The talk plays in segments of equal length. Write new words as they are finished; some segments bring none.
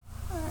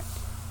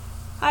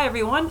Hi,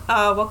 everyone.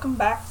 Welcome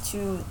back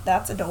to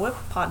That's a Dole Whip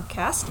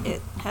podcast.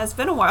 It has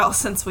been a while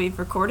since we've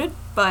recorded,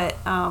 but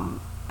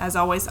as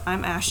always,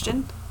 I'm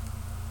Ashton.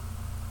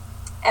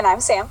 And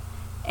I'm Sam.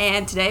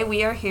 And today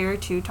we are here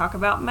to talk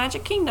about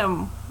Magic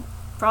Kingdom,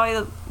 probably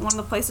one of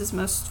the place's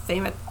most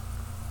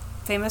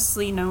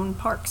famously known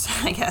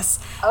parks, I guess.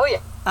 Oh,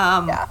 yeah.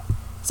 Yeah.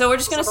 So we're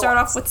just going to start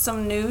off with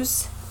some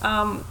news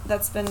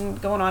that's been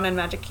going on in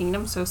Magic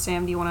Kingdom. So,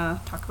 Sam, do you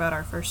want to talk about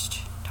our first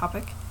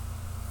topic?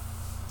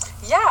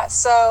 Yeah,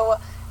 so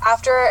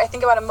after I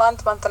think about a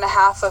month and a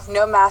half of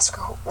no mask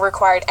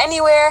required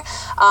anywhere,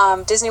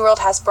 Disney World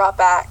has brought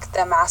back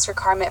the mask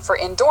requirement for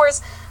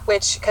indoors,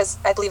 which, because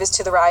I believe is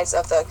to the rise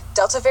of the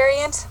Delta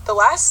variant. The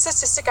last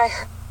statistic I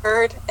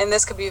heard, and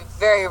this could be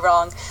very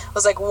wrong,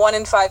 was like 1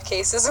 in 5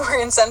 cases were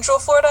in Central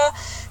Florida.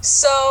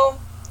 So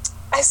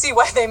I see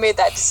why they made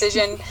that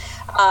decision.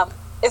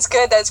 It's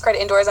good that it's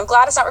required indoors. I'm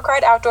glad it's not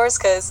required outdoors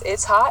because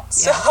it's hot.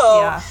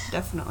 Yeah,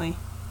 definitely.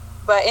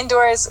 But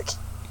indoors,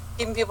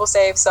 keeping people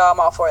safe, so I'm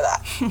all for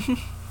that.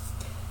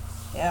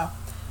 Yeah.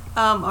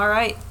 All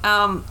right.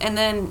 And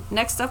then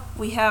next up,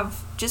 we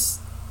have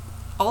just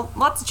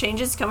lots of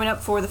changes coming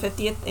up for the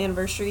 50th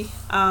anniversary.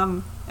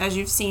 As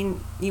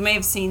you may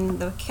have seen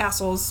the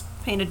castles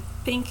painted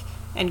pink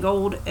and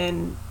gold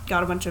and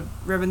got a bunch of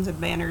ribbons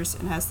and banners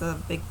and has the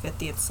big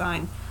 50th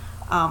sign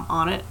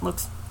on it.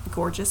 Looks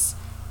gorgeous.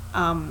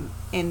 And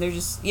they're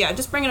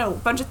just bringing a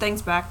bunch of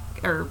things back,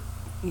 or,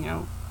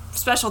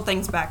 special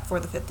things back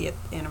for the 50th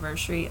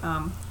anniversary.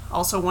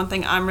 Also, one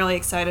thing I'm really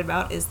excited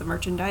about is the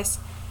merchandise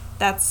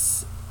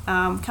that's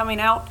coming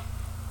out.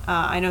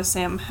 I know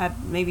Sam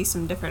had maybe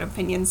some different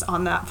opinions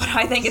on that, but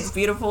I think it's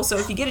beautiful. So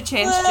if you get a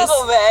chance,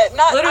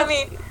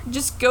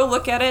 just go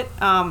look at it.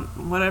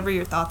 Whatever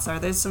your thoughts are,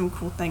 there's some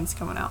cool things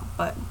coming out.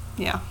 But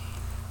yeah.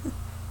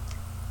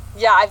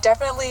 Yeah, I've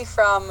definitely,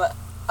 from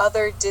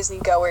other Disney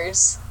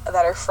goers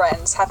that are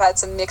friends, have had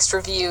some mixed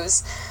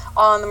reviews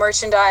on the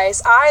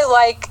merchandise. I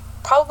like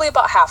probably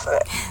about half of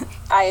it.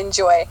 I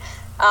enjoy.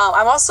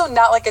 I'm also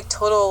not like a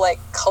total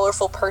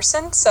colorful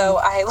person, so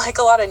I like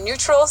a lot of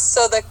neutrals,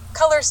 so the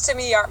colors to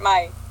me aren't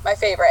my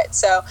favorite.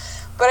 So,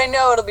 but I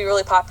know it'll be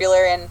really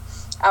popular, and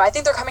I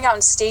think they're coming out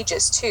in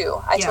stages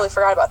too. I totally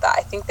forgot about that.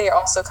 I think they are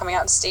also coming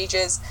out in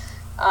stages,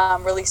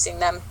 releasing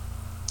them.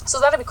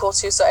 So that'll be cool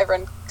too, so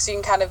you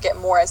can kind of get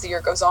more as the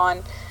year goes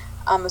on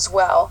as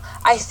well.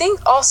 I think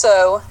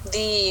also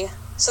the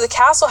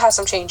castle has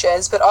some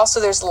changes, but also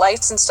there's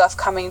lights and stuff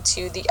coming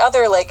to the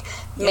other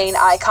main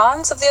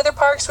icons of the other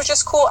parks, which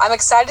is cool. I'm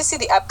excited to see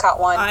the Epcot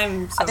one.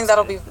 I think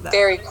that'll be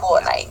very cool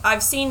at night.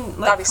 I've seen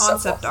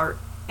concept art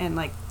and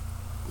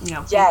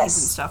paintings and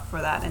stuff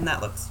for that, and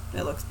it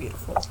looks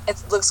beautiful.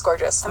 It looks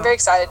gorgeous. I'm very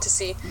excited to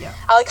see. Yeah.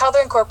 I like how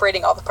they're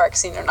incorporating all the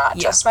parks in, or not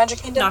just Magic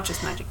Kingdom. Not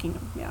just Magic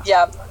Kingdom. Yeah.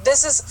 Yeah.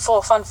 This is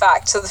full fun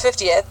fact. So the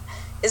 50th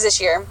is this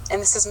year, and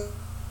this is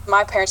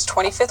my parents'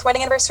 25th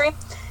wedding anniversary.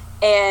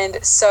 And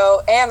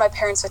my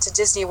parents went to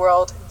Disney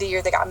World the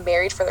year they got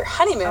married for their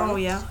honeymoon. Oh,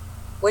 yeah.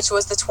 Which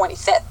was the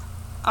 25th.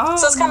 Oh,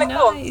 so it's kind of nice.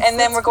 cool. And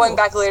then we're going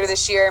back later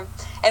this year,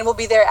 and we'll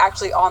be there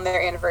actually on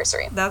their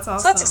anniversary. That's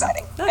awesome. So that's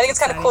exciting. I think it's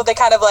kind of cool. They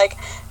kind of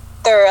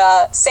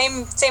they're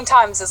same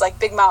times as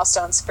big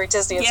milestones for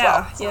Disney as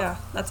well. So yeah,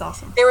 that's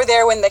awesome. They were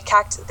there when the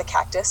castle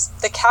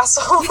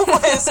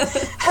was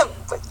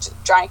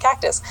giant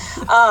cactus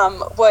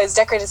was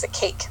decorated as a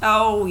cake.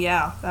 Oh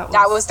yeah,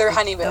 that was their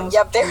honeymoon.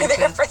 Yep, they were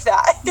there for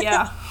that.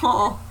 Yeah.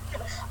 Aww.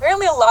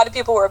 Apparently a lot of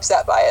people were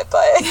upset by it,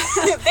 but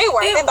they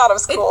weren't. They thought it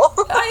was cool.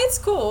 It's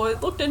cool.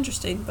 It looked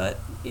interesting, but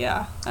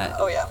yeah.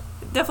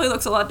 It definitely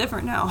looks a lot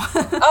different now.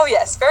 Oh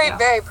yes,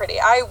 very pretty.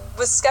 I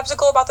was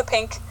skeptical about the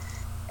pink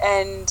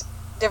and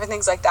different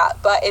things like that,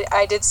 but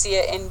I did see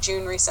it in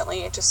June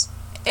recently.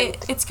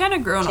 It's kind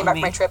of grown on me. Came back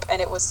from my trip,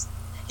 and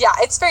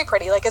it's very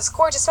pretty. It's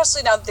gorgeous,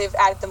 especially now that they've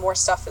added the more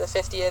stuff for the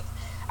 50th.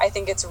 I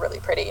think it's really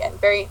pretty and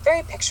very,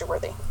 very picture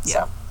worthy.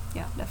 Yeah. So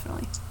yeah,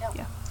 definitely.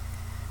 Yeah.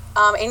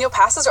 Annual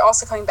passes are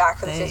also coming back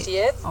for the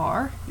 50th.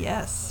 Are?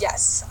 Yes.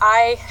 Yes.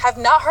 I have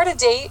not heard a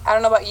date. I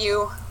don't know about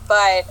you,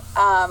 but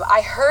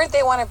I heard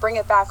they want to bring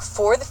it back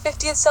for the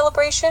 50th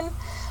celebration,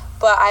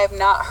 but I have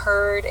not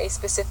heard a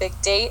specific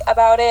date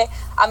about it.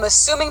 I'm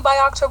assuming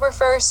by October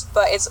 1st,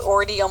 but it's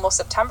already almost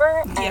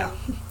September, and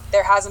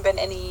there hasn't been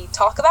any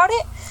talk about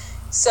it.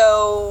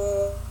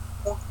 So,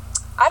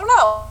 I don't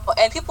know.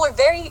 And people are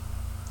a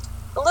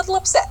little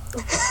upset.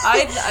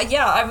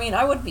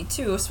 I would be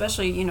too,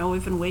 especially,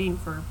 we've been waiting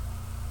for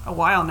a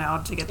while now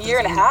to get a year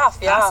and a half,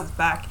 passes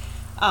back.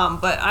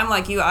 But I'm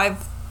like you,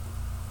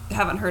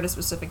 haven't heard a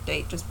specific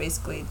date, just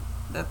basically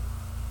that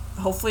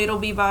hopefully it'll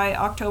be by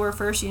October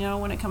 1st,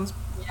 when it comes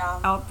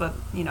out, but,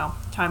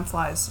 time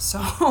flies, so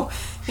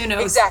who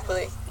knows?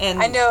 Exactly.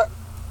 And I know...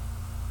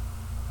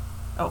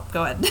 Oh,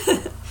 go ahead.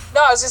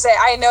 No, I was going to say,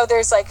 I know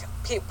there's,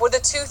 the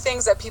two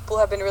things that people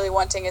have been really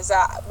wanting is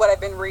that what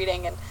I've been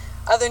reading, and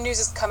other news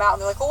has come out,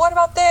 and they're like, well, what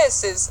about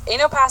this? Is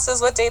annual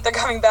passes, what date they're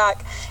coming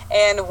back,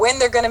 and when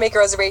they're going to make a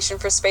reservation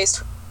for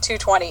Space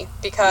 220,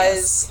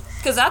 because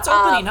Because that's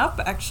opening up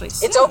actually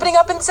soon. It's opening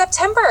up in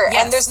September,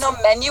 Yes. and there's no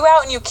menu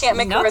out, and you can't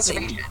make a Nothing.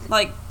 reservation.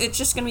 Like, it's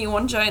just going to be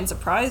one giant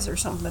surprise or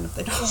something if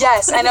they don't.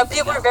 Yes, I know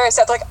people are very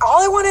upset. They're like,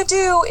 all I want to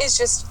do is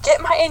just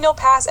get my annual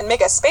pass and make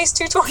a Space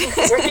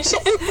 220 reservation.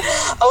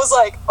 I was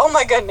like, oh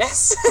my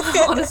goodness.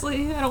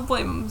 Honestly, I don't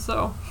blame them,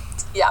 so.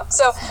 Yeah,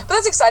 so, but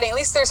that's exciting. At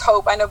least there's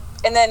hope. I know,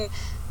 and then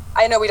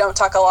I know we don't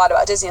talk a lot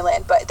about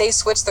Disneyland, but they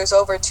switched theirs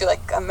over to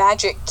like a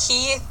magic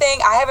key thing.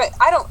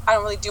 I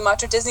don't really do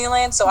much with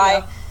Disneyland, so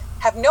I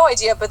have no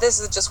idea, but this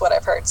is just what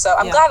I've heard. So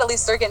I'm glad at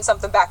least they're getting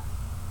something back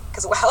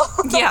as well.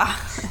 Yeah,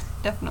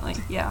 definitely,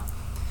 yeah.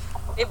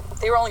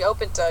 They were only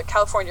open to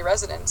California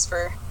residents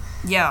for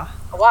Yeah.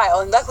 a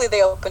while, and luckily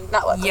they opened,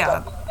 not luckily, Yeah.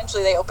 but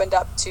eventually they opened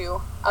up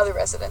to other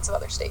residents of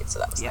other states, so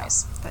that was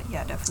nice.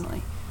 Yeah,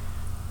 definitely.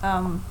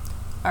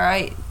 All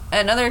right,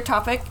 another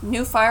topic,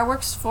 new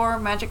fireworks for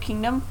Magic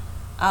Kingdom.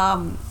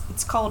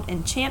 It's called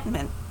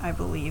Enchantment, I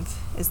believe,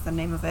 is the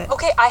name of it.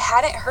 Okay, I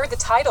hadn't heard the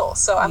title,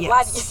 so I'm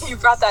glad you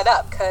brought that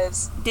up,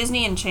 because...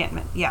 Disney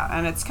Enchantment, yeah,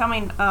 and it's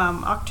coming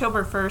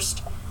October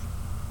 1st.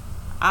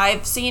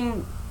 I've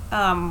seen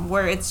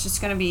where it's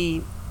just going to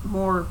be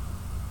more...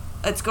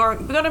 It's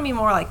going to be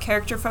more like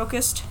character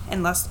focused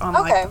and less on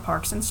like the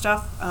parks and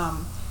stuff.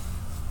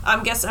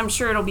 I'm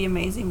sure it'll be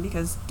amazing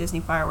because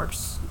Disney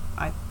fireworks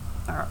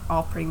are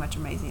all pretty much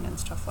amazing and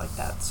stuff like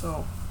that.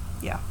 So,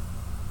 yeah.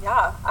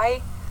 Yeah,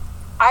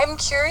 I'm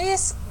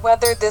curious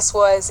whether this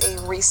was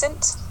a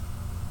recent.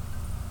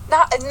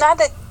 Not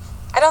that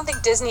I don't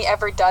think Disney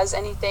ever does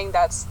anything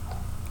that's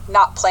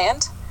not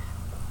planned,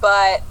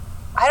 but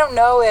I don't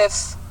know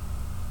if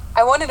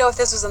I want to know if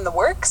this was in the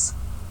works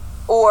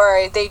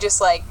or they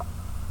just like,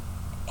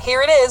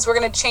 here it is, we're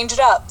going to change it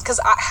up, because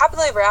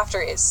Happily Ever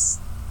After is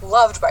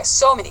loved by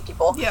so many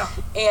people. Yeah.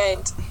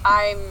 And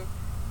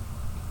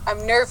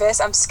I'm nervous.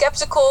 I'm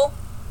skeptical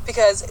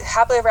because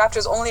Happily Ever After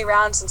is only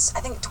around since I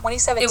think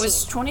 2017. It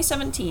was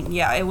 2017.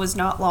 Yeah, it was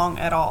not long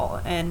at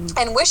all. And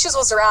Wishes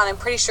was around, I'm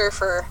pretty sure,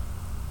 for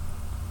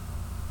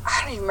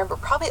I don't even remember,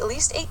 probably at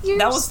least 8 years.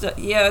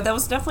 That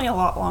was definitely a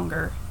lot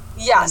longer.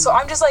 Yeah, so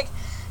I'm just like,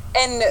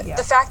 and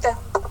the fact that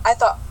I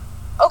thought,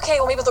 okay,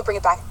 well maybe they'll bring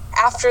it back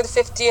after the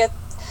 50th,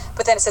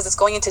 but then it says it's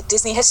going into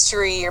Disney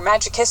history or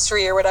Magic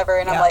history or whatever,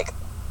 and I'm like,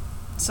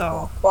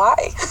 so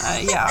why?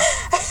 Yeah,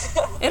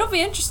 it'll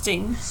be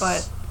interesting,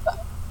 but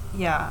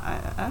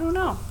yeah, I don't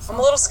know. So. I'm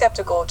a little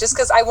skeptical just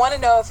because I want to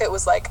know if it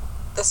was like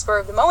the spur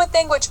of the moment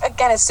thing, which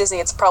again it's Disney,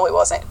 it probably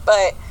wasn't,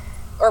 but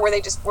or were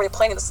they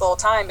planning this the whole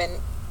time and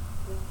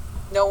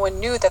no one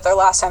knew that their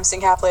last time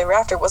seeing Happily Ever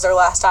After was their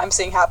last time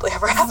seeing Happily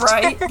Ever After.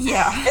 Right?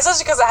 Yeah.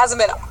 Especially because it hasn't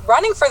been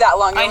running for that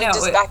long. I know.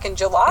 Just back in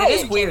July.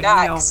 It is weird,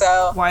 back,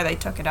 so why they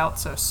took it out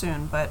so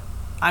soon, but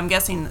I'm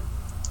guessing,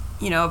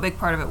 a big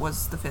part of it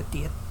was the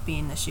 50th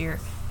being this year,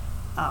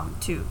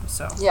 too.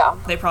 So yeah,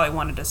 they probably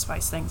wanted to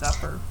spice things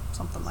up or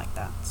something like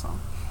that. So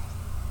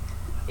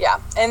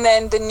yeah, and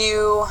then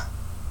the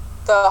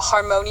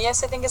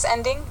Harmonious, I think, is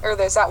ending, or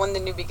is that one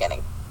the New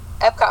Beginning?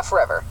 Epcot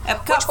Forever.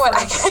 Which one?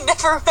 I can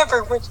never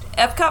remember which.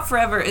 Epcot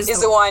Forever is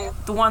the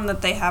one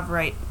that they have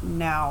right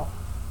now.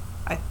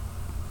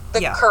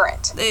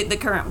 Current. The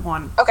current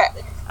one. Okay.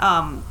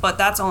 But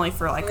that's only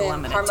for like a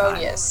limited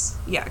Harmonious.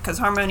 time. Yeah, because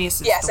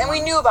Harmonious is yes, the and one.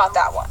 we knew about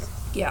that one.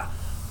 Yeah,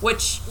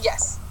 which.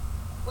 Yes,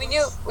 we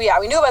knew. Yeah,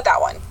 we knew about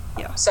that one.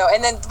 Yeah. So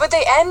but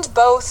they end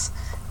both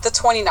the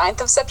 29th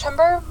of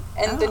September,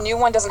 and the new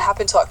one doesn't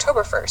happen until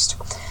October 1st.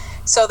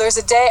 So there's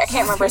a day, I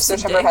can't remember if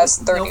September has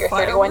 30 or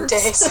 31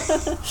 days.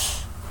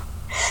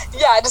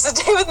 Yeah, just a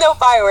day with no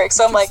fireworks.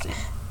 So I'm like,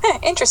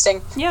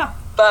 interesting. Yeah.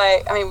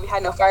 But, I mean, we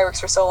had no fireworks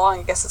for so long,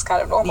 I guess it's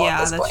kind of normal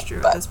at this point. Yeah, that's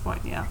true but, at this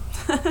point, yeah.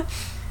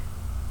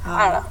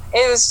 I don't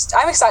know.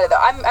 I'm excited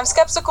though. I'm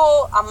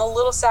skeptical. I'm a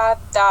little sad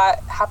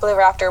that Happily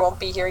Ever After won't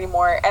be here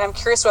anymore, and I'm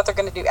curious what they're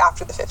going to do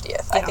after the 50th.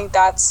 Yeah. I think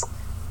that's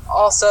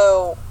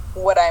also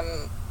what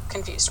I'm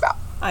confused about.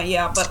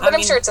 Yeah, but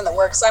I'm sure it's in the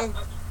works.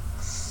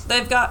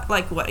 They've got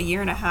a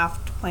year and a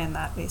half to plan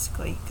that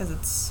basically, because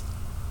it's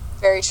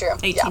very true.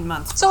 18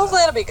 months. So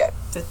hopefully it'll be good.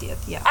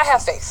 50th, yeah. I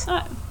have faith.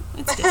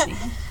 It's Disney.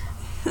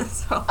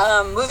 So.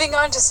 Moving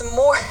on to some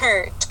more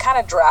kind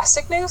of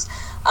drastic news.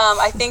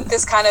 I think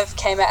this kind of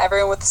came at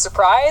everyone with a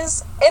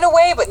surprise, in a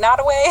way, but not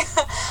a way.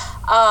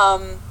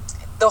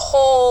 The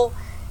whole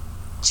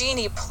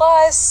Genie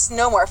Plus,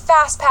 no more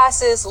fast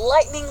passes,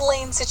 lightning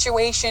lane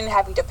situation,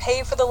 having to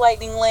pay for the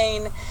lightning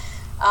lane.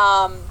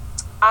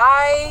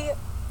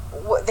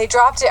 They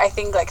dropped it, I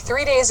think,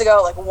 3 days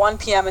ago, 1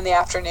 p.m. in the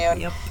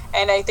afternoon. Yep.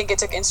 And I think it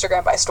took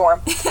Instagram by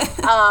storm.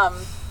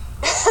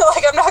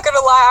 I'm not gonna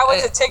lie, I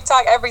went to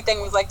TikTok,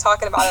 everything was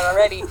talking about it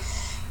already.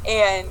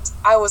 And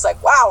I was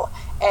like, wow.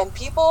 And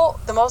people,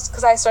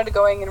 because I started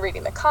going and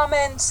reading the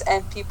comments,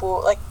 and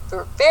people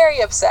were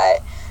very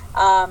upset.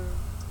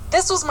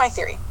 This was my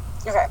theory.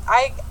 Okay,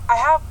 I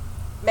have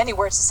many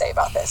words to say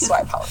about this, so I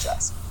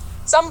apologize.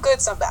 Some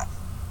good, some bad.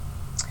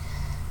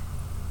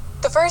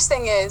 The first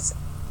thing is,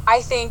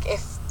 I think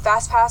if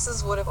fast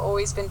passes would have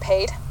always been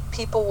paid,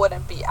 people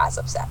wouldn't be as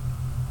upset.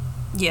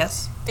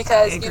 Yes.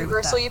 Because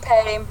Universal you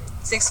pay,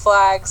 Six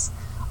Flags,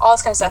 all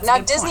this kind of stuff. That's a Now,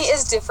 good Disney point.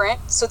 is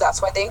different, so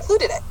that's why they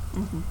included it.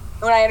 Mm-hmm.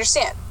 When I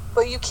understand.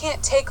 But you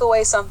can't take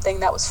away something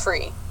that was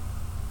free,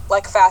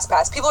 like Fast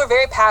Pass. People are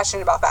very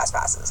passionate about Fast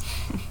Passes,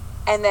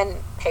 and then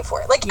pay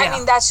for it. Like, Yeah. I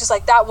mean, that's just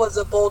like, that was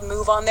a bold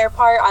move on their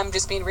part. I'm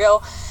just being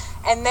real.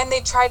 And then they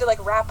tried to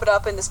like wrap it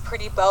up in this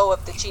pretty bow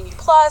of the Genie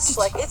Plus.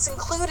 Like, it's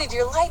included,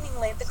 your Lightning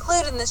Lane's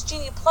included in this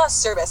Genie Plus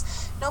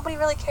service. Nobody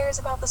really cares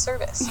about the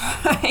service.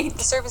 Right.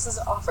 The service is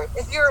offered.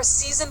 If you're a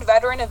seasoned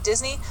veteran of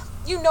Disney,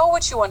 you know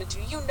what you want to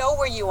do. You know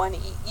where you want to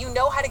eat. You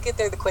know how to get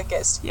there the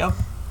quickest. Yep.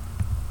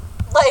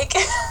 Like,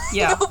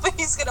 Yeah.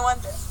 nobody's going to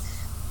want this.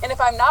 And if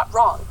I'm not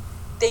wrong,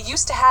 they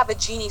used to have a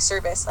Genie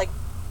service, like,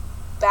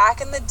 back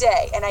in the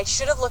day. And I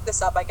should have looked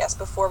this up, I guess,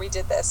 before we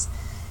did this.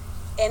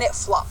 And it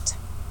flopped.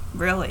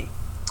 Really?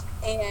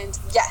 And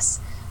yes,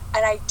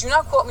 and I do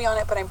not quote me on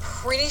it, but I'm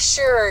pretty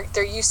sure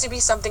there used to be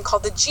something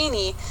called the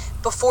Genie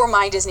before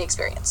my Disney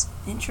experience.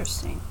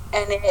 Interesting.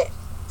 And it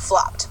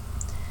flopped.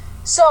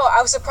 So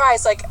I was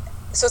surprised, like,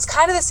 so it's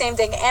kind of the same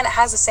thing and it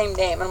has the same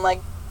name. And I'm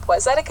like,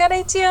 was that a good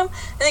ATM?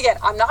 And again,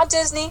 I'm not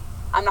Disney.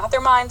 I'm not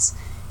their minds.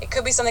 It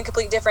could be something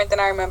completely different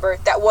than I remember.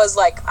 That was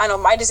like, I know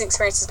my Disney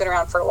experience has been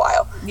around for a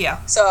while.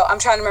 Yeah. So I'm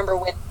trying to remember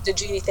when the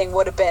Genie thing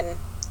would have been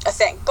a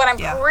thing. But I'm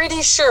Yeah.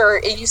 pretty sure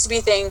it used to be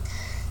a thing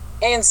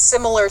and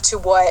similar to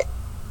what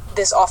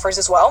this offers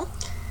as well.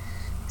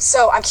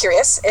 So I'm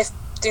curious if,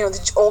 you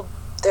know,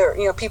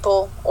 the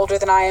people older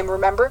than I am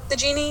remember the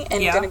Genie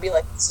and Yeah. going to be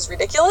like, this is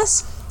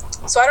ridiculous.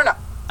 So I don't know.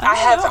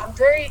 I don't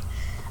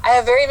I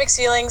have very mixed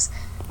feelings.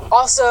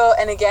 Also,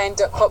 and again,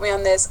 don't quote me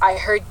on this, I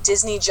heard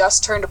Disney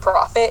just turned a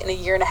profit in a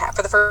year and a half,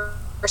 for the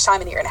first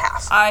time in a year and a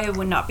half. I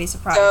would not be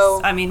surprised. So-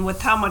 I mean,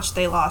 with how much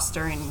they lost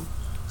during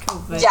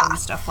COVID Yeah. and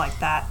stuff like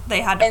that, they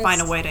had to And find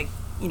a way to,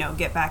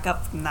 get back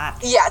up from that.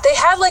 Yeah, they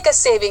had like a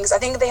savings. I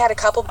think they had a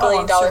couple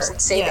 $billion I'm sure. in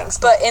savings.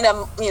 Yeah. But in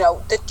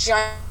the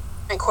giant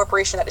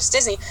corporation that is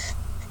Disney,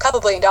 a couple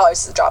 $1 billion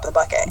is a drop in the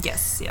bucket.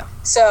 Yes, yeah.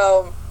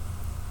 So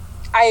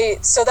I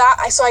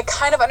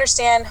kind of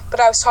understand, but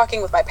I was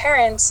talking with my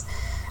parents.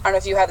 I don't know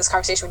if you had this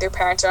conversation with your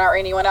parents or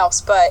anyone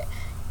else, but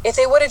if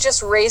they would have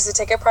just raised the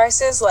ticket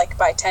prices like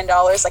by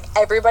 $10, like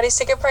everybody's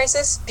ticket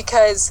prices,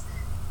 because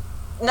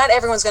not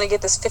everyone's going to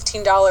get this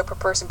 $15 per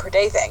person per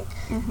day thing.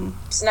 Mm-hmm.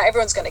 So not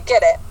everyone's going to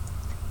get it.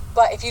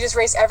 But if you just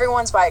raise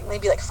everyone's by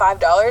maybe like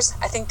 $5,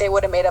 I think they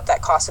would have made up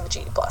that cost of a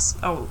Genie Plus.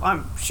 Oh,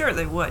 I'm sure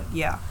they would,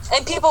 yeah.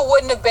 And people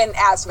wouldn't have been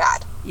as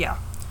mad. Yeah.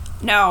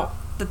 Now,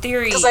 the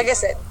theory... Because like I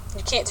said,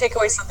 you can't take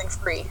away something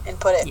free and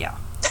put it... Yeah.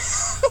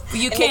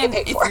 You and can make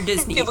it paid if for. you're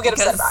Disney. People get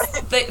upset because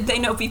about it. They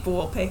know people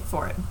will pay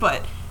for it.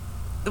 But,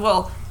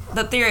 well,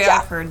 the theory Yeah.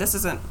 I've heard, this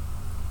isn't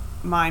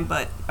mine,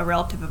 but a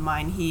relative of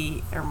mine,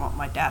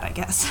 my dad, I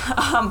guess,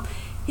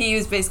 he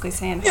was basically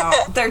saying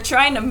how they're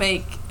trying to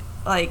make,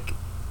 like,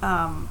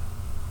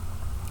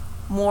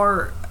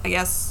 more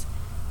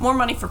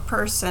money per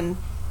person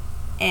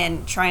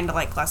and trying to,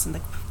 like, lessen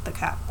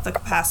the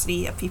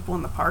capacity of people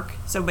in the park.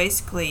 So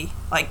basically,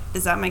 like,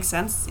 does that make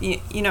sense?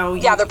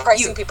 Yeah, they're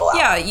pricing people out.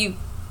 Yeah, you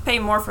pay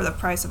more for the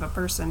price of a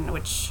person,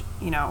 which,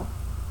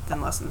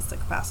 then lessens the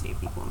capacity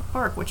of people in the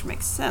park, which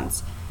makes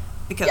sense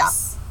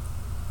because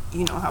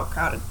you know how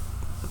crowded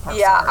the parks are.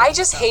 Yeah, I and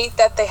just stuff. hate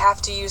that they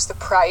have to use the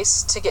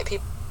price to get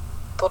people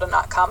to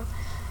not come,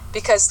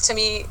 because to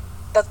me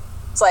that's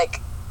like,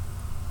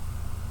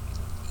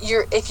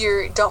 if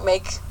you don't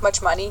make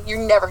much money, you're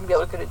never going to be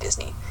able to go to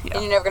Disney. Yeah.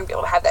 And you're never going to be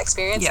able to have that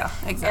experience. Yeah,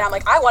 exactly. And I'm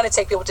like, I want to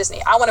take people to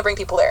Disney. I want to bring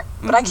people there.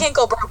 But I can't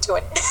go broke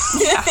doing it.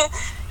 Yeah.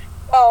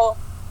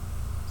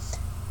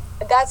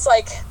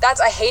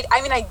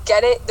 So I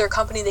get it. They're a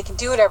company. They can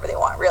do whatever they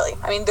want, really.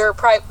 I mean, they're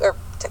private,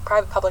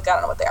 public, I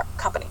don't know what they are,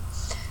 company.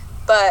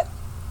 But,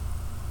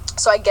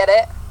 so I get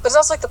it. But it's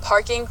also like the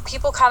parking.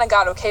 People kind of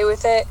got okay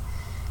with it.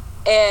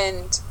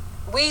 And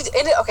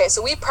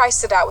so we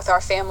priced it out with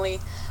our family.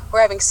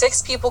 We're having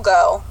 6 people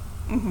go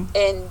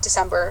in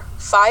December,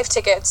 5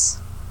 tickets,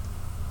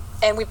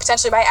 and we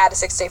potentially might add a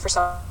 6th day for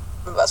some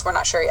of us. We're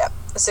not sure yet.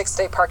 A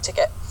 6th-day park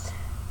ticket.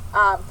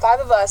 5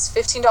 of us,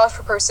 $15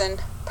 per person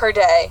per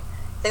day.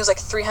 I think it was like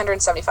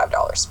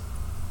 $375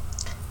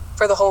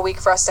 for the whole week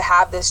for us to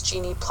have this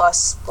Genie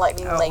Plus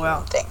Lightning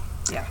Lane thing.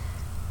 Yeah.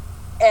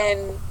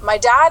 And my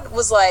dad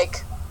was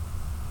like,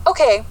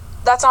 okay,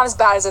 that's not as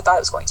bad as I thought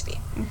it was going to be.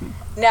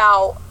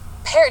 Now,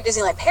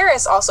 Disneyland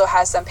Paris also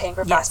has them paying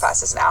for fast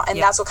passes now, and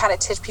that's what kind of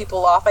tipped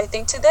people off, I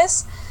think, to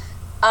this.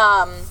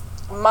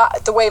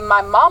 The way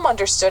my mom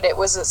understood it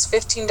was it's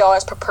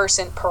 $15 per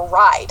person per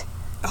ride.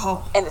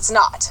 Oh. And it's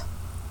not.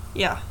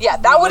 Yeah. Yeah,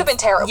 that would have been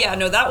terrible. Yeah,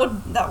 no, that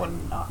would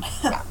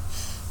not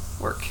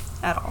work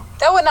at all.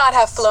 That would not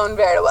have flown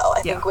very well,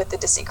 I think, with the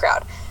Disney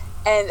crowd.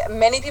 And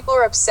many people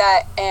are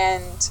upset,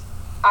 and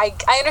I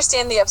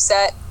understand the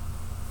upset,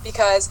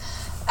 because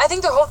I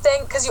think the whole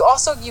thing, because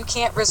you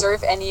can't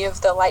reserve any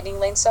of the Lightning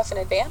Lane stuff in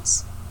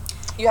advance.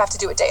 You have to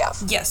do it day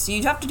of. Yes,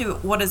 you have to do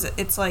it. What is it?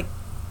 It's like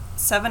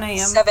 7 a.m.?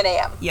 7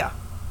 a.m. Yeah.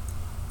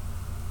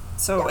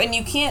 So, and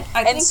you can't,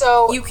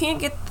 you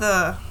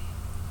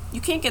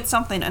can't get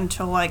something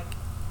until like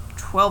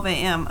 12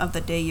 a.m. of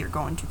the day you're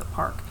going to the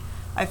park.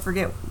 I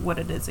forget what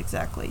it is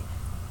exactly.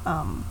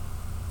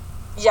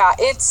 Yeah,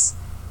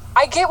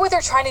 I get what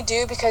they're trying to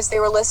do because they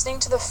were listening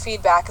to the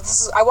feedback.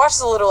 I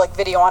watched a little like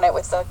video on it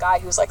with the guy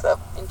who's like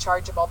in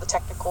charge of all the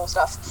technical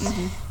stuff,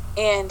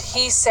 and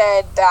he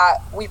said that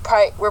we're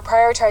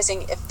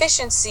prioritizing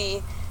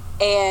efficiency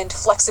and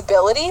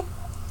flexibility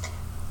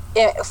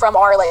from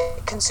our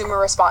like consumer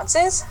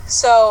responses.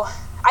 So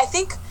I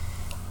think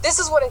this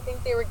is what I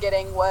think they were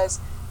getting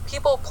was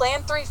people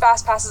plan 3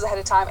 fast passes ahead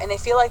of time, and they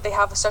feel like they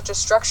have such a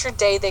structured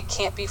day they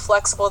can't be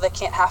flexible, they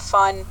can't have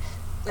fun,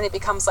 and it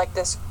becomes like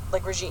this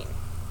like regime.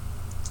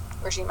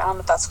 I don't know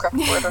if that's the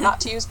correct word or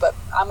not to use, but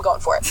I'm going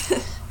for it.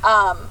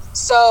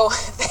 So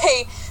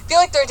they feel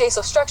like their day's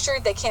so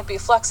structured, they can't be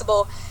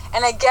flexible.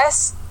 And I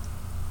guess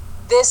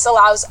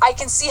I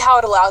can see how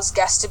it allows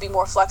guests to be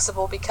more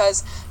flexible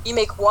because you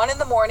make one in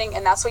the morning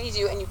and that's what you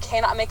do, and you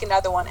cannot make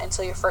another one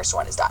until your first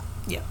one is done.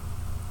 Yeah.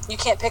 You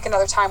can't pick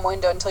another time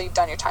window until you've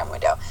done your time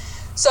window.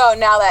 So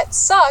now that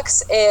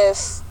sucks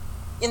if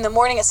in the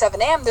morning at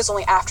 7 a.m. there's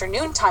only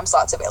afternoon time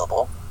slots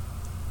available,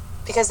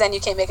 because then you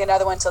can't make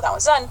another one until that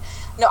one's done.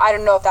 No, I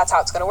don't know if that's how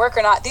it's going to work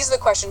or not. These are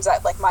the questions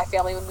that like my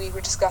family, when we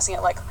were discussing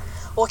it, like,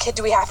 well,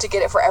 do we have to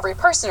get it for every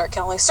person, or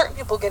can only certain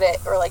people get it,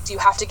 or like do you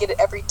have to get it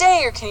every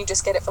day, or can you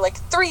just get it for like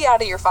 3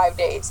 out of your 5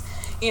 days?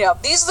 You know,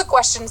 these are the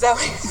questions that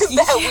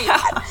we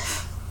had.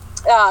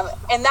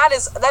 And that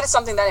is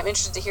something that I'm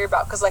interested to hear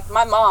about, because like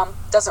my mom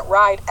doesn't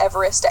ride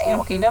Everest at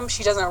Animal Kingdom.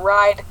 She doesn't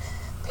ride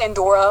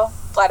Pandora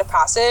Flight of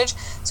Passage,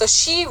 so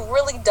she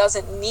really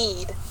doesn't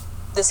need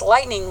this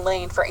lightning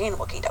lane for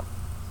Animal Kingdom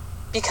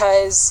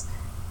because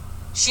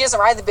she doesn't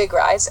ride the big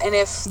rides, and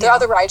if the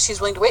other rides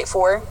she's willing to wait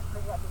for,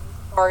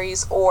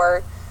 Safaris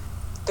or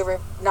the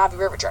Navi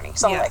River Journey,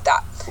 something like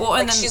that. Well,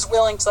 and then she's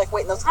willing to like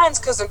wait in those lines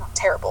because they're not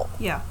terrible.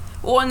 Yeah.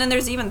 Well, and then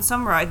there's even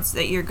some rides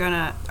that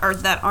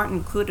that aren't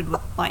included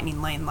with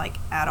Lightning Lane like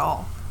at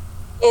all.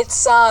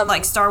 It's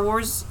like Star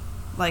Wars,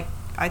 like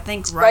I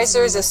think Rise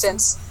of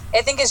Resistance.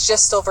 I think it's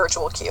just still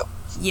virtual queue.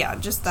 Yeah,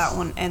 just that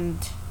one, and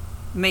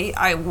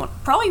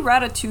probably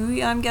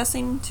Ratatouille. I'm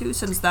guessing too,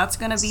 since that's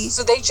gonna be.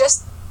 So they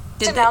just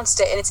announced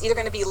it, and it's either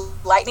going to be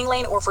Lightning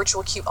Lane or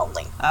virtual queue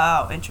only.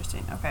 Oh,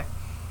 interesting. Okay.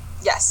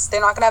 Yes,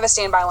 they're not going to have a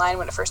standby line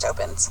when it first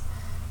opens.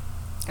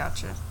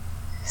 Gotcha.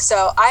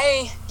 So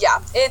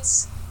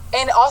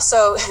and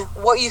also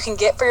what you can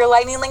get for your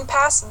Lightning Lane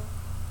pass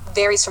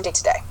varies from day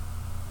to day.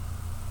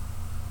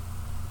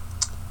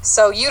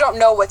 So you don't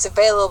know what's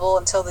available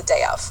until the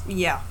day of.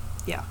 Yeah.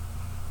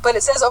 But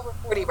it says over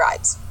 40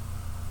 rides,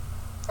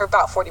 or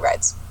about 40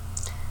 rides,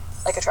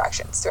 like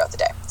attractions throughout the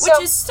day.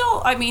 Which is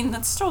still, I mean,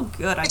 that's still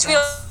good, I guess.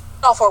 Between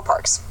all 4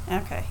 parks.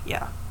 Okay,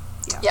 yeah.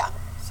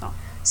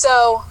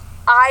 So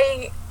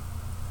I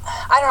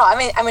don't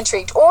know, I'm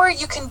intrigued. Or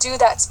you can do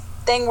that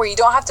thing where you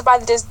don't have to buy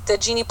the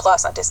Genie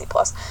Plus, not Disney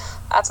Plus.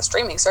 That's a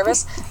streaming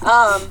service.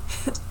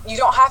 You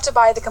don't have to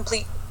buy the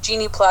complete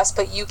Genie Plus,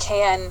 but you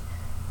can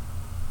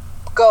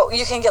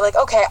get like,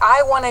 okay,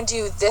 I want to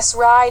do this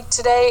ride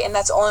today, and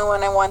that's the only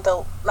one I want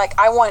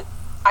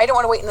I don't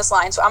want to wait in this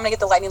line, so I'm going to get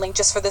the Lightning Lane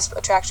just for this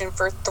attraction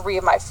for 3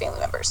 of my family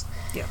members.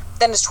 Yeah.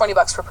 Then it's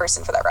 $20 per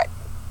person for that ride.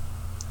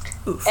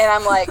 Oof. And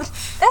I'm like,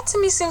 that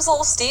to me seems a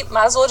little steep.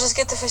 Might as well just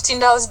get the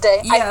 $15 a day.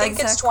 Yeah, I think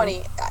it's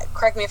 20.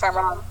 Correct me if I'm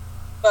wrong.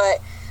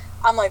 But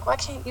I'm like, why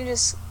can't you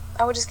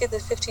I would just get the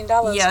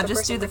 $15 Yeah, per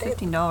just person do the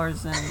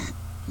 $15 and,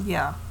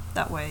 yeah,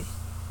 that way,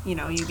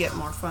 you get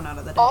more fun out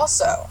of the day.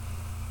 Also,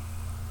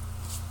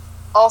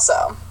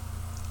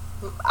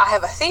 I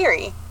have a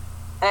theory,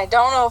 and I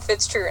don't know if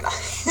it's true or not,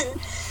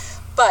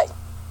 but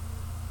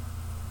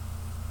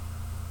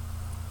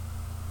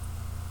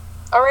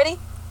already,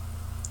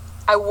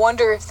 I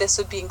wonder if this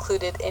would be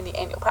included in the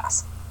annual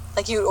pass.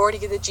 Like, you would already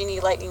get the Genie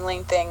Lightning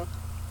Lane thing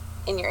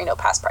in your annual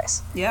pass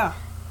price. Yeah.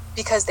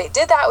 Because they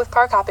did that with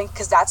park hopping,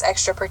 because that's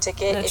extra per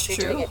ticket That's if you're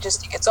true. doing it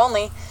just tickets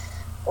only,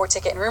 or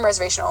ticket and room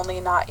reservation only,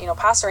 not,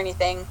 pass or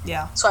anything.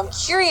 Yeah. So I'm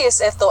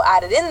curious if they'll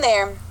add it in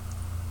there.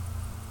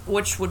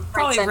 Which would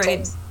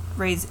probably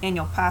raise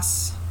annual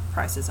pass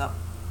prices up,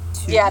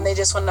 too. Yeah, and they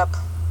just went up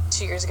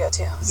 2 years ago,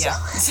 too. Yeah.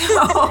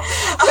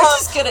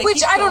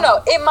 Which I don't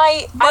know. It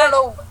might, I don't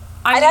know.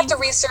 I'd have to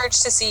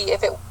research to see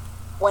if it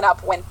went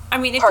up when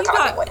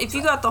if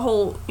you got the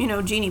whole,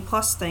 Genie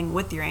Plus thing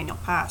with your annual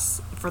pass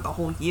for the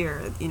whole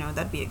year,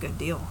 that'd be a good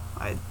deal,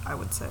 I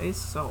would say,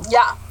 so.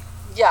 Yeah.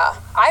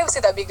 I would say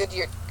that'd be a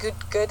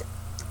good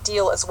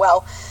deal as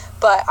well.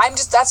 But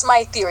that's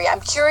my theory.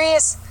 I'm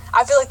curious.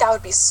 I feel like that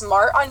would be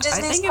smart on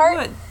Disney's part.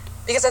 It would.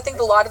 Because I think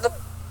a lot of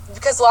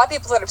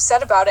people that are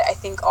upset about it, I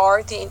think,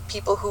 are the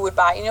people who would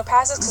buy annual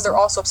passes, because they're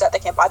also upset they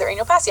can't buy their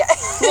annual pass yet.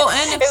 Well,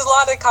 and there's a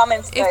lot of the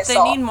comments that I saw. If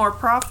they need more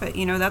profit,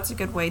 that's a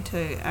good way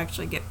to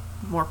actually get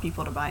more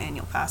people to buy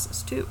annual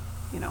passes too.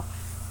 You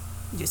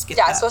just get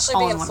that especially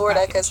all being in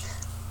Florida, because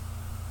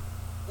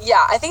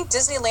I think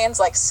Disneyland's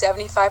like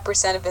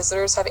 75% of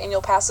visitors have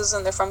annual passes,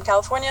 and they're from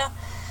California,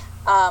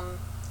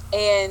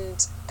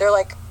 and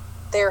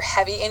they're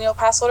heavy annual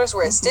pass holders,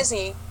 whereas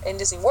Disney in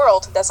Disney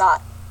World, that's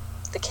not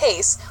the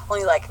case.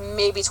 Only like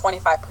maybe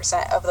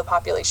 25% of the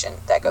population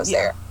that goes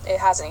there, it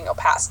has an annual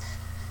pass.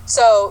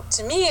 So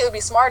to me, it would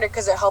be smarter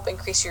because it help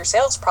increase your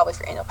sales probably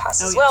for annual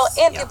pass as well,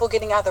 and people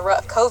getting out of the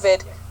rut of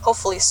COVID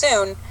hopefully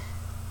soon,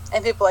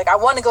 and people like, I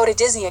want to go to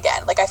Disney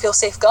again. Like I feel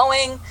safe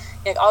going,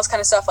 like all this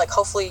kind of stuff. Like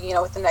hopefully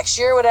within the next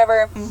year or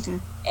whatever,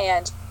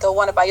 and they'll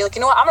want to buy you. Like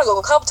what, I'm gonna go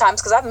a couple times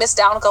because I've missed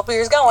out on a couple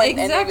years going,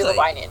 and maybe they'll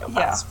buy an annual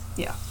pass.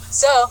 Yeah.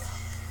 So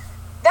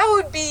that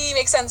would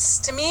make sense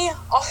to me.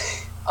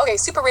 Okay,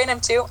 super random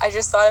too. I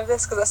just thought of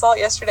this because I saw it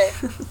yesterday,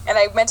 and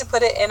I meant to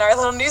put it in our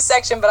little news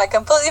section, but I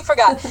completely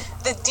forgot.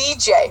 The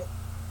DJ.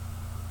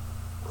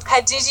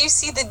 Did you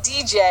see the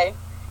DJ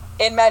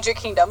in Magic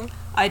Kingdom?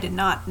 I did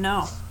not.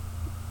 No.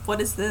 What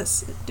is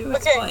this? Do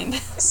explain.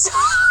 So,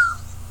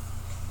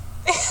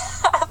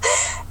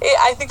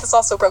 I think this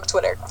also broke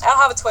Twitter. I don't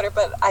have a Twitter,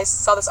 but I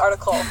saw this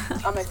article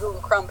on my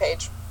Google Chrome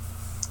page,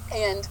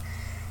 and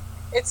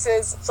it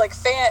says it's like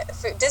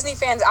Disney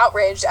fans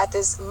outraged at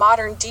this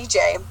modern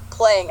DJ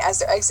playing as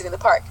they're exiting the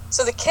park.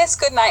 So the Kiss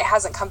Goodnight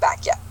hasn't come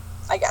back yet,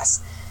 I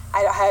guess.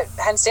 I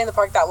hadn't stayed in the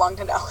park that long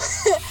to know.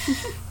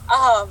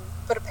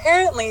 But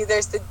apparently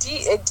there's a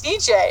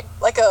DJ,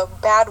 like a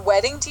bad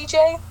wedding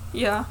DJ.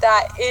 Yeah.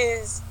 That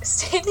is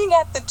standing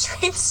at the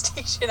train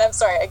station. I'm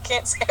sorry, I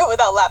can't say it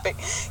without laughing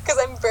because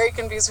I'm very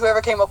confused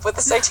whoever came up with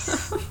this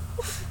idea.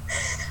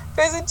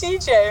 There's a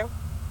DJ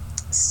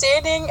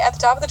standing at the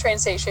top of the train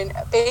station,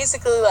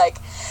 basically like,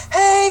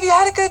 hey, have you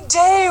had a good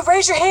day?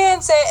 Raise your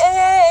hand, say,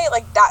 hey,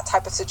 like that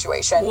type of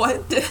situation.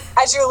 What?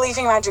 As you're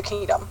leaving Magic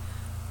Kingdom.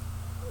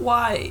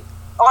 Why?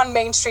 On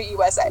Main Street,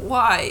 USA.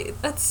 Why?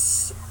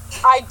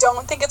 I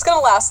don't think it's going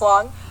to last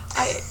long.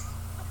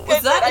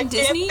 Was that in Can't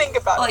Disney? think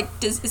about like,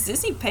 is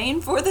Disney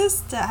paying for this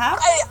to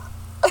happen?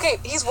 Okay,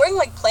 he's wearing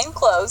like plain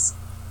clothes.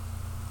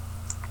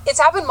 It's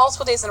happened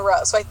multiple days in a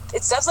row, so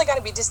it's definitely got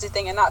to be a Disney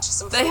thing and not just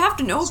some They have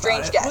to know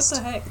strange about it. guest.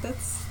 What the heck?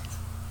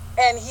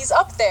 And he's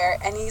up there,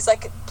 and he's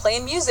like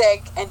playing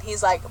music, and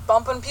he's like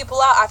bumping people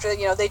out after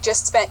they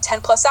just spent 10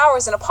 plus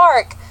hours in a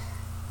park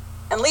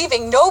and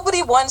leaving.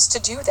 Nobody wants to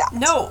do that.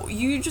 No,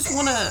 you just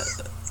want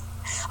to.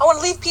 I want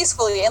to leave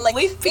peacefully, and like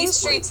Main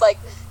Street's like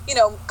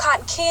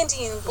cotton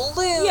candy and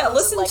balloons. Yeah,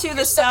 listen and, to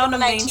the sound of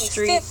Main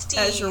 1950s. Street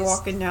as you're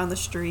walking down the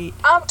street.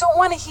 Don't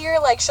want to hear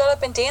like "Shut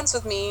Up and Dance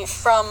with Me"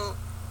 from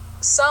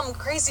some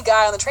crazy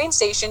guy on the train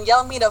station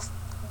yelling me to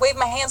wave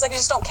my hands like I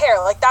just don't care.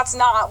 Like that's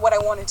not what I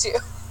want to do.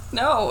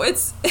 No,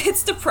 it's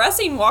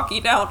depressing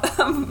walking down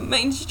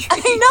Main Street. I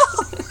know.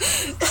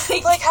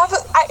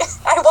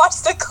 I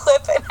watched the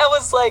clip and I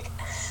was like,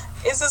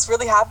 is this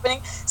really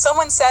happening?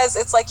 Someone says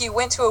it's like you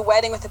went to a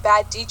wedding with a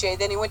bad DJ,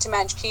 then you went to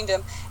Magic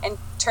Kingdom, and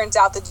turns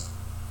out the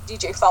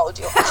DJ followed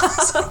you. I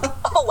was like,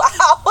 oh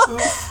wow.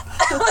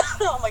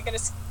 Oh my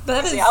goodness.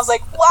 I was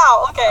like,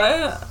 wow,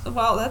 okay.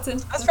 Wow, that's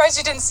interesting. I'm surprised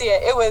you didn't see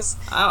it. It was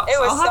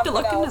I'll have to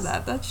look into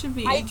that. That should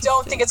be I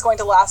don't think it's going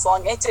to last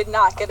long. It did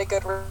not get a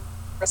good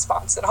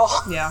response at all.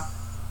 Yeah.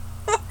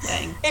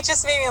 Dang. It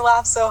just made me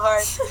laugh so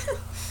hard.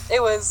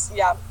 It was,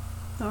 yeah.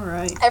 All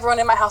right. Everyone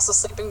in my house was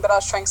sleeping, but I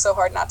was trying so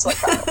hard not to like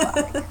crack up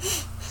laughing.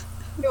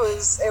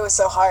 It was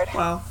so hard.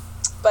 Wow.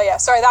 But yeah,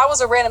 sorry, that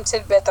was a random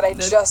tidbit that I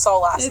just saw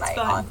last night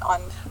fine.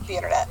 on the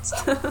internet.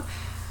 So.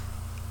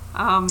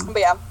 But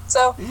yeah,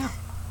 so yeah.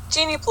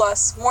 Genie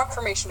Plus, more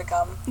information to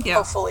come. Yeah.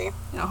 Hopefully.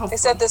 Yeah, hopefully. They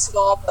said this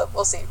fall, but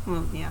we'll see.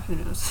 Well, yeah, who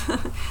knows?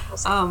 We'll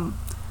see.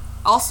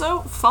 Also,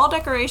 fall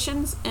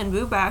decorations and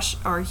Boo Bash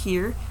are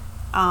here.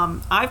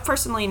 I've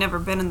personally never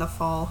been in the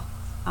fall,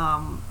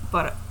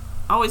 but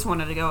I always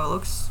wanted to go. It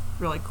looks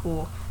really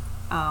cool.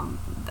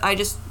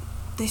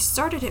 They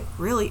started it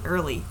really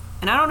early,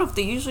 and I don't know if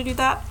they usually do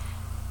that,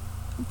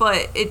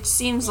 but it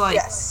seems like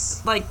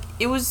like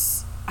it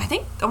was, I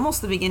think,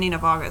 almost the beginning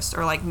of August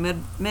or like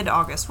mid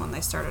August when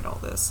they started all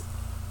this.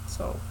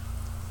 So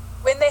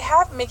when they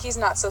have Mickey's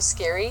Not So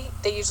Scary,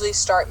 they usually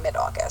start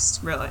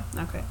mid-August. really,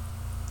 okay.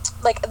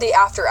 Like the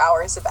after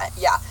hours event,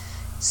 yeah.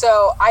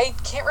 So I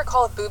can't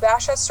recall if Boo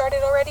Bash has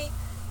started already.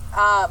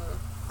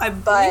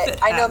 But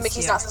I know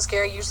Mickey's Not So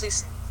Scary usually.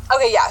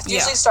 Okay, yeah, it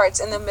usually starts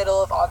in the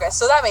middle of August,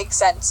 so that makes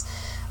sense.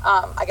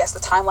 I guess the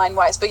timeline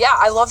wise, but yeah,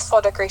 I love the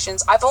fall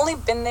decorations. I've only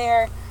been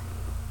there,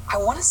 I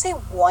want to say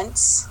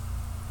once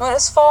when it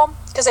was fall,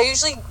 because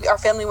our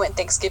family went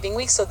Thanksgiving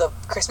week, so the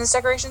Christmas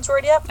decorations were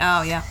already up.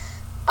 Oh yeah.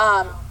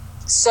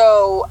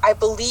 So I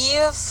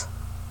believe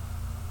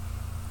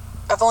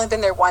I've only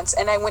been there once,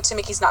 and I went to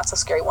Mickey's Not So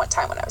Scary one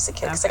time when I was a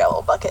kid because I got a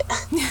little bucket.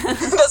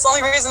 That's the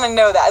only reason I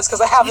know that is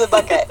because I have the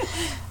bucket.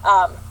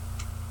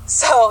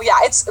 So yeah,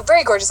 it's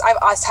very gorgeous.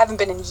 I haven't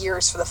been in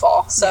years for the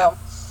fall, so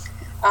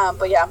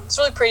but yeah, it's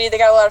really pretty. They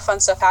got a lot of fun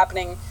stuff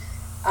happening.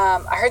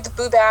 I heard the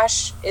Boo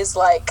Bash is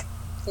like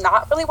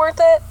not really worth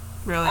it.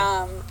 Really,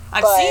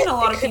 I've seen a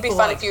lot of people. It could be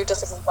fun if you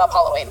just love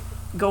Halloween.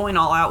 Going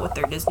all out with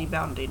their Disney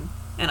bounding,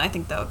 and I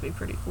think that would be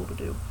pretty cool to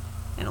do.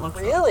 And it looks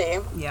really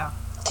fun. Yeah.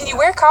 Can you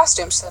wear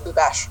costumes to the Boo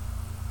Bash?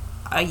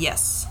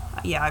 Yes.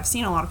 Yeah, I've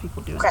seen a lot of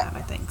people doing that,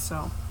 I think.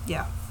 So,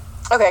 yeah.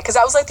 Okay, because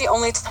that was like the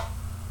only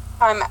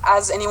time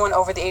as anyone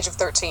over the age of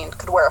 13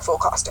 could wear a full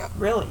costume.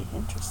 Really?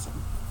 Interesting.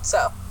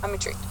 So, I'm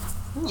intrigued.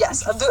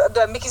 Yes,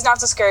 the Mickey's Not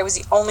So Scary was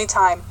the only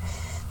time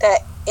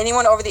that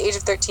anyone over the age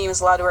of 13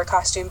 was allowed to wear a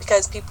costume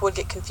because people would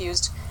get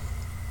confused.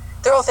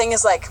 Their whole thing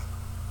is like,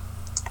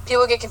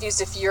 people get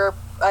confused if you're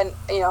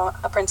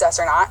a princess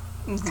or not,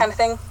 kind of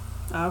thing.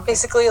 Okay.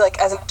 Basically, like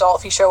as an adult,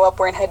 if you show up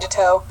wearing head to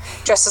toe,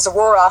 dressed as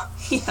Aurora,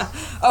 Yeah.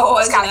 Oh,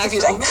 it's kind of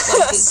confusing. Like,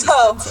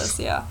 So, princess,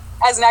 yeah.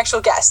 as an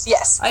actual guest,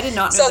 yes. I did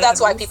not know. So they that's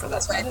had why rules people. for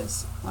That's that. why. That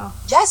is, wow.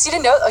 Yes, you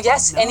didn't know. Oh,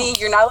 yes, No.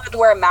 you're not allowed to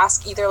wear a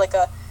mask either, like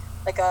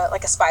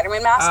a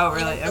Spider-Man mask. Oh,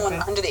 really? Anyone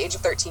Okay. under the age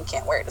of 13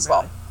 can't wear it as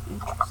Really?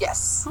 well.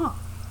 Yes. Huh.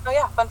 Oh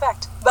yeah, fun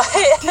fact. But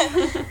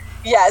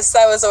yes,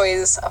 that was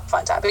always a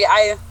fun time. But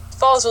yeah,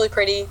 fall is really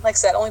pretty. Like I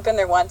said, only been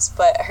there once,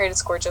 but I heard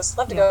it's gorgeous.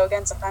 Love to go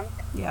again sometime.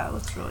 Yeah, it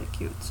looks really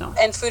cute. So.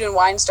 And Food and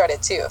Wine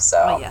started too.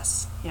 So. Oh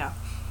yes. Yeah.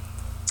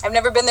 I've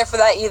never been there for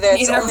that either.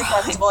 It's the Neither only have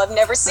I. festival I've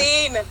never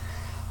seen.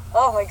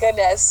 Oh my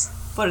goodness.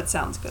 But it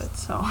sounds good.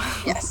 So.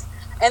 Yes.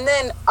 And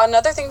then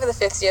another thing for the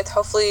 50th,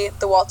 hopefully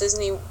the Walt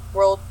Disney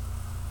World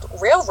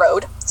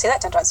Railroad, say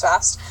that 10 times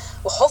fast,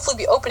 will hopefully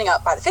be opening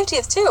up by the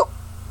 50th too.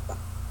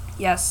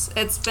 Yes,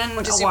 it's been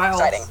Which a is super while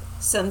exciting.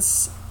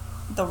 since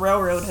the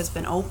railroad has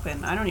been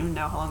open. I don't even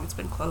know how long it's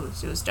been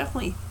closed. It was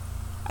definitely,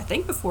 I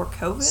think, before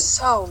COVID.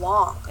 So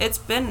long. It's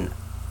been,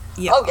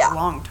 a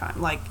long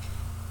time. Like,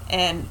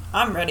 and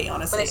I'm ready,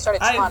 honestly. When they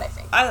started Tron, I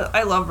think.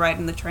 I love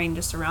riding the train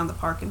just around the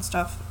park and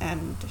stuff,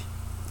 and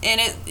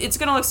it's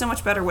gonna look so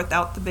much better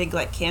without the big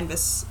like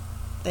canvas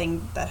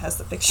thing that has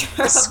the picture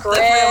of the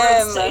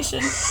railroad station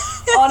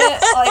on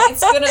it. Like,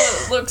 it's gonna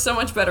look so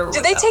much better.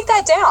 Did they take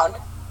that down?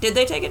 Did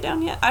they take it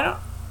down yet?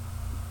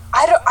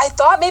 I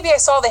thought maybe I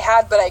saw they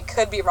had, but I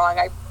could be wrong.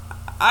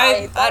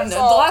 I thought the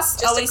saw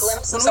last, just at a least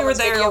glimpse of when we were someone's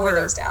there video where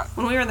it was down.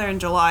 when we were there in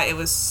July, it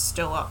was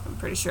still up. I'm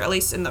pretty sure, at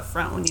least in the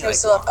front when you It was like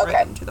still walk up, right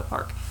okay. into the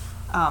park.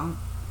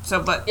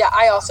 But Yeah,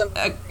 I also.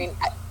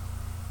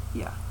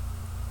 yeah,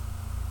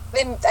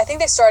 I think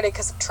they started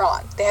because of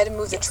Tron. They had to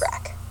move the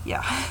track.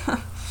 yeah,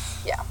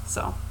 Yeah.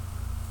 So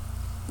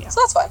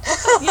So that's fun.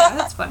 yeah,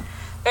 that's fun.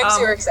 I'm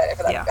super excited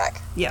for that yeah. to be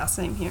back. Yeah,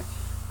 same here.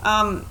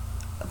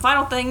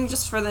 Final thing,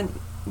 just for the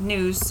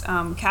news,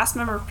 cast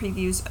member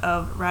previews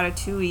of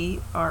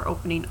Ratatouille are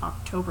opening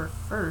October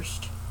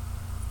 1st,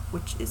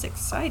 which is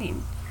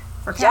exciting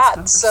for cast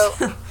members. So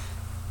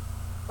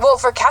well,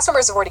 for cast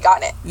members have already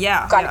gotten it.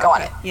 Gotten to go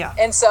on it. Yeah.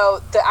 And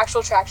so the actual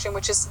attraction,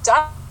 which is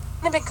done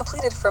and been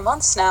completed for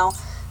months now,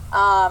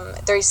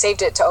 they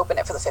saved it to open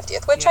it for the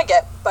 50th, which I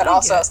get, but I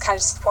was kind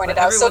of disappointed.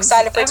 I was so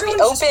excited for it to be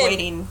everyone's open. Just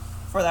waiting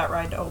for that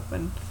ride to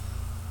open.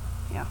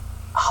 Yeah.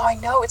 Oh, I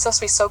know. It's supposed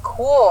to be so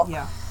cool.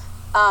 Yeah.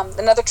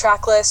 Another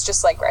track list,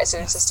 just like Rise to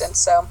Resistance.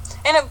 So,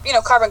 and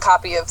a carbon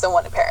copy of the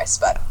one in Paris,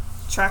 but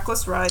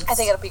Trackless rides. I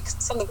think it'll be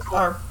something cool.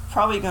 Are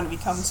probably going to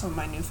become some of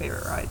my new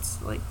favorite rides.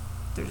 Like,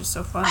 they're just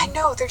so fun. I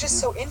know, they're just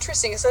so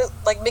interesting. It's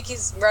like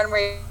Mickey's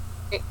Runaway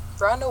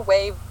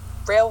Railway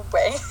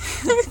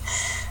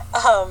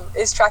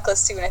is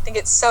trackless too, and I think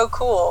it's so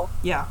cool.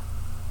 Yeah.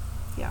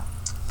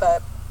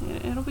 But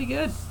it'll be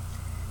good.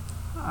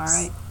 All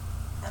right.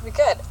 That'd be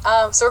good.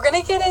 So we're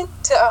gonna get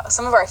into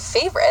some of our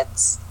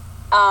favorites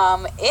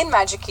in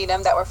Magic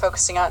Kingdom that we're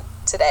focusing on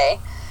today.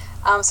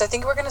 So I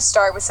think we're gonna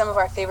start with some of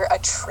our favorite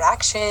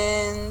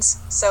attractions.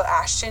 So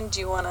Ashton, do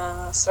you want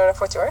to start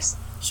off with yours?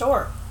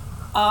 Sure.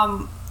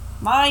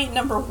 My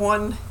number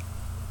one,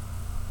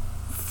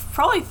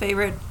 probably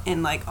favorite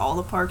in like all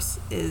the parks,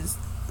 is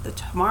the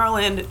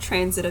Tomorrowland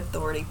Transit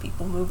Authority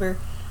People Mover.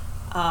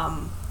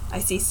 I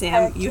see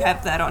Sam, you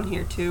have that on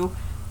here too.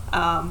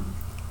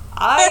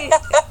 I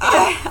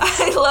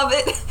love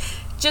it.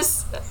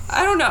 Just,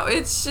 I don't know.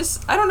 It's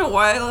just, I don't know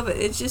why I love it.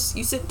 It's just,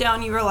 you sit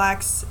down, you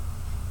relax,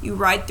 you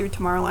ride through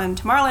Tomorrowland.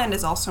 Tomorrowland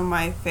is also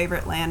my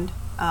favorite land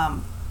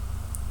out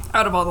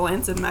of all the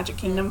lands in Magic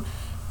Kingdom.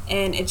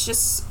 And it's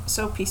just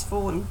so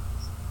peaceful, and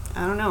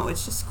I don't know,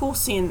 it's just cool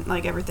seeing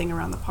like everything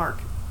around the park.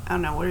 I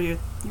don't know, what are your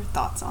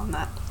thoughts on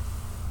that?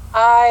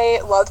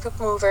 I love the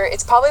People Mover.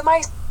 It's probably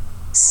my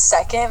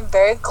second,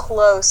 very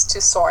close to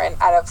Soarin'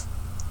 out of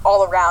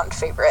all around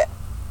favorite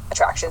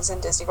attractions in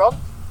Disney World.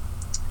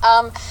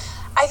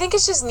 I think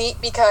it's just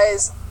neat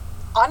because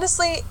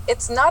honestly,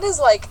 it's not as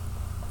like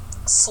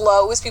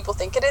slow as people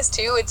think it is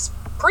too. It's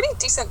pretty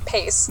decent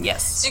pace.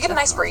 Yes. So you get a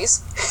nice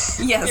breeze.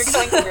 Yes. You're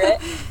going through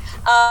it.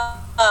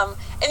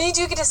 And you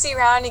do get to see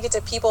around, you get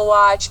to people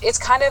watch. It's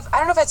kind of, I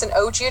don't know if it's an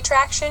OG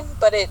attraction,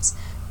 but it's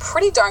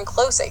pretty darn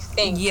close, I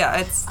think. Yeah,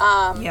 it's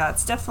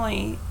it's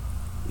definitely,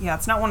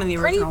 it's not one of the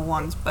original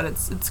ones, but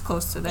it's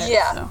close to there.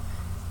 Yeah. So.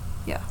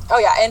 Yeah. Oh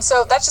yeah, and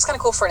so that's just kind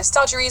of cool for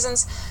nostalgia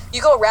reasons.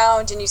 You go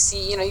around and you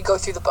see, you go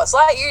through the Buzz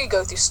Lightyear, you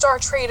go through Star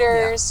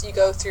Traders, you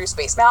go through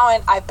Space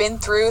Mountain. I've been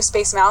through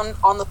Space Mountain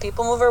on the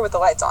People Mover with the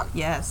lights on.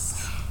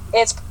 Yes.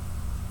 It's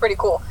pretty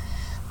cool.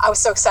 I was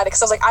so excited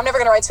because I was like, I'm never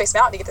going to ride Space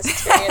Mountain to get this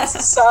experience,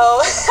 so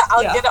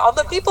I'll get it on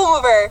the People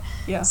Mover.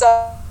 Yeah. So,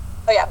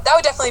 that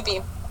would definitely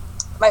be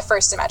my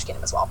first in Magic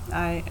Kingdom as well.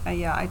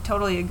 I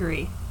totally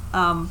agree.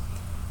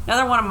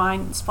 Another one of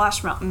mine,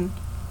 Splash Mountain.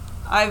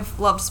 I've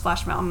loved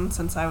Splash Mountain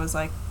since I was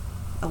like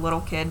a little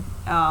kid.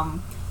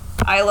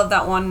 I love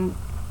that one.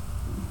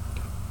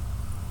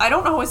 I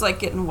don't always like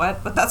getting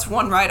wet, but that's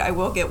one ride I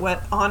will get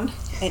wet on.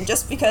 And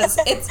just because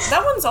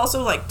that one's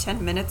also like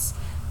 10 minutes.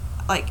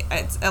 Like,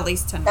 it's at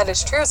least 10 minutes. That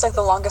is true. It's like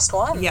the longest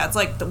one. Yeah, it's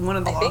like one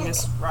of the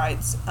longest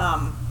rides.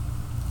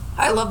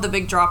 I love the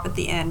big drop at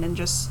the end and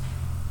just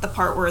the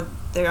part where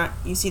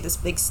you see this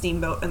big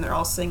steamboat and they're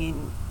all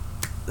singing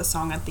the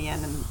song at the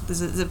end, and this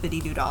is a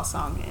Zippity Doo Dah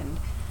song, and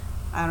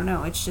I don't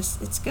know,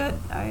 it's good.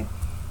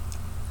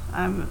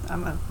 I'm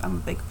a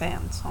big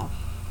fan, so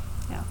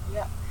yeah.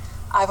 Yeah.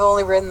 I've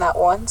only ridden that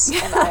once,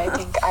 and I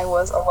think I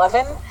was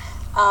 11,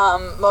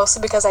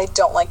 mostly because I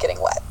don't like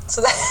getting wet.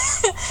 So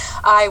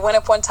I went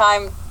up one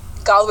time,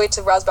 got all the way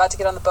to where I was about to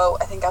get on the boat.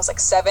 I think I was like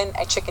 7.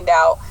 I chickened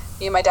out.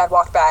 Me and my dad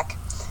walked back,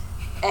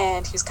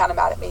 and he was kind of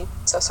mad at me.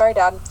 So sorry,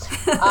 Dad.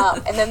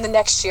 And then the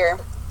next year,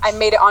 I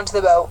made it onto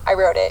the boat. I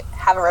rode it.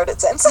 Haven't rode it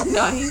since.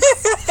 Nice.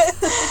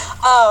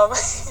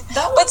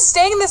 But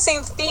staying in the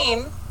same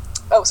theme.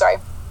 Oh, sorry.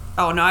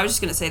 Oh no, I was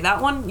just gonna say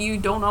that one you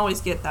don't always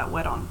get that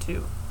wet on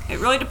too. It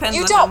really depends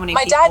You on don't. how many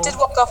My people dad did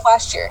walk off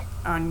last year,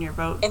 on your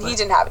boat, and he but-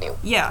 didn't have any.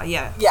 Yeah.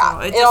 Yeah, So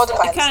it all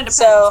depends. It kind of depends,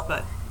 So-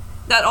 but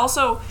that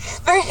also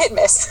Very hit and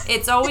miss.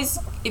 it's always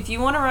if you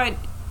want to ride.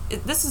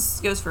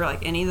 Goes for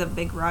like any of the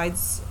big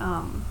rides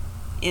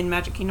in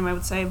Magic Kingdom, I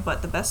would say.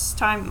 But the best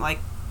time like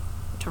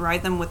to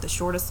ride them with the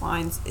shortest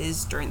lines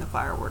is during the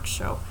fireworks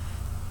show,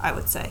 I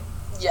would say.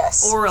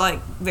 Yes. Or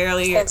like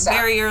very Hands down.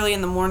 very early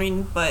in the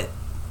morning, but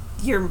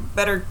you're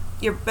better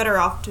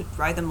off to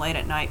ride them late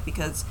at night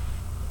because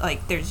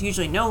like there's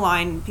usually no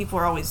line. People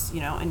are always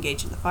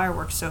engaged in the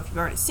fireworks. So if you've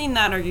already seen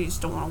that or you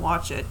just don't want to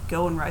watch it,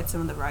 go and ride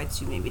some of the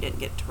rides you maybe didn't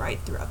get to ride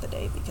throughout the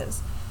day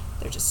because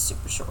they're just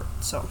super short.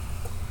 So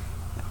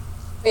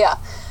Yeah.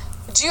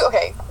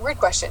 Okay, weird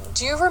question.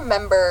 Do you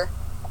remember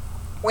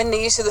when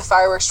they used to do the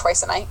fireworks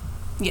twice a night?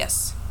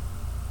 yes,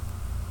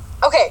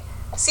 Okay,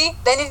 see,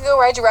 then you can go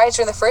ride your rides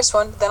during the first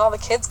one, then all the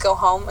kids go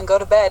home and go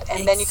to bed,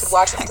 and then you could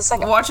watch it for the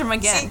second one. Watch them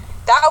again. See,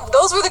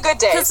 those were the good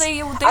days. 'Cause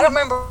they I don't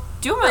remember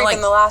do them at like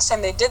the last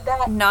time they did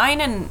that.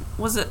 9 and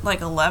was it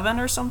like 11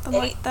 or something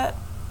like that,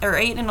 or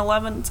 8 and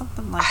 11,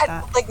 something like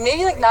that. Like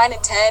maybe like 9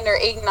 and 10 or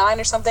 8 and 9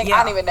 or something. Yeah.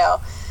 I don't even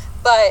know.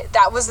 But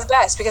that was the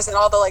best because then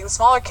all the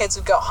smaller kids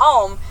would go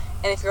home,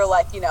 and if you're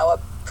like a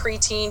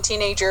preteen,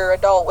 teenager,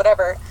 adult,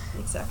 whatever,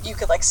 Exactly. you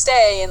could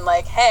stay and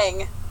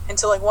hang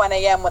until 1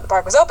 a.m. when the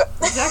park was open.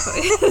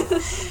 Exactly.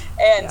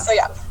 And Yeah. so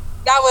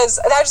that was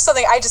just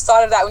something I just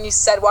thought of that when you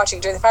said watching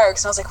it during the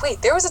fireworks, and I was like,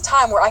 wait, there was a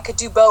time where I could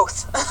do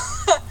both.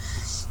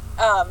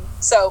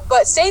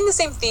 But staying in the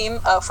same theme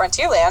of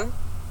Frontierland,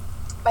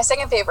 my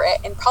second favorite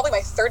and probably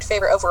my third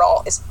favorite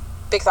overall is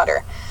Big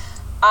Thunder.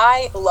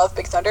 I love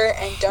Big Thunder,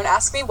 and don't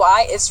ask me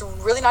why. It's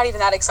really not even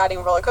that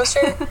exciting roller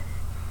coaster,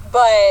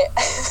 but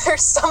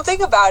there's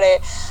something about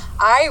it.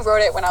 I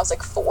rode it when I was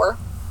 4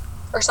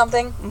 or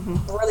something,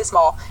 really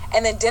small,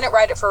 and then didn't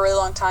ride it for a really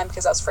long time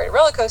because I was afraid of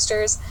roller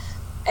coasters,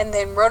 and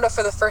then rode it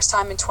for the first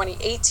time in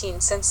 2018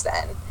 since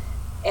then,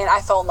 and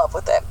I fell in love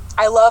with it.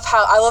 I love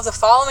the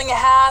following it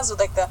has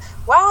with the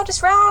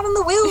wildest ride in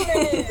the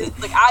wilderness.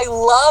 I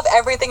love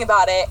everything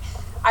about it.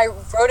 I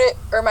rode it,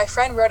 or my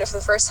friend rode it for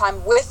the first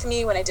time with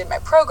me when I did my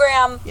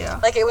program. Yeah.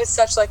 It was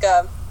such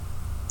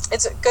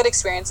it's a good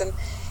experience, and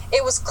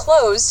it was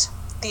closed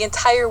the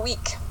entire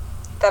week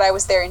that I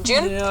was there in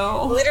June.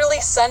 No.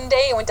 Literally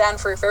Sunday it went down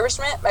for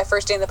refurbishment. My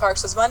first day in the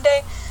parks was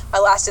Monday. My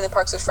last day in the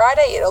parks was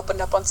Friday. It opened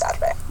up on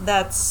Saturday.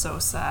 That's so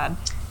sad.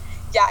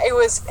 Yeah, it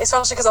was,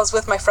 especially because I was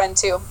with my friend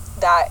too,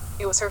 that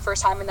it was her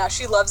first time and now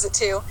she loves it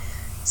too.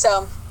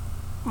 So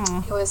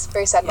it was a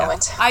very sad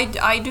moment.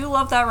 I do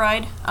love that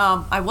ride.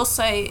 I will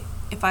say,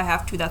 if I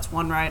have to, that's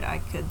one ride I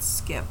could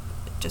skip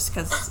just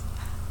because.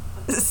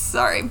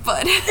 Sorry,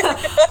 but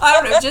I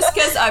don't know. Just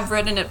because I've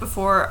ridden it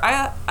before,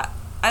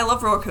 I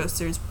love roller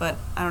coasters, but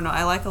I don't know.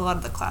 I like a lot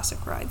of the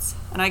classic rides,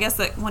 and I guess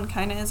that one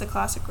kind of is a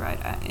classic ride.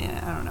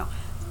 I don't know,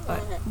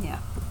 but yeah,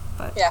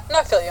 but Yeah, no,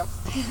 I feel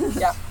you.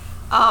 Yeah.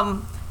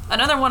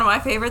 Another one of my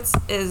favorites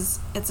is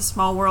It's a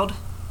Small World.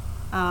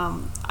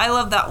 I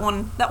love that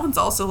one. That one's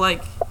also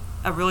like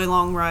a really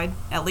long ride,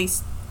 at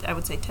least I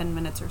would say 10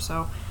 minutes or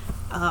so.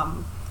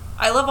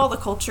 I love all the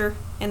culture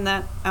in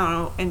that. I don't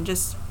know, and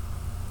just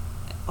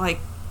like,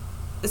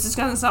 this is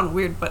gonna sound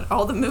weird, but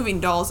all the moving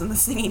dolls and the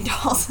singing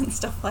dolls and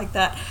stuff like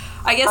that.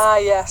 I guess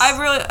Yes.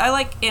 I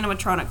like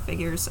animatronic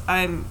figures.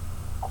 I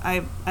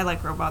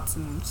like robots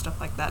and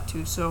stuff like that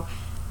too. So,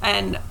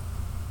 and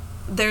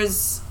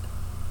there's,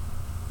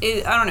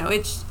 I don't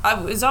know. I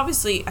was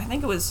obviously, I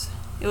think it was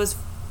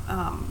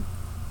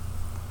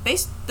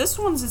based. This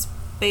one's is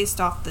based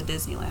off the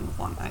Disneyland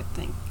one,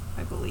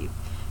 I believe,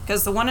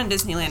 because the one in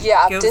Disneyland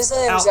goes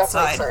Disneyland was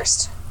definitely outside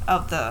first.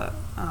 of the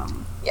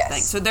Yes.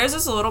 thing. So theirs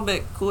is a little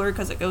bit cooler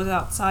because it goes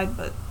outside,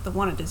 but the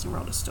one at Disney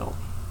World is still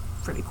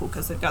pretty cool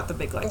because they've got the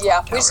big Yeah,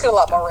 clock we just tower get a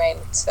lot and more rain,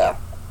 so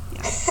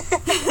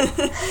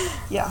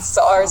stuff. Yeah.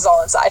 so ours is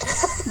all inside.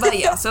 But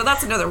yeah, so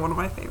that's another one of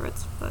my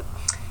favorites. But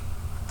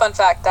Fun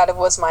fact, that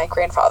was my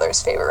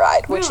grandfather's favorite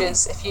ride, which Really?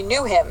 is, if you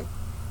knew him,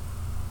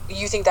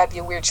 you think that'd be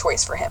a weird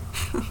choice for him.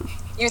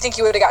 You would think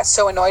he would have got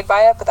so annoyed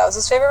by it, but that was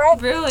his favorite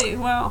ride. Really?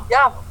 Wow.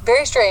 Yeah,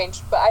 very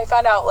strange. But I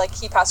found out like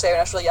he passed away when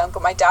I was really young.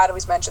 But my dad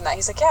always mentioned that.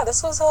 He's like, "Yeah,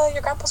 this was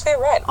your grandpa's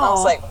favorite ride." And I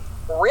was like,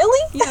 "Really?"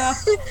 Yeah.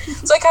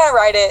 So I kind of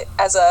ride it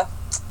as a,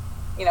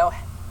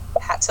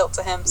 hat tilt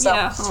to him. So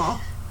Yeah.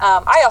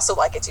 I also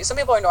like it too. Some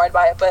people are annoyed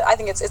by it, but I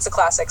think it's a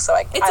classic. So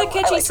I It's a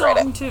catchy like to ride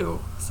song it. too.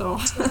 So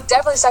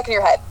Definitely stuck in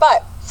your head,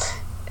 but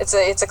it's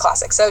a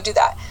classic. So do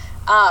that.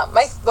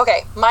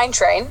 Mine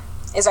Train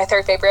is my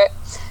third favorite.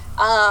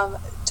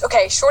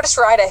 Shortest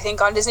ride I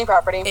think on Disney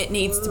property. it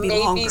needs to be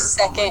maybe longer.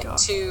 second Oh my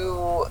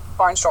to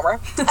Barnstormer.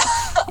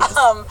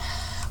 Yes.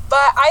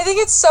 But I think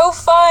it's so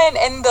fun,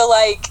 and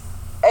the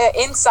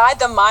inside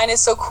the mine is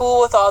so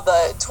cool with all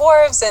the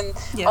dwarves and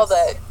Yes. all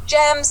the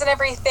gems and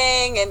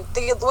everything, and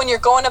when you're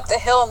going up the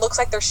hill and looks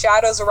like there's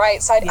shadows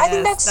right side. I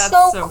think Yes, that's that's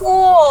so so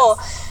cool. cool,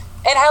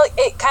 And how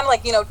it kind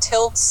of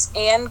tilts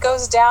and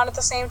goes down at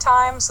the same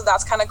time, so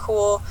that's kind of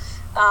cool.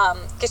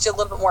 Gets you a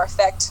little bit more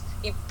effect,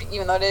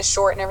 even though it is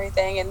short and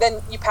everything. And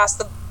then you pass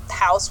the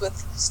house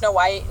with Snow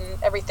White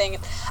and everything.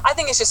 I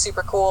think it's just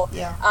super cool.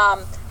 Yeah.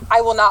 I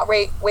will not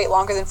wait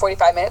longer than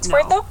 45 minutes for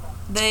it No.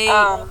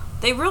 though.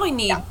 They really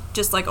need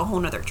just like a whole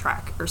nother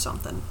track or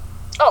something.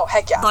 Oh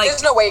heck yeah! Like,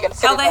 There's no way you're gonna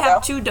fit How it they in there,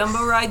 have though. 2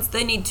 Dumbo rides,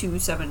 they need 2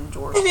 Seven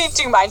Dwarfs. You need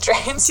 2 mine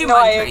trains. 2 No,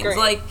 mine I trains. agree.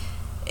 Like,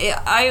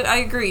 I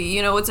agree.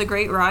 It's a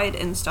great ride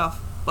and stuff,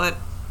 but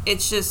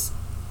it's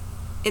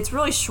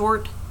really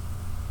short.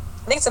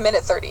 I think it's a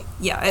minute 30.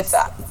 Yeah, If it's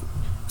that.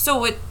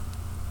 so it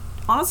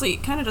honestly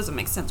it kind of doesn't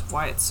make sense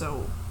why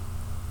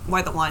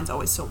the line's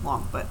always so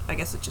long, but I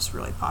guess it's just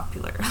really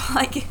popular.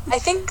 Like, I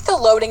think the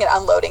loading and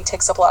unloading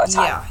takes up a lot of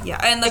time. yeah,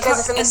 and Because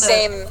it's in the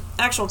same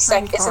actual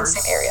train it's in the cars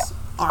same area.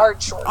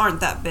 aren't, Short.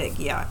 that big,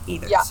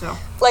 either. Yeah. So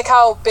Like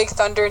how Big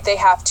Thunder, they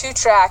have 2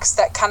 tracks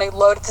that kind of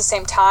load at the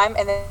same time,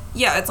 and then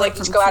yeah, it's like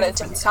each from go out 2 at a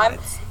different time.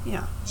 sides.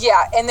 Yeah.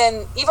 Yeah, and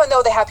then even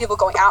though they have people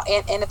going out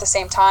and in at the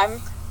same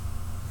time,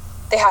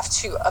 they have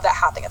 2 of that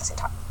happening at the same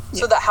time. So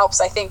Yeah. that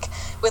helps, I think,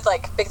 with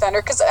like Big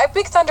Thunder, because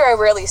Big Thunder I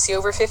rarely see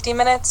over 50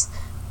 minutes.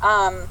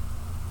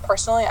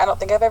 Personally, I don't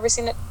think I've ever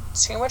seen it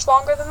too much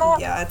longer than that.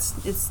 Yeah, it's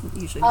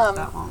usually not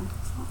that long.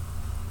 So.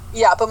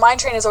 Yeah, but Mine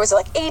Train is always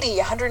like 80,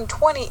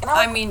 120, and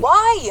I'm like,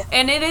 why?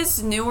 And it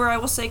is newer, I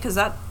will say, because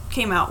that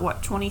came out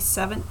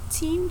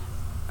 2017,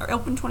 or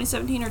opened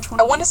 2017 or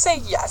 20. I want to say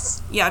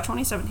yes. Yeah,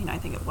 2017, I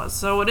think it was.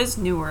 So it is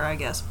newer, I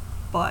guess,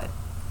 but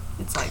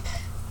it's like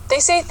They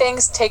say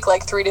things take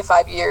like 3 to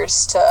 5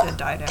 years to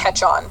die down.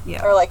 catch on,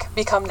 Yeah. or like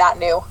become not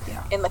new,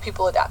 Yeah. and like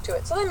people adapt to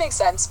it. So that makes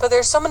sense. But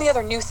there's so many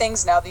other new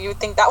things now that you would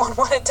think that one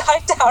would have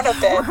died down a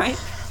bit. right.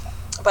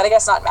 But I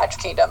guess not in Magic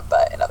Kingdom,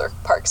 but in other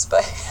parks.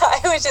 But I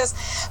was just,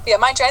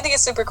 Mine Train, I think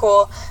it's super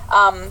cool.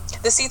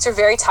 The seats are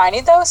very tiny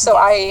though, so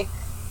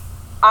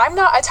I'm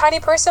not a tiny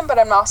person, but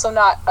I'm also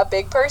not a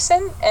big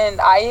person, and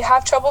I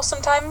have trouble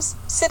sometimes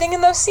sitting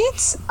in those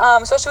seats,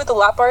 especially with the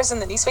lap bars and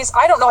the knee space.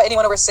 I don't know how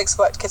anyone over 6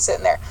 foot could sit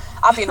in there.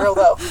 I'm being real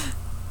though.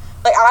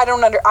 Like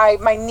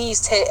my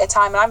knees hit at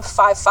time, and I'm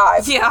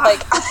 5'5". Yeah.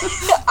 Like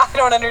I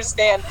don't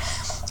understand.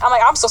 I'm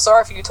like, I'm so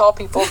sorry for you tall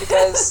people,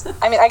 because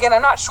I mean, again,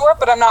 I'm not short,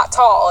 but I'm not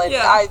tall, and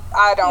Yeah.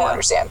 I don't Yeah.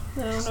 understand. I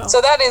don't know. So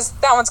that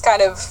one's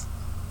kind of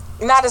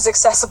not as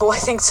accessible, I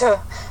think, to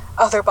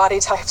other body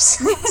types.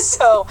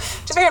 So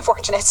just very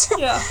unfortunate.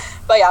 Yeah.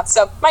 But yeah,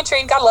 so Mine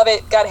Train, gotta love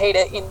it, gotta hate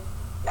it,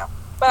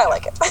 but I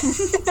like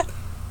it.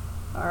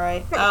 All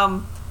right.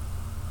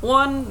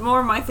 One more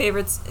of my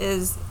favorites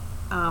is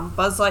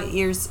Buzz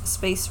Lightyear's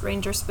Space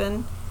Ranger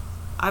Spin.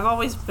 I've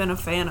always been a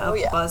fan of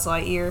Buzz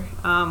Lightyear.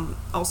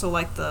 Also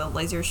like the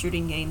laser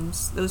shooting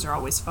games. Those are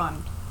always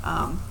fun.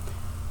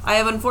 I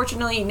have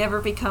unfortunately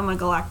never become a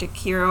galactic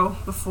hero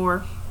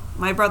before.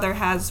 My brother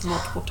has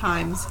multiple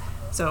times,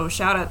 so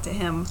shout out to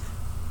him.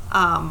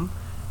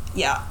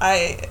 Yeah,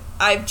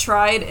 I've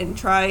tried and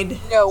tried.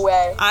 No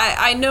way.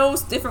 I know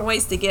different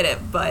ways to get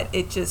it, but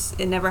it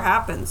never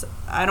happens.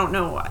 I don't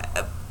know.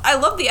 I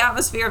love the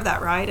atmosphere of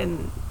that ride,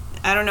 and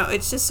I don't know,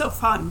 it's just so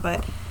fun,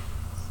 but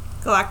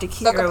Galactic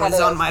Hero is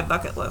on my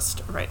bucket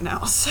list right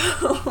now,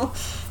 so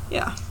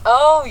yeah.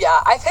 Oh yeah,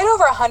 I've hit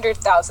over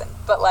 100,000,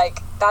 but like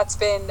that's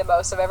been the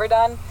most I've ever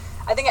done.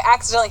 I think I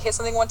accidentally hit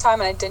something one time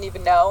and I didn't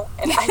even know,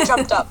 and I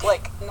jumped up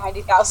like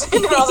 90,000,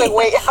 and I was like,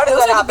 wait, how did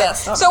that happen?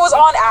 So it was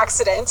on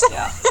accident.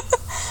 Yeah.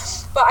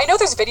 But I know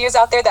there's videos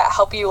out there that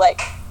help you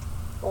like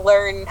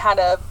learn how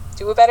to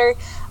do it better.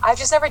 I've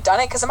just never done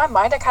it because in my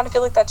mind I kind of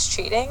feel like that's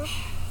cheating.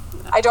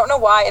 I don't know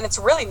why, and it's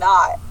really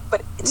not.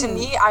 But to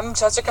me, I'm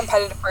such a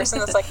competitive person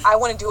that's like, I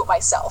want to do it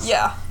myself.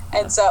 Yeah.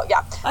 And so,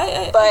 yeah.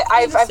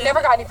 I've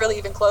never gotten really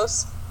even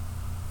close.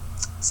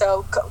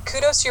 So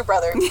kudos to your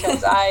brother,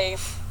 because I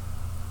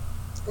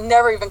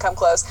never even come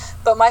close.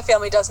 But my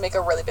family does make a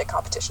really big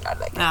competition out of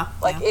that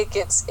game. It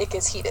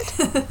gets heated.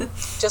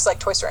 Just like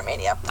Toy Story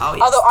Mania. Oh,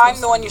 yes, although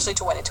I'm the one usually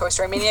to win in Toy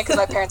Story Mania because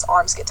my parents'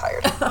 arms get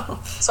tired.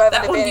 So I have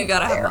that an one advantage you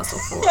gotta there. have muscle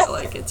for.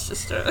 Like, it's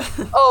just a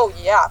Oh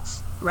yeah.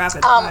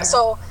 rapid fire.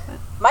 So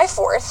my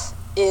fourth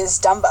is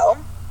Dumbo,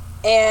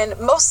 and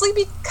mostly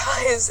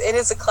because it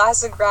is a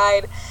classic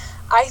ride.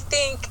 I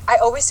think I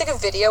always take a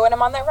video when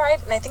I'm on that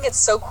ride, and I think it's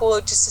so cool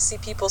just to see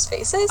people's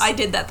faces. I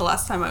did that the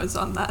last time I was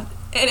on that.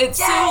 And it's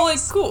Yes! so, like,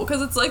 cool,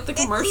 because it's like the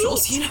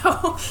commercials, you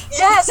know?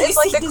 Yes, You it's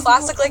like see the Disney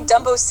classic, World like,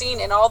 Dumbo scene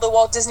in all the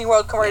Walt Disney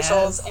World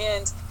commercials.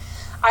 Yes. And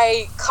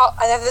I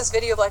have this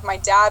video of, like, my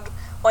dad,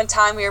 one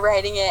time we were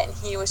riding it, and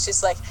he was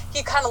just, like,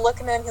 he kind of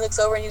looking at him, he looks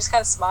over, and he just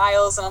kind of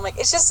smiles, and I'm like,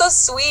 it's just so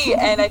sweet.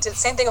 And I did the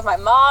same thing with my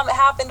mom, it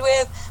happened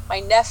with, my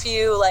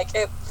nephew, like,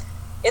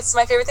 it's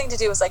my favorite thing to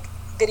do is, like,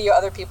 video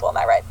other people on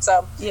that ride.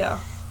 So, Yeah.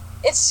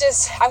 it's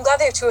just, I'm glad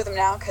they have two of them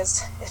now,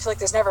 because I feel like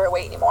there's never a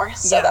wait anymore,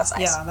 so yeah, that's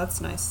nice. Yeah,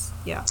 that's nice.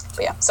 Yeah.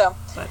 But yeah, so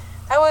But,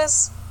 that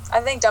was, I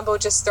think Dumbo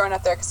just thrown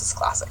up there because it's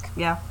classic.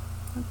 yeah.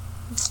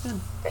 That's good.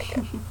 Very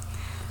good.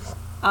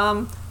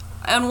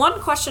 And one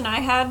question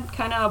I had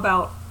kind of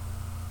about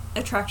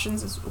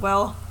attractions as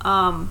well,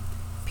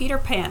 Peter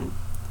Pan.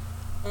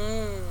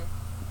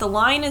 The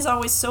line is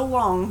always so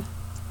long.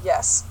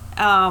 Yes.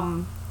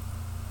 And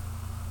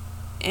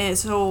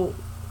so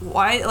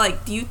why,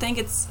 like, do you think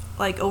it's,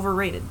 like,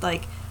 overrated?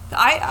 Like,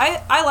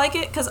 I like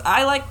it because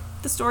I like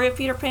the story of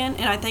Peter Pan,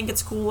 and I think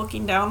it's cool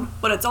looking down,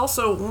 but it's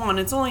also,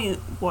 it's only,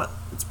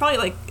 it's probably,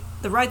 like,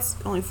 the ride's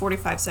only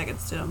 45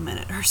 seconds to a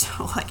minute or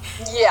so, like,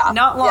 Yeah.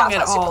 not long it's at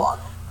not super all.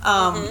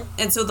 long.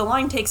 And so the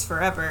line takes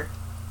forever.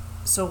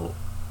 So,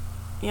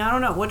 yeah, I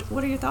don't know.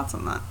 What are your thoughts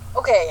on that?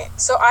 Okay,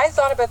 so I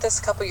thought about this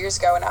a couple years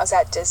ago when I was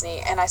at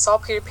Disney, and I saw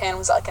Peter Pan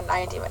was like a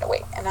 90-minute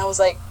wait, and I was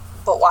like,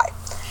 but why?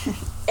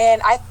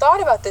 And I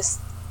thought about this,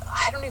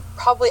 I don't even,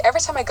 probably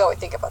every time I go I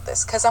think about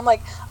this, because I'm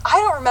like, I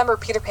don't remember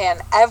Peter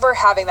Pan ever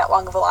having that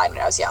long of a line when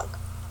I was young.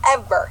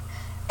 Ever.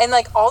 And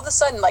like all of a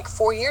sudden, like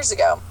 4 years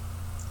ago,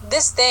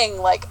 this thing,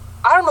 like,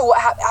 I don't know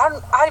what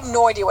happened, I have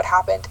no idea what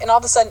happened, and all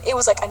of a sudden it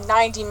was like a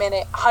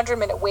 90-minute,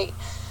 100-minute wait.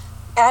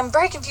 And I'm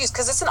very confused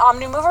because it's an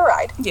Omnimover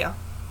ride. Yeah.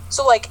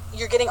 So, like,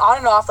 you're getting on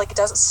and off, like, it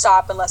doesn't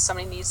stop unless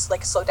somebody needs to,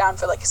 like, slow down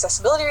for, like,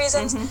 accessibility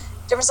reasons,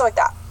 different stuff like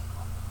that.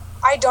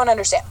 I don't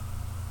understand.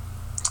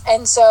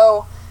 And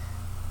so,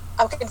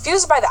 I'm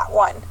confused by that,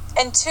 one.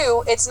 And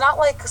two, it's not,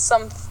 like,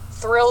 some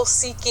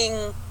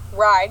thrill-seeking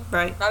ride.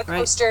 Right, Not a right.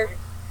 coaster.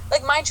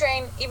 Like, Mine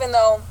Train, even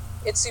though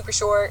it's super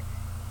short,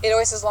 it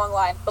always has a long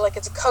line, but, like,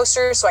 it's a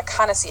coaster, so I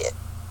kind of see it.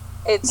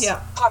 It's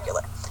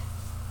popular.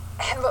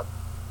 And, but,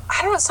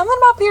 I don't know, something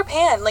about Peter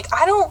Pan, like,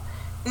 I don't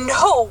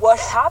know what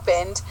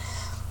happened.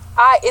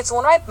 It's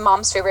one of my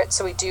mom's favorites,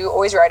 so we do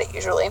always ride it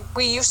usually.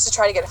 We used to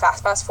try to get a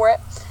fast pass for it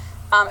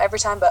every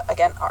time, but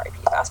again, RIP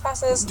fast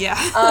passes. Yeah.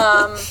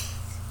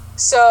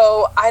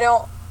 So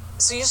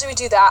usually we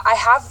do that.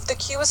 The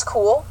queue is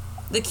cool.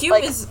 The queue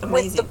like, is amazing.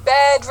 with the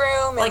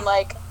bedroom and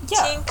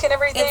Tink and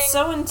everything. It's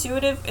so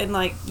intuitive and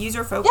like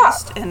user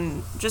focused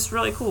and just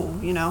really cool,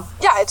 you know.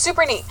 Yeah, it's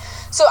super neat.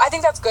 So I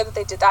think that's good that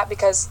they did that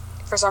because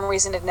for some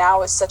reason it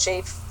now is such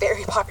a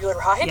very popular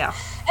ride. Yeah.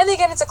 And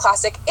again, it's a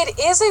classic. It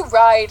is a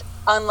ride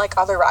unlike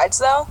other rides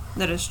though.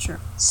 That is true.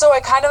 So I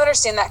kind of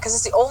understand that because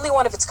it's the only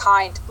one of its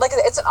kind. Like,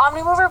 it's an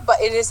Omnimover, but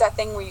it is that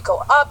thing where you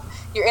go up,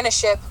 you're in a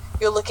ship,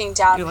 you're looking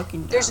down.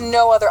 There's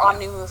no other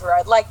Omnimover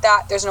ride like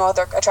that. There's no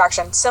other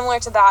attraction similar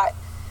to that.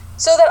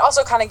 So that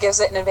also kind of gives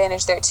it an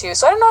advantage there too.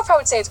 So I don't know if I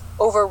would say it's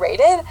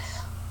overrated,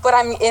 but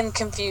I'm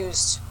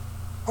confused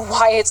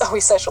why it's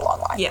always such a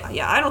long line.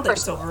 Yeah. I don't think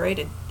it's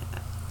overrated.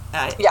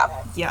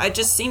 Yeah, it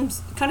just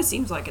kind of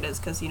seems like it is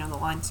because, you know, the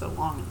line's so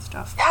long and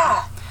stuff.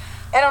 Yeah.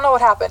 I don't know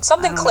what happened.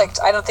 Something clicked.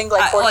 I don't think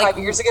like 4 or 5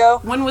 years ago.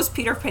 When was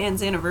Peter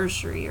Pan's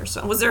anniversary or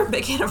something? Was there a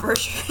big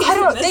anniversary? I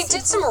don't know. They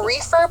did some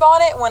refurb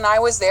on it when I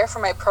was there for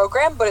my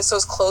program, but it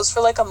was closed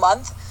for like a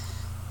month.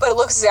 But it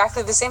looks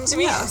exactly the same to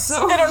me. Yeah,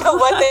 so I don't know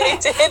what they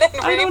did in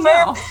I don't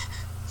refurb. know.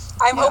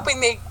 I'm hoping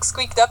they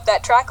squeaked up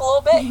that track a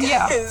little bit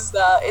because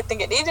I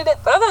think it needed it.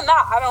 But other than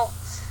that, I don't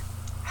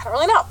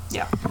really know.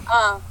 Yeah.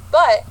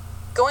 But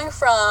going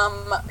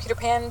from Peter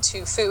Pan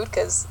to food,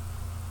 because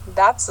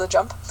that's the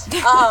jump,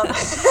 because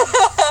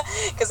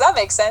that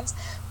makes sense.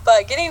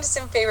 But getting to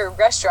some favorite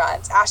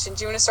restaurants. Ashton,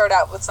 do you want to start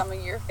out with some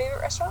of your favorite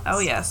restaurants? Oh,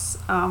 yes.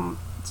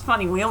 It's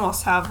funny, we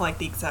almost have like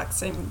the exact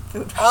same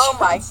food. Oh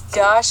my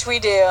gosh, we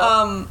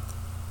do.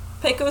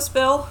 Pecos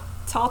Bill,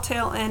 Tall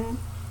Tale Inn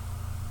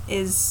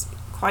is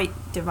quite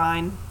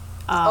divine.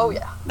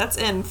 That's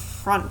in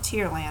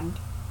Frontierland,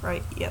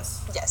 right?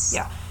 Yes. Yes.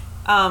 Yeah.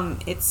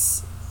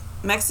 It's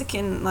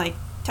Mexican, like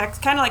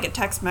kind of like a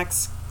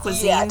Tex-Mex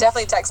cuisine. Yeah,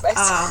 definitely Tex-Mex.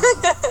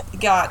 You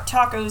got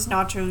tacos,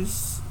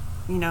 nachos,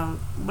 you know,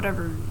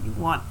 whatever you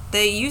want.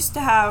 They used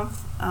to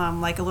have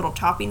like a little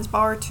toppings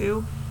bar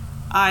too.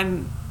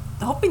 I'm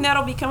hoping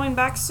that'll be coming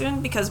back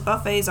soon because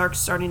buffets are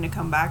starting to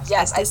come back.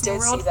 Yes, at Disney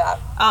World. see that.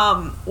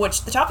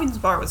 Which the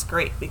toppings bar was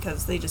great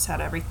because they just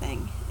had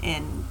everything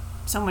and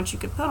so much you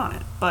could put on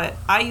it. But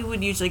I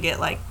would usually get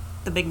like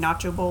the big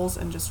nacho bowls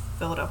and just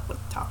fill it up with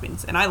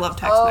toppings. And I love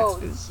Tex-Mex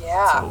food.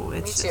 Yeah, so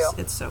it's me too.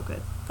 It's so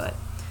good. But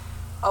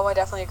I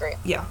definitely agree.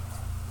 yeah.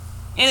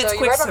 And So it's you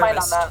quick read my mind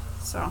on service.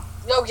 that. So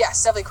Oh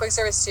yes, definitely quick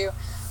service too.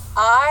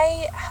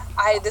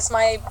 This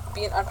might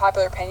be an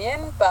unpopular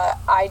opinion, but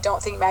I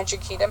don't think Magic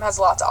Kingdom has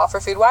a lot to offer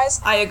food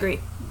wise. I agree.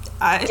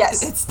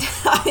 Yes.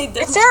 I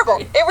It's terrible.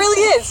 It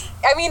really is.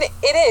 I mean,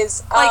 it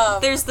is.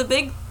 Like, there's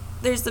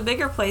the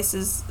bigger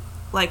places,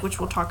 like, which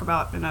we'll talk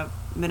about in a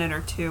minute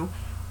or two.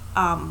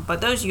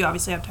 But those you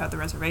obviously have to have the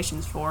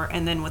reservations for.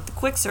 And then with the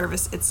quick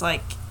service, it's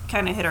like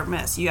kind of hit or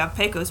miss. You have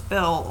Pecos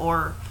Bill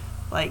or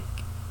like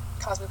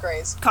Cosmic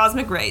Rays.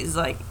 Cosmic Rays,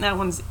 like that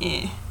one's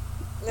yeah.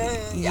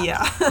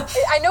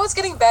 I know it's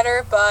getting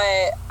better, but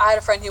I had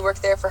a friend who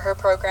worked there for her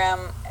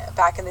program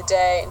back in the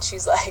day, and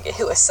she's like, it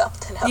was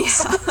something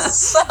else. Yeah.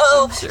 So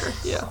I'm sure.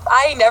 Yeah.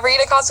 I never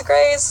eat at Cosmic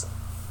Rays,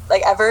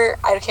 like ever.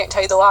 I can't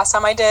tell you the last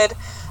time I did.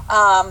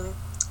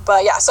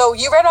 But yeah, so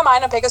you read my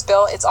mind on Pecos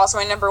Bill. It's also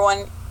my number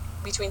one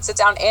between sit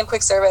down and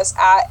quick service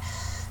at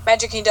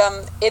Magic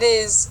Kingdom. It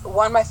is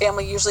one my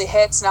family usually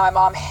hits. Now my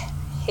mom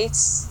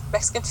hates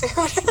Mexican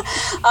food,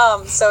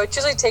 so it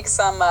usually takes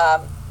some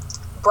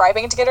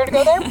bribing to get her to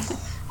go there.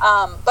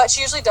 But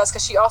she usually does,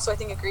 because she also, I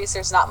think, agrees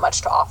there's not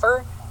much to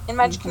offer in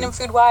Magic Kingdom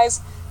food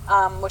wise,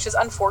 which is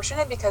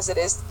unfortunate, because it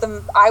is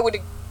I would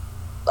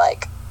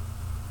like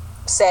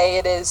say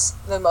it is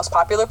the most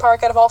popular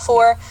park out of all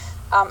four.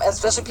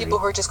 Especially people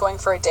who are just going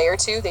for a day or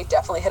two, they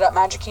definitely hit up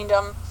Magic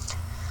Kingdom.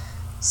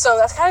 So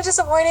that's kind of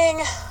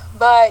disappointing.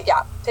 But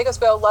yeah, Pecos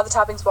Bill, love the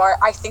toppings bar.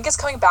 I think it's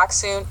coming back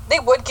soon. They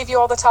would give you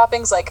all the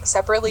toppings like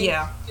separately.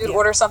 Yeah. You'd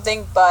order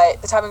something,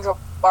 but the toppings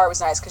bar was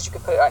nice because you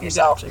could put it on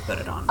yourself. You could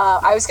actually put it on.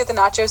 I always get the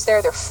nachos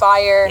there. They're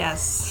fire.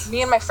 Yes.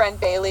 Me and my friend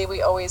Bailey,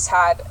 we always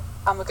had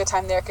a good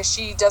time there, because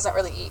she doesn't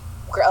really eat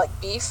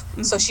like beef.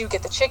 So she would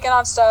get the chicken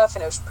on stuff,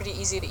 and it was pretty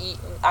easy to eat.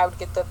 And I would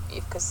get the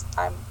beef because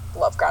I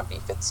love ground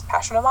beef. It's a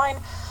passion of mine.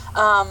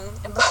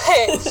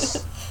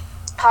 But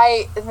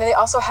and they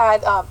also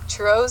had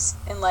churros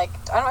in, like,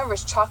 I don't remember if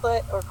it was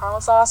chocolate or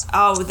caramel sauce.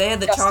 Oh, they had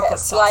the chocolate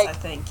sauce, like, I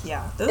think.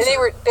 Yeah.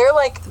 They're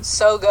like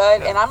so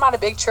good. And I'm not a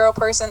big churro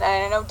person, and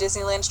I know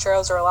Disneyland's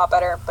churros are a lot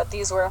better, but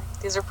these are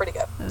pretty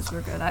good. Those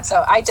were good.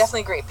 So I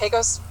definitely agree.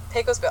 Pecos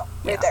Bill,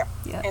 right there,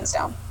 hands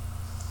definitely.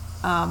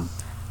 down.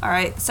 All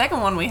right, the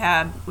second one we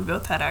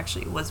both had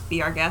actually, was Be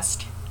Our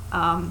Guest.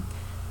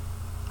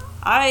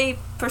 I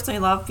personally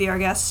love Be Our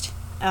Guest.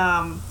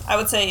 I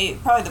would say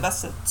probably the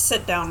best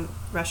sit-down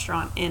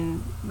restaurant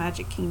in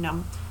Magic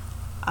Kingdom.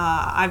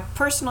 I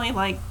personally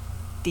like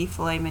the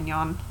filet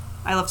mignon.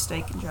 I love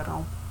steak in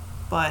general,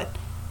 but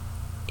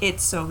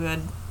it's so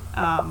good.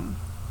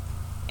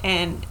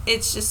 And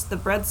it's just, the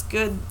bread's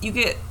good. You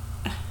get,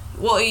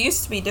 well, it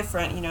used to be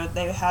different,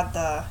 they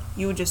had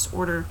you would just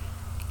order,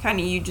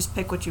 you just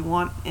pick what you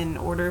want and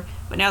order,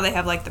 but now they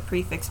have like the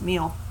prefix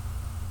meal,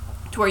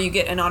 to where you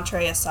get an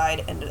entree, a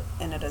side,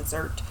 and a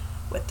dessert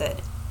with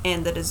it.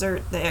 And the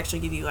dessert, they actually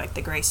give you like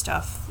the gray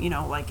stuff,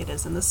 like it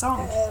is in the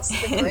song. Yes,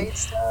 the great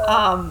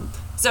stuff.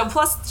 So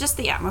plus just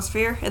the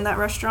atmosphere in that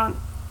restaurant,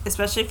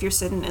 especially if you're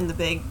sitting in the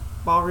big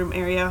ballroom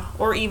area,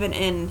 or even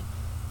in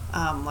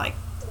like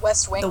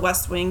the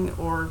West Wing,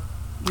 or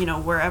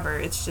wherever.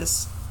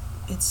 It's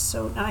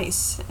so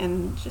nice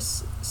and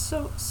just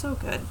so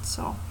good.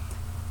 So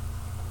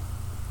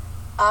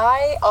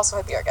I also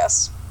had Be Our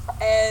Guest.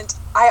 And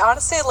I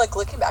honestly, like,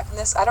 looking back on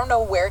this, I don't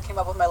know where it came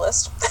up with my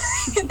list,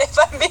 if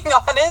I'm being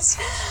honest.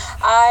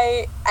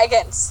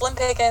 Again, slim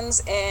pickings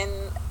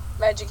in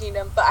Magic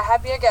Kingdom, but I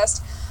had Be Our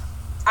Guest.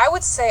 I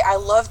would say I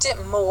loved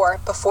it more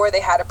before they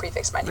had a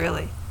prefix menu.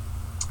 Really?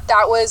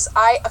 That was,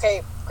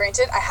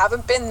 granted, I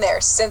haven't been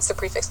there since the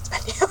prefix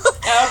menu.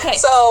 Okay.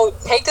 So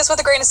take this with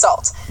a grain of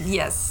salt.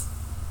 Yes.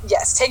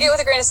 Yes, take it with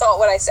a grain of salt,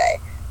 what I say.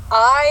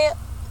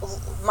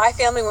 My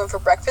family went for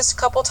breakfast a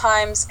couple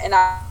times, and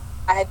I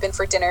had been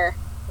for dinner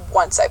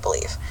once, I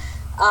believe.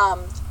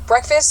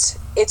 Breakfast,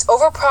 it's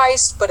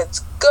overpriced, but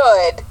it's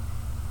good,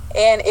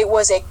 and it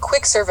was a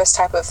quick service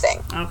type of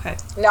thing. Okay.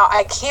 Now,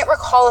 I can't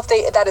recall if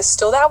that is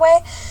still that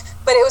way,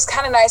 but it was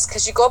kind of nice,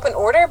 because you go up and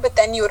order, but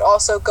then you would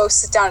also go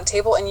sit down at a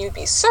table and you'd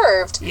be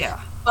served.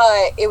 Yeah.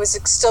 But it was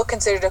still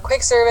considered a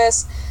quick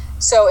service.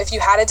 So if you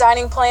had a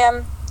dining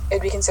plan, it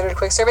would be considered a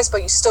quick service,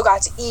 but you still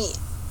got to eat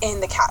in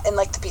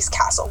the Beast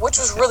Castle, which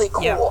was really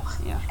cool.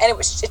 Yeah. And it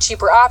was a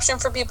cheaper option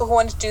for people who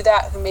wanted to do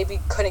that, who maybe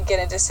couldn't get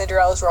into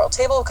Cinderella's Royal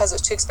Table because it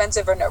was too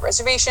expensive or no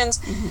reservations.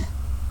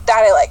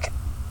 That I like.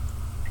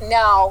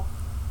 Now,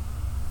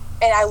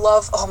 and I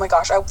love, oh my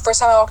gosh,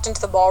 first time I walked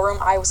into the ballroom,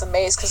 I was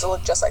amazed because it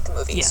looked just like the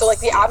movie. Yes, so like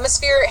the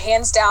atmosphere,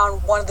 hands down,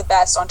 one of the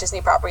best on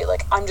Disney property.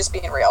 Like, I'm just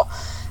being real.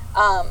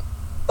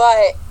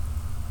 But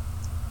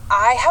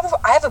I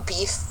have a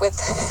beef with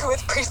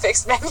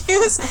prefix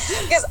menus,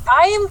 because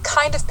I am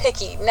kind of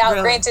picky. Now,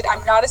 Really? Granted,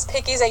 I'm not as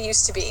picky as I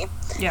used to be.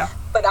 Yeah.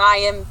 But I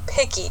am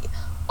picky.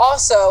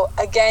 Also,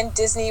 again,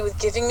 Disney with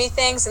giving me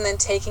things and then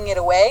taking it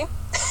away.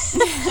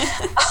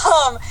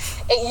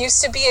 It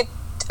used to be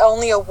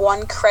only a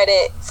 1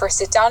 credit for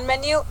sit-down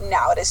menu.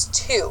 Now it is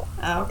 2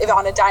 Okay.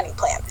 on a dining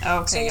plan.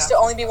 Okay, So it used gotcha. to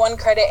only be 1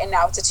 credit, and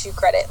now it's a 2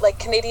 credit. Like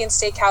Canadian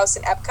Steakhouse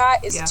in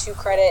Epcot is Yeah. a 2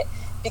 credit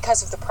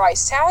because of the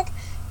price tag.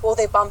 Well,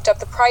 they bumped up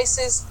the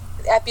prices.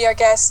 at Be Our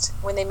Guest,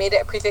 when they made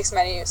it a prefix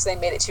menu, so they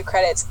made it 2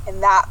 credits,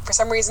 and that, for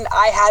some reason,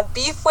 I had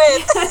beef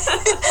with.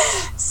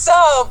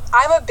 So,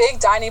 I'm a big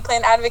dining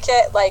plan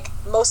advocate, like,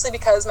 mostly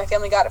because my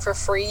family got it for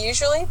free,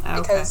 usually,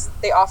 because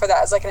they offer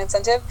that as, like, an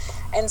incentive.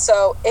 And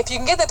so, if you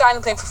can get the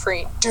dining plan for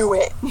free, do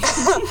it.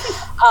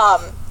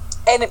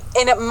 And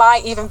it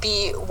might even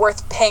be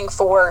worth paying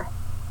for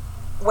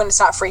when it's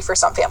not free for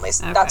some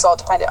families. Okay. That's all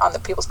dependent on the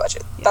people's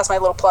budget. Yeah. That's my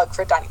little plug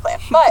for dining plan.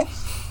 But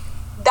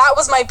that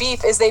was my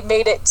beef, is they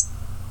made it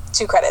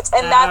 2 credits.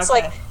 And that's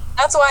like,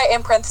 that's why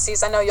in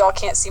parentheses, I know y'all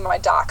can't see my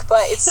doc,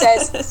 but it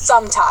says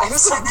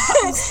sometimes.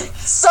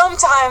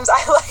 Sometimes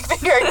I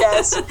like Be Our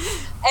Guest. And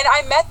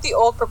I met the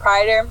old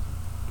proprietor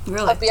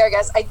of Be Our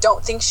Guest. I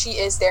don't think she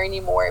is there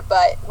anymore,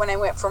 but when I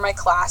went for my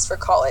class for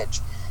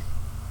college,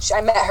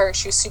 I met her.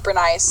 She was super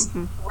nice,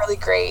 really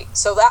great.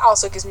 So that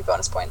also gives me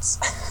bonus points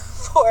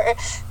for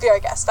Be Our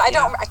Guest. But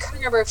I couldn't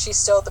remember if she's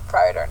still the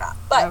proprietor or not.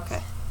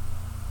 But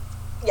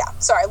yeah,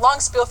 sorry, long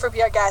spiel for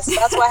Be Our Guest.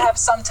 That's why I have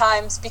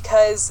sometimes,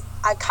 because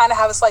I kind of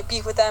have a slight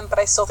beef with them, but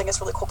I still think it's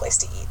a really cool place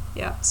to eat.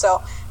 Yeah.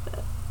 So,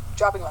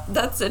 dropping one.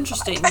 That's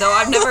interesting. Though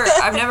I've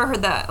never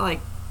heard that, like,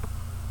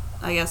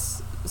 I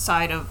guess,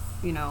 side of,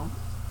 you know,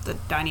 the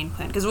dining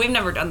plan, because we've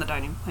never done the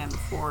dining plan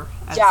before,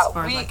 as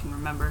far as I can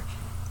remember.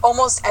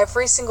 Almost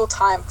every single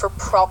time for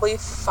probably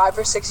 5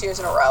 or 6 years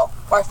in a row,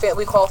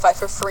 we qualified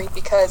for free,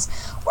 because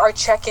our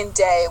check-in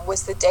day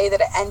was the day that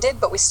it ended,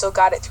 but we still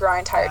got it through our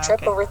entire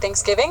trip over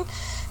Thanksgiving.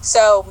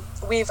 So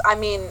we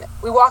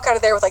walk out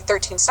of there with like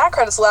 13 snack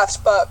credits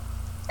left, but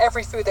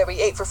every food that we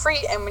ate for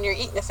free, and when you're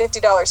eating a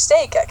 $50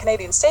 steak at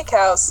Canadian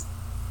Steakhouse,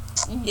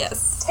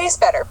 tastes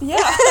better. Yeah.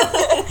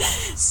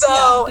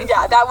 So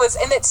that was,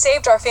 and it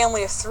saved our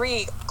family of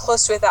 3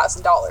 close to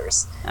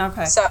 $1,000.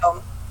 Okay.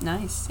 So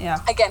nice. Yeah.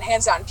 Again,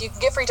 hands down, if you can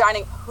get free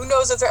dining, who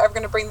knows if they're ever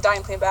going to bring the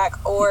dining plan back,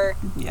 or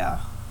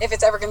if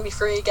it's ever going to be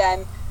free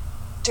again,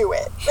 do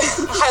it.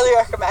 Highly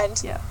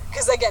recommend. Yeah.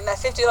 Because again, that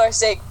 $50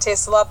 steak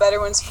tastes a lot better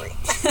when it's free.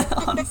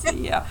 Honestly,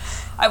 yeah.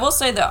 I will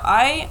say though,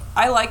 I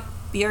like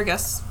Be Our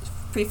Guest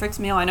prefix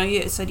meal. I know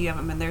you said you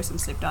haven't been there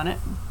since they've done it,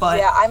 but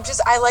yeah,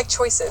 I like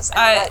choices.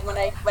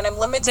 When I'm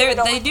limited,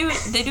 they do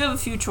have a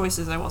few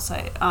choices, I will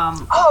say.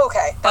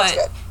 Okay, that's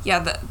good.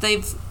 Yeah,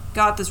 they've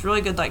got this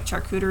really good like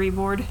charcuterie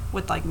board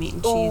with like meat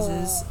and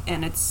cheeses,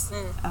 and it's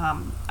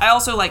I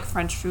also like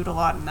French food a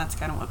lot, and that's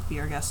kind of what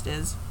Be Our Guest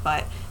is,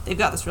 but they've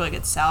got this really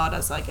good salad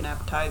as like an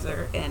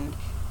appetizer, and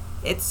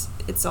it's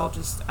all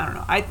just, I don't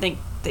know, I think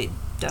they've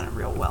done it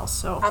real well.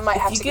 So I might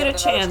have if to you get a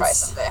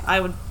chance, try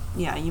I would,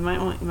 you might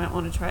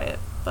want to try it,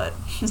 but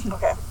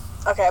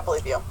okay, I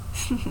believe you.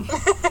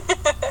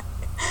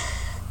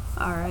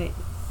 All right.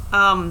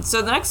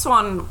 So the next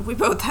one we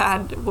both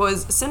had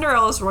was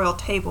Cinderella's Royal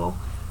Table.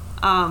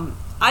 I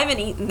haven't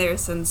eaten there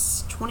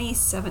since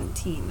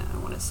 2017, I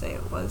want to say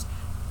it was,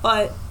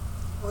 but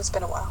it's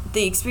been a while.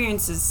 The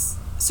experience is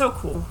so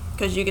cool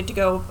because you get to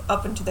go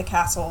up into the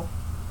castle,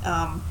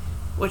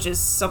 which is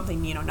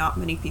something, not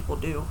many people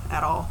do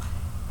at all.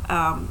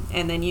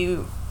 And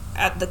then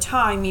at the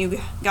time,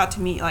 you got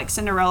to meet like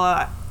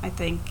Cinderella, I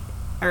think,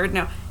 or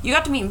no, you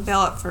got to meet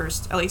Belle at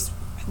first, at least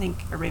I think,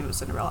 or maybe it was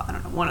Cinderella, I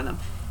don't know, one of them.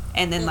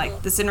 And then,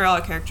 like, the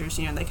Cinderella characters,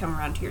 they come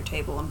around to your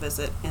table and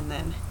visit. And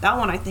then that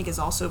one, I think, is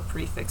also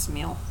prefix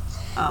meal.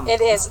 It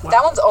is. Well.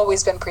 That one's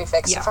always been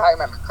prefixed, if I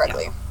remember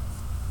correctly.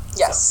 Yeah.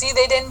 Yes. So. See,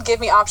 they didn't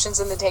give me options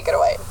and then take it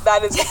away.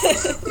 That is...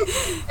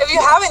 If you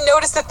haven't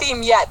noticed the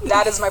theme yet,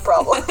 that is my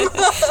problem.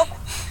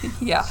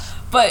 Yeah.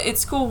 But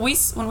it's cool.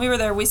 When we were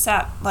there, we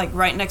sat, like,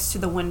 right next to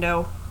the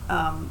window,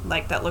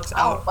 like, that looks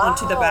out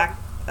onto the back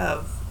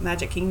of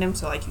Magic Kingdom,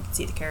 so like you could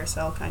see the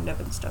carousel kind of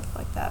and stuff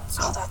like that.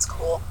 So that's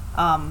cool.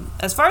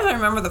 As far as I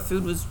remember, the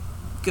food was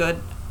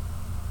good.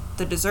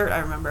 The dessert I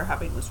remember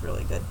having was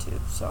really good too.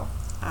 So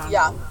I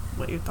don't know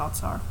what your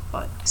thoughts are,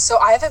 but so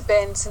I haven't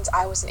been since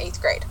I was in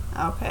 8th grade.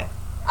 Okay.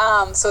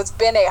 So it's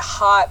been a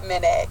hot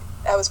minute.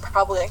 That was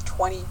probably like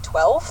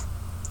 2012,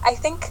 I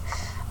think.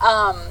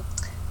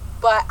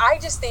 But I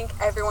just think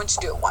everyone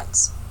should do it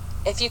once.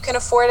 If you can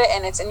afford it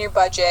and it's in your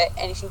budget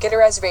and you can get a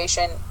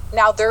reservation.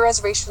 Now, their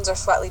reservations are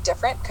slightly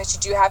different because you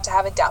do have to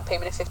have a down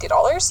payment of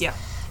 $50. Yeah.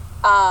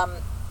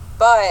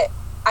 But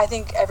I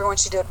think everyone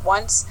should do it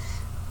once.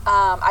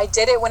 I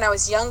did it when I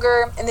was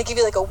younger, and they give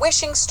you like a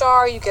wishing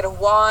star, you get a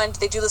wand,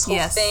 they do this whole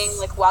thing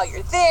like while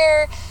you're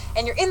there,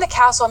 and you're in the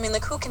castle. I mean,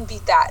 like, who can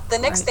beat that? The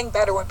next thing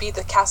better would be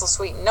the castle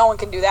suite, and no one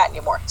can do that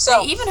anymore.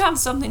 So they even have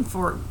something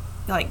for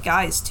like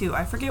guys too.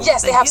 I forget.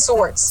 Yes, they have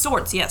swords.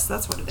 Swords. Yes,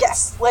 that's what it is.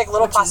 Yes, like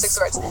little plastic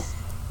swords. Cool.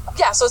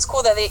 Yeah, so it's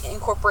cool that they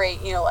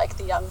incorporate, like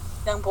the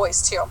young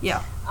boys too.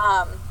 Yeah.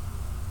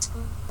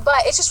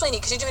 But it's just really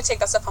neat because you do take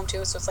that stuff home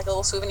too, so it's like a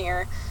little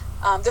souvenir.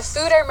 The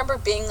food I remember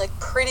being like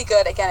pretty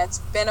good. Again, it's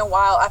been a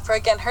while. I've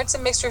heard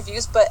some mixed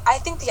reviews, but I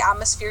think the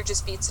atmosphere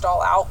just beats it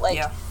all out. Like,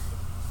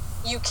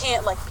 you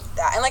can't like beat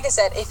that. And like I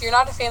said, if you're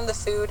not a fan of the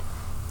food,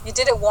 you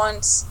did it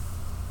once.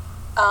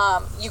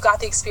 You got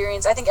the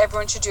experience. I think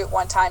everyone should do it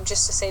one time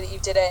just to say that you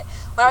did it.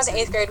 When I was in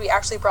 8th grade, we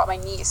actually brought my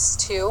niece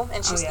too,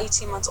 and she was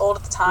 18 months old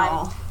at the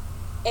time.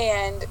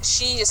 and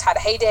she just had a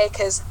heyday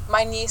because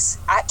my niece,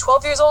 at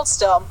 12 years old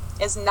still,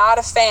 is not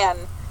a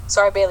fan.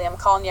 Sorry, Bailey, I'm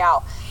calling you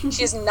out.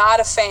 She is not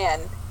a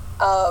fan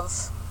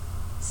of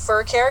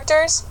fur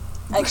characters.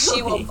 Like,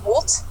 she will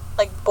bolt.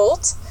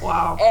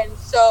 Wow. And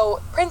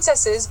so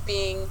princesses,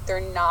 being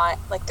they're not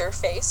like their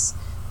face,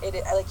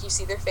 like you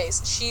see their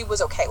face, she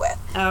was okay with.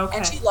 Okay.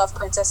 And she loved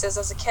princesses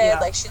as a kid. Yeah.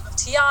 Like, she loved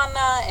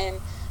Tiana and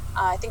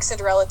I think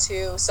Cinderella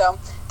too. So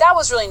that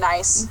was really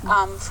nice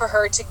for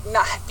her to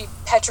not be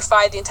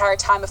petrified the entire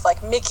time if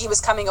like Mickey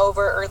was coming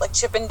over or like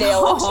Chip and Dale.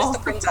 It was just the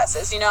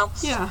princesses, you know?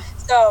 Yeah.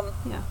 So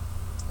yeah.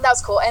 that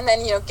was cool. And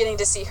then, you know, getting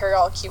to see her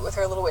all cute with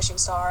her little wishing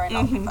star and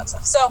all that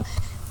stuff. So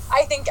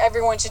I think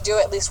everyone should do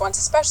it at least once,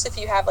 especially if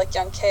you have like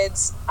young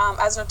kids.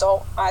 As an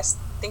adult, I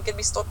think it'd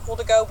be still cool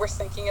to go. We're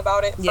thinking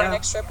about it for our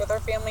next trip with our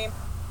family.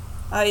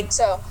 I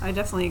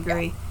definitely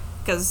agree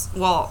because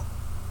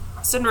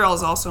Cinderella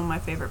is also my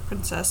favorite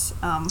princess.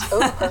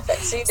 Oh,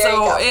 perfect. See, there so you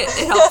go.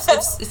 it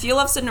helps if you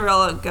love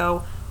Cinderella,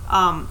 go.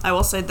 I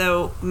will say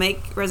though,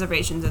 make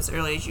reservations as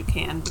early as you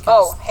can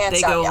because hands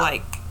they down, go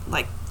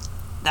like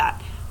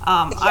that.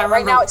 I remember,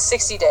 right now it's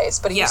 60 days,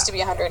 but it used to be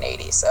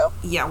 180. So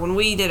yeah, when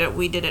we did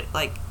it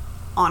like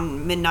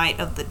on midnight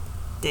of the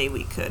day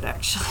we could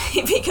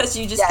actually because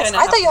you just kind of.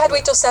 I thought you had to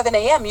wait till 7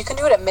 a.m. You can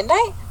do it at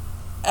midnight.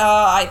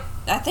 I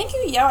think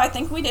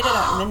we did it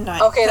at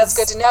midnight. Okay, that's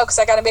good to know because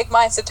I got to make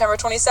mine September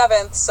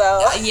 27th.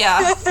 So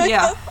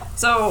yeah.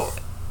 So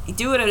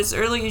do it as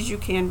early as you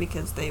can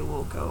because they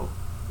will go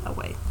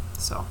away.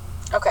 So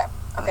okay,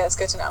 that's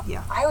good to know.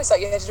 Yeah, I always thought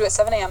you had to do it at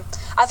 7 a.m.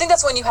 I think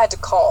that's when you had to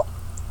call.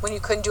 When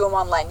you couldn't do them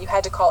online, you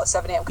had to call at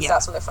 7 a.m. because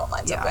that's when their phone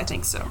lines opened. Yeah, I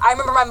think so. I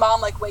remember my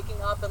mom like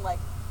waking up and like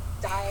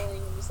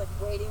dialing and just like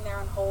waiting there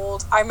on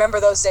hold. I remember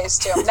those days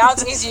too. Now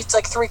it's easy. It's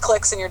like 3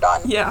 clicks and you're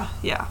done. Yeah.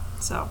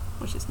 So,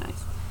 which is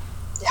nice.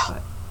 Yeah.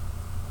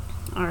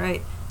 But, all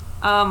right.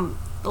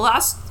 The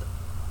last,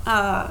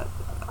 I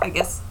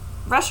guess,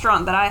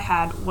 restaurant that I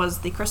had was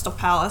the Crystal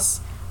Palace.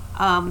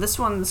 This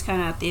one's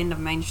kind of at the end of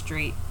Main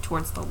Street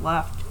towards the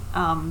left.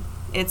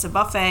 It's a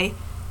buffet.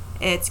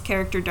 It's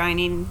character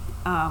dining.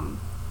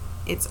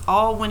 It's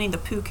all Winnie the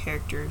Pooh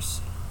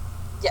characters.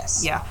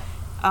 Yes. Yeah.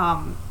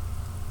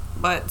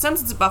 But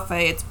since it's a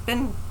buffet, it's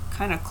been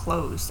kind of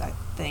closed, I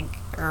think.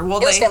 Or well,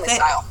 it's family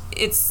style.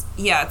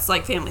 It's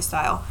like family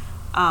style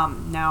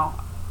now,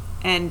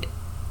 and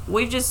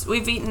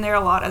we've eaten there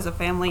a lot as a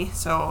family,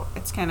 so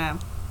it's kind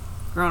of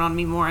grown on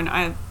me more. And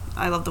I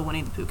love the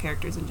Winnie the Pooh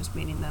characters and just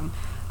meeting them.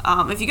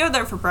 If you go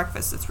there for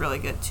breakfast, it's really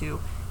good too.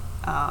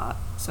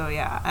 So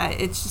yeah,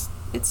 it's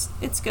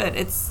good.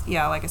 It's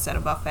like I said,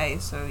 a buffet,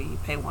 so you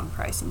pay one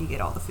price and you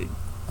get all the food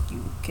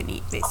you can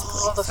eat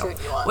basically. All the food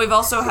you want. We've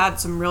also had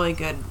some really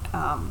good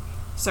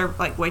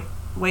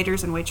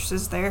waiters and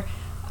waitresses there.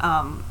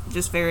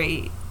 Just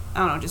very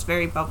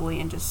bubbly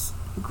and just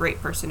great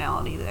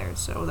personality there.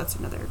 So that's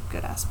another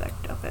good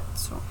aspect of it.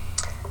 So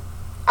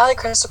I like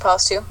Crystal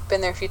Palace too. Been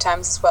there a few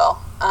times as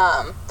well.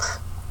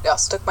 We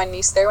also took my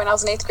niece there when I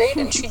was in 8th grade,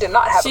 and she did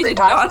not have a great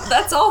time.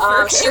 That's all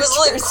for her she was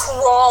literally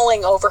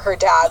crawling over her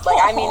dad. Like,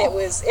 I mean, it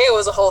was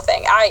a whole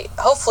thing.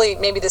 Hopefully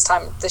maybe this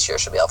year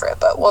she'll be over it,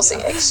 but we'll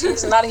see.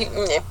 She's not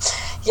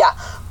yeah.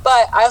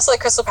 But I also like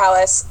Crystal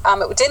Palace.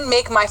 It didn't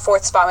make my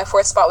 4th spot. My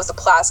 4th spot was the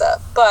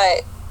Plaza,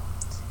 but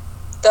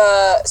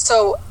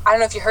so I don't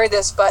know if you heard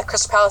this, but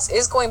Crystal Palace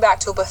is going back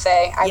to a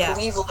buffet. I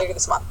believe later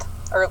this month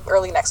or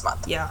early next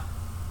month. Yeah.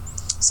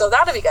 So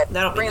that'll be good.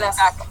 Bring that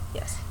back.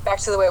 Yes. Back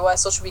to the way it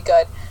was, so it should be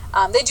good.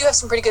 They do have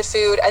some pretty good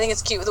food. I think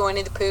it's cute with the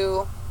Winnie the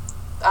Pooh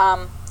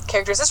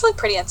characters. It's really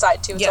pretty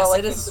inside too. It's all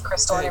like the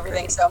crystal and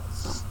everything. Pretty. So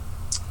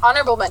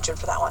honorable mention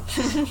for that one.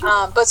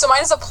 But so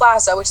mine is a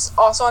Plaza, which is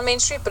also on Main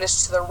Street, but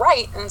it's to the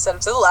right instead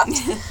of to the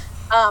left.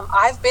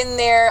 I've been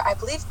there, I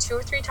believe, 2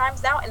 or 3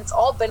 times now, and it's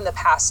all been in the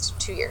past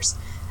 2 years.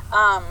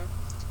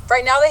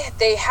 Right now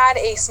they had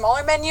a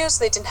smaller menu,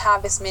 so they didn't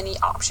have as many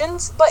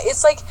options, but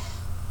it's like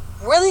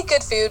really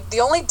good food. The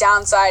only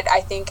downside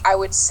I think I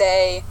would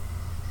say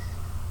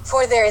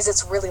for there is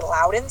it's really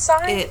loud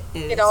inside. It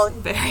is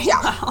very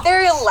loud.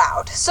 Very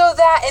loud. So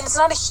and it's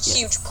not a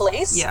huge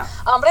place. Yeah.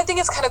 But I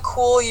think it's kind of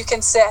cool. You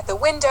can sit at the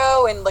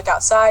window and look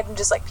outside and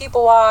just like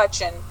people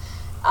watch, and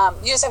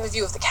you just have a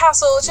view of the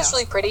castle. It's just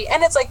really pretty,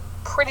 and it's like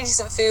pretty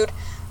decent food.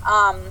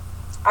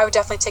 I would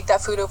definitely take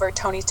that food over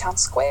Tony's Town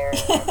Square.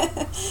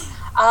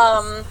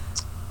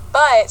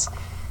 But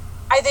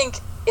I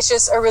think it's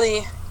just a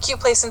really cute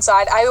place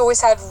inside. I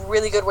always had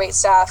really good wait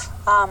staff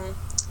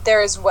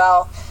there as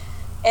well,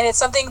 and it's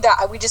something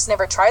that we just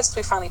never tried, so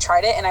we finally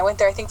tried it, and I went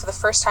there I think for the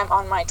first time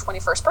on my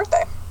 21st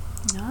birthday.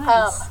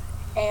 Nice.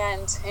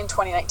 And in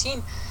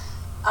 2019,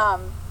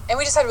 and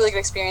we just had a really good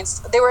experience.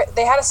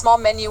 They had a small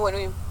menu when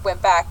we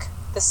went back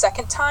the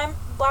second time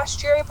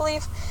last year, I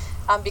believe,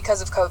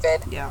 because of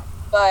COVID. Yeah.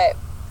 But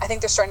I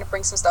think they're starting to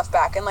bring some stuff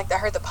back, and like I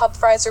heard the pub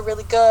fries are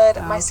really good.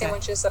 My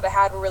sandwiches that I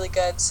had were really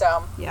good,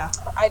 so yeah,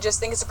 I just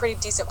think it's a pretty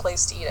decent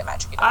place to eat at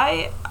Magic Kingdom.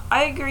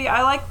 I agree.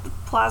 I like the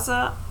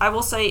Plaza. I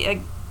will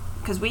say,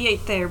 because we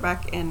ate there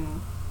back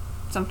in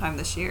sometime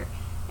this year,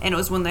 and it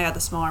was when they had the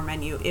smaller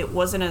menu. It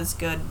wasn't as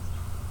good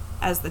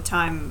as the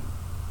time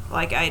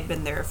Like, I had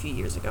been there a few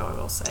years ago, I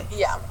will say.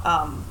 Yeah.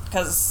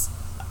 Because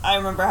I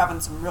remember having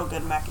some real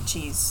good mac and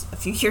cheese a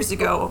few years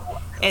ago,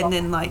 and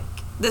then, like,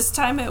 this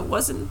time it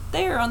wasn't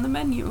there on the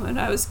menu, and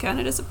I was kind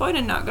of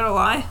disappointed, not gonna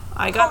lie.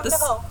 I got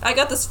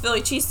this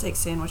Philly cheesesteak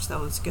sandwich that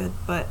was good,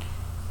 but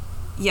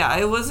yeah,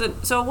 it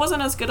wasn't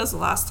as good as the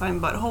last time,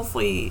 but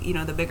hopefully,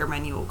 the bigger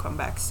menu will come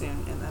back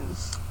soon, and then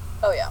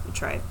oh yeah, we'll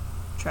try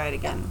it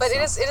again. Yeah, but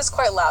so. It is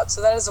quite loud,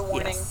 so that is a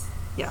warning. Yes.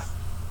 Yeah.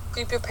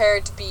 Be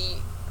prepared to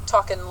be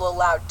talking a little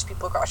loud to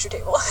people across your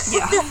table.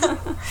 Yeah.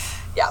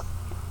 Yeah.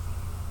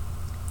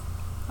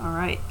 All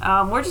right.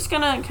 We're just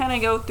going to kind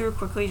of go through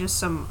quickly just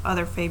some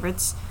other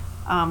favorites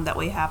that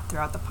we have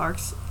throughout the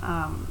parks.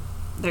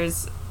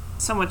 There's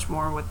so much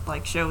more with,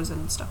 like, shows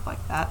and stuff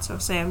like that. So,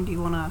 Sam, do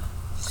you want to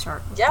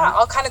start? Yeah,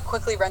 I'll kind of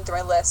quickly run through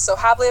my list. So,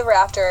 Happily Ever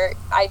After,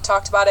 I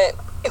talked about it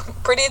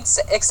pretty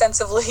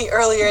extensively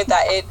earlier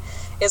that it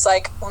is,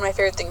 like, one of my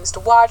favorite things to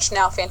watch.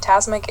 Now,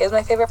 Fantasmic is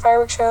my favorite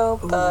fireworks show,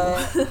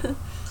 but...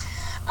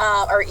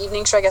 or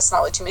evening show, I guess not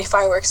really too many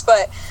fireworks,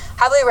 but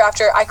Happily Ever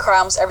After, I cry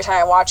almost every time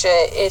I watch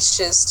it. It's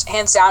just,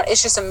 hands down,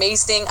 it's just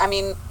amazing. I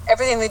mean,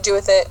 everything they do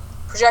with it,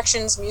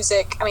 projections,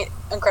 music, I mean,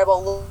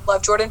 incredible.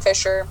 Love Jordan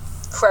Fisher,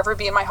 forever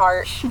be in my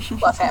heart.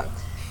 Love him.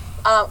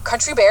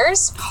 Country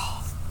Bears.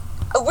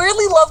 I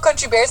weirdly love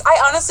Country Bears.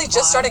 I honestly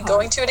just started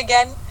going to it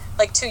again,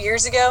 like 2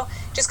 years ago,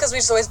 just because we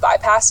just always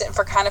bypassed it and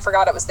kind of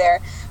forgot it was there.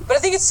 But I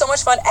think it's so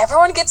much fun.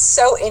 Everyone gets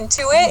so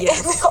into it in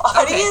the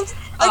audience. Okay.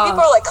 Like,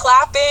 people are, like,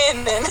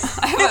 clapping and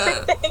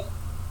everything.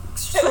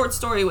 Short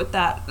story with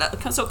that.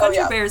 So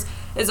Country Bears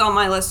is on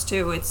my list,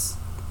 too. It's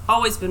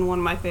always been one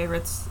of my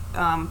favorites.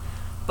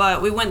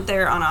 But we went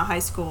there on a high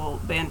school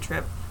band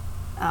trip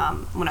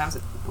when I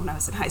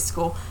was in high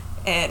school,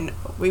 and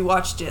we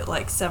watched it,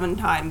 like, 7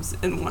 times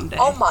in one day.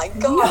 Oh, my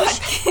gosh.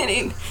 Not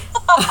kidding.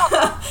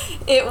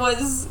 It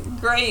was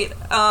great.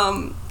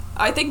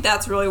 I think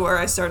that's really where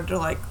I started to,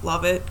 like,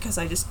 love it, because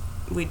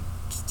we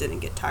just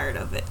didn't get tired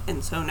of it.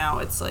 And so now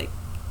it's, like,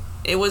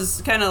 it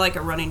was kind of like a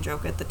running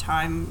joke at the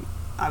time.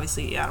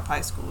 Obviously, out of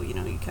high school, you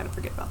kind of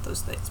forget about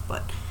those things.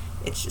 But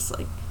it's just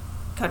like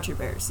Country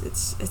Bears.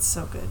 It's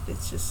so good.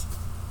 It's just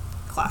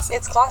classic.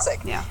 It's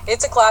classic. Yeah.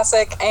 It's a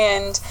classic,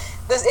 and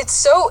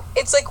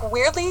it's like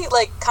weirdly,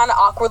 like, kind of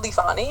awkwardly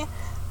funny.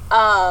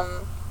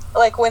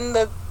 Like when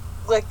the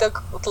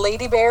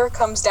lady bear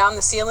comes down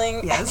the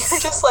ceiling, yes. And you're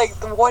just like,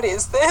 what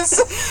is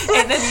this?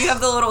 And then you have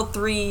the little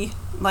three.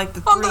 Like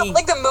the three,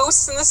 like the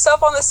moose and the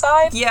stuff on the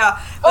side. Yeah.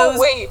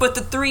 Wait. But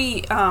the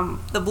three,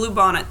 the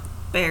Bluebonnet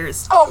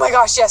Bears. Oh my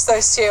gosh, yes,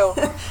 those two.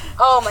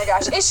 Oh my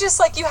gosh, it's just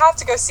like you have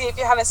to go see it if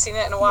you haven't seen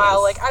it in a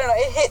while. Yes. Like, I don't know,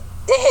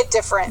 it hit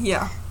different.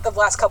 Yeah. The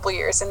last couple of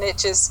years, and it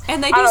just.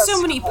 And they do so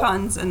many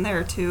puns in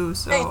there too.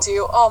 So they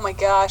do. Oh my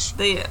gosh.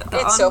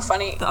 It's so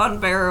funny. The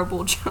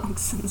unbearable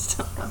jokes and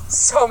stuff.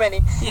 So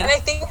many. Yeah. And I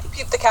think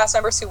the cast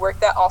members who work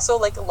that also,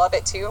 like, love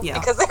it too,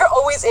 because they're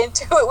always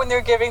into it when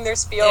they're giving their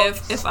spiel.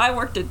 If I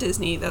worked at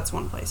Disney, that's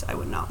one place I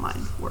would not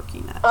mind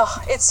working at.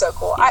 Oh, it's so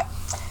cool. Yeah. I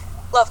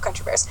love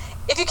Country Bears.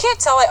 If you can't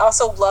tell, I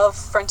also love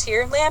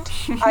Frontierland.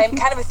 I'm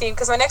kind of a theme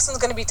because my next one's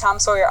going to be Tom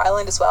Sawyer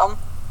Island as well.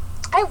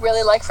 I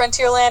really like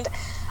Frontierland.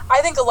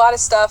 I think a lot of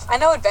stuff. I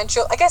know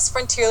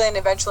Frontierland,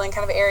 Adventureland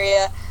kind of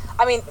area.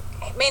 I mean,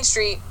 Main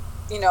Street,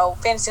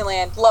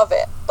 Fantasyland, love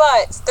it.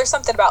 But there's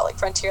something about, like,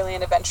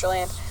 Frontierland,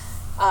 Adventureland.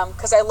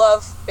 Because I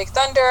love Big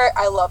Thunder,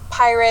 I love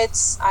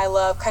Pirates, I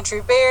love Country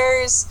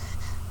Bears.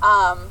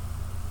 I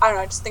don't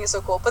know, I just think it's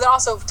so cool. But then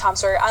also Tom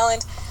Sawyer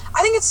Island.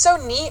 I think it's so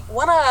neat.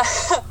 When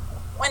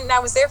I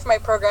was there for my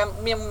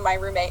program, me and my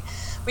roommate,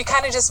 we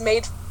kind of just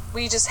made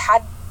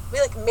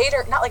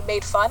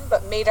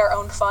our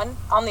own fun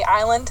on the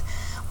island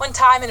one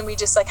time, and we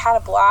just, like, had a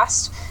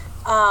blast.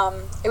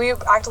 We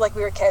acted like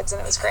we were kids, and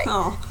it was great.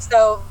 Oh.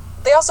 So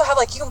they also have,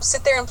 like, you can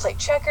sit there and play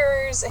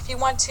checkers if you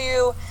want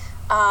to.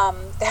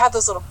 They have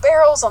those little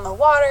barrels on the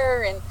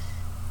water, and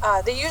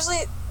they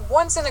usually,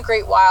 once in a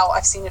great while,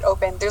 I've seen it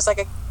open. There's,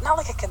 like, not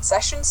like a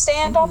concession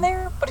stand on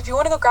there, but if you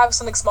want to go grab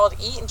something small to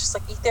eat and just,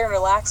 like, eat there and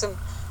relax and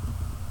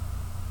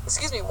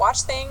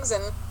watch things,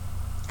 and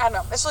I don't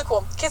know, it's really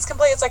cool. Kids can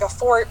play. It's like a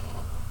fort.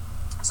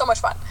 So much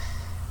fun.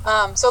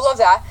 So I love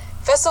that.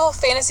 Festival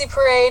Fantasy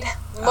Parade,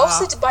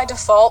 mostly by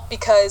default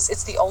because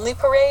it's the only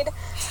parade.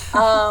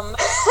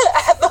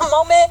 At the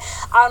moment,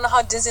 I don't know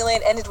how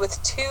Disneyland ended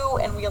with 2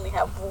 and we only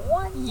have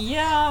 1.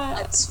 Yeah.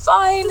 That's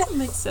fine. That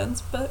makes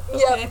sense, but okay.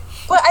 Yeah,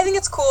 but I think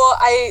it's cool.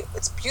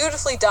 It's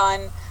beautifully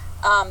done.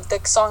 The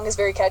song is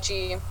very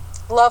catchy.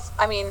 I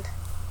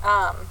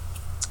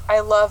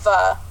love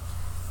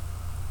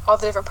all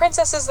the different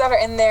princesses that are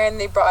in there, and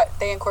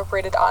they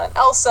incorporated Anna and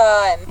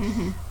Elsa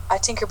and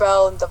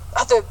Tinkerbell, and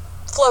the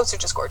floats are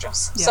just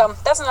gorgeous. Yeah. So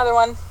that's another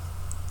one.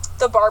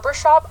 The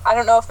Barbershop. I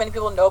don't know if many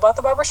people know about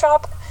the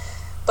Barbershop,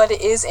 but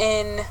it is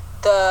in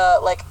the,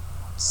 like,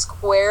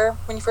 square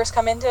when you first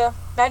come into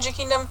Magic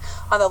Kingdom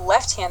on the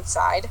left-hand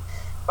side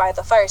by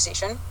the fire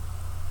station,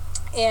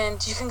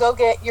 and you can go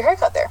get your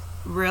haircut there.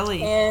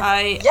 Really?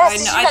 And yes,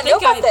 did you not know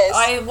about this?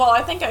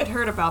 I think I'd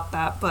heard about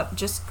that, but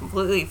just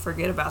completely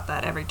forget about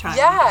that every time.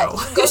 Yeah, you go.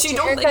 Because you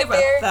don't think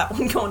about that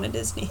when going to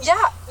Disney.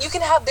 Yeah, you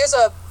can have. There's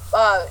a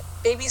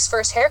baby's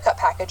first haircut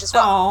package as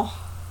well. Oh.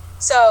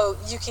 So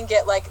you can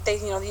get like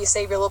you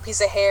save your little piece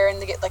of hair and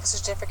they get like a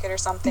certificate or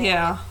something.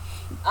 Yeah.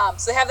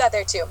 So they have that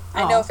there too.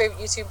 I know a favorite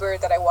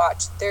YouTuber that I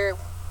watch. They're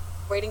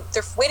waiting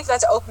for that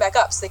to open back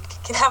up so they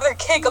can have their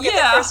kid go get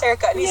their first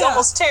haircut, and he's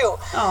almost 2.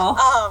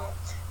 Oh.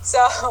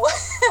 So,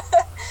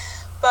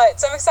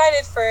 so I'm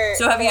excited for.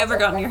 So have you ever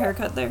gotten your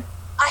haircut there?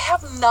 I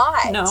have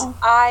not. No.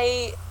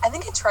 I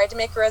think I tried to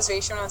make a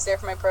reservation when I was there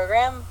for my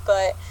program,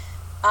 but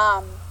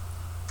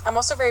I'm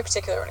also very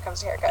particular when it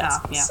comes to haircuts.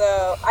 Yeah.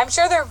 So I'm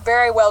sure they're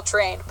very well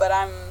trained, but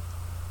I'm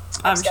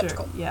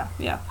skeptical. Sure.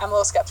 Yeah. I'm a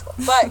little skeptical,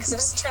 but because if it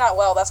doesn't turn out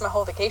well, that's my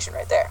whole vacation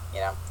right there.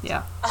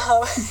 Yeah.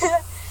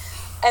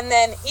 And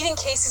then eating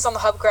Casey's on the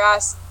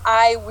Hubgrass,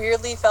 I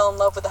weirdly fell in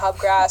love with the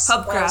Hubgrass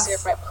when I was here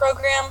for my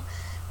program.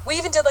 We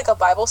even did like a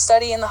Bible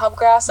study in the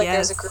Hubgrass. Like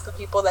there's a group of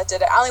people that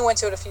did it. I only went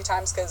to it a few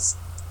times because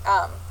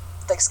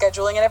like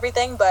scheduling and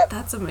everything, but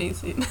that's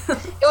amazing.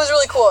 It was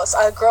really cool. So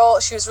a girl,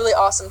 she was really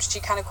awesome.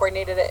 She kind of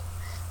coordinated it.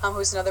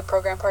 Who's another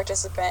program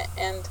participant,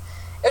 and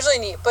it was really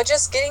neat. But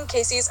just getting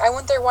Casey's, I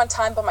went there one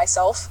time by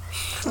myself.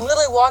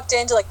 Literally walked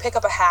in to like pick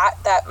up a hat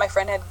that my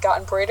friend had got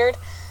embroidered.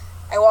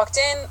 I walked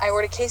in, I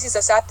ordered Casey's, I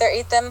sat there,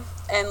 ate them,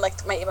 and like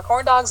ate my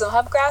corn dogs and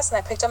Hubgrass, and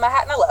I picked up my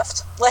hat and I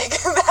left.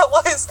 Like that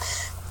was,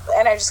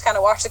 and I just kind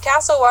of watched the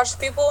castle, watched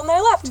the people, and then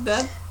I left.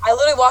 I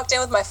literally walked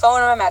in with my phone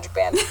and my magic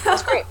band. It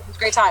was great. It was a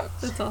great time.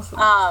 That's awesome.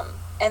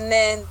 And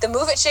then the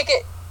Move It, Shake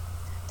It,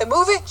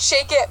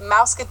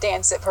 Mouse Could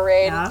Dance It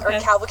parade, or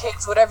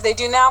cavalcades, whatever they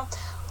do now.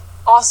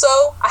 Also,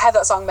 I have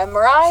that song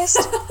memorized.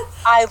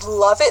 I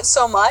love it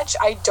so much.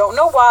 I don't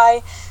know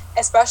why,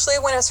 especially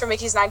when it was for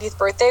Mickey's 90th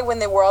birthday when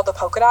they wore all the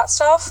polka dot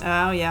stuff.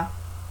 Oh, yeah.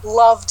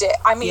 Loved it.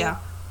 I mean, Yep.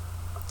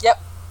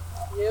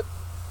 Yep.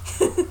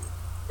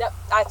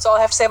 That's all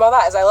I have to say about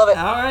that is I love it.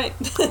 All right.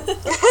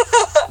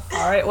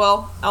 All right,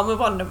 well, I'll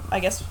move on to, I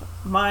guess,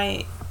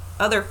 my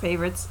other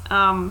favorites.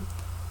 Aloha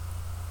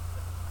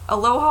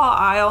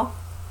Isle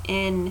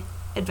in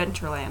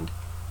Adventureland.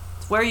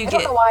 It's where you I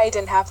don't know why I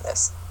didn't have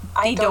this.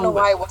 I don't know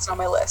why it wasn't on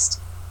my list.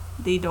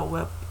 The Dole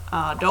Whip.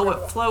 Dole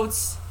Whip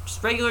floats,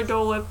 just regular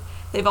Dole Whip.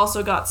 They've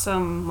also got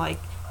some, like,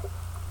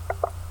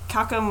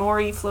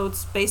 Kakamori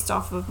floats based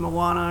off of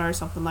Moana or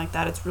something like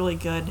that. It's really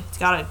good. It's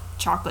got a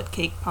chocolate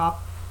cake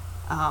pop.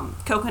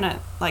 Coconut,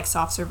 like,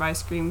 soft serve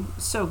ice cream.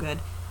 So good.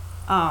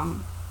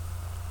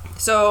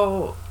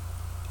 So,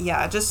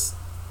 yeah, just...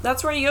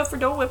 That's where you go for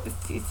Dole Whip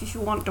if you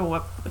want Dole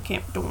Whip.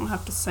 Don't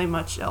have to say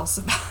much else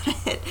about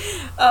it.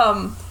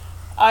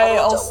 I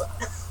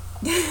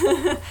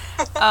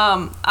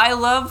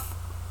love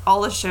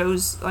all the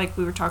shows, like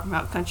we were talking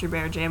about, Country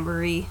Bear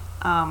Jamboree.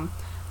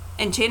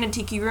 Enchanted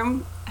Tiki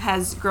Room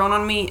has grown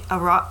on me a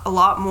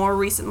lot more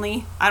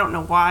recently. I don't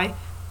know why,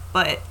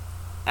 but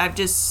I've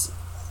just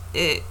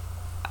I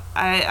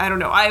don't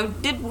know. I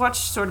did watch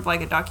sort of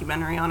like a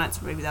documentary on it,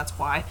 so maybe that's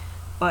why.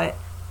 But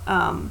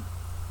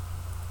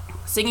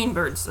Singing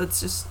Birds,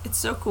 it's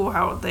so cool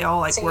how they all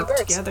like work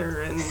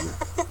together, and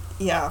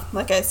yeah,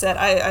 like I said,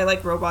 I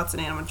like robots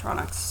and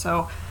animatronics.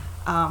 So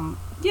I'm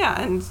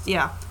gonna move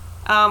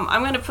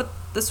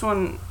this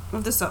one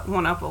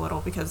up a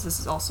little because this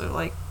has also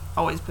like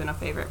always been a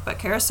favorite. But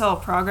Carousel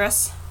of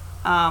Progress,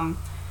 that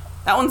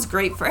one's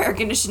great for air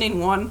conditioning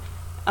one.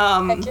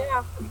 Heck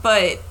yeah.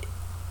 But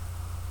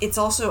it's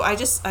also I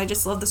just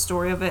love the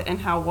story of it and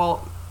how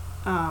Walt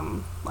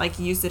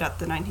used it at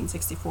the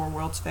 1964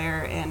 World's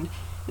Fair, and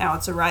now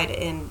it's a ride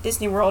in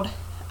Disney World.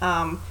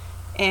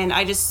 And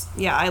I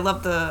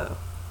love the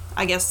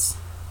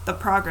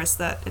progress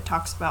that it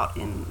talks about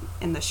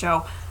in the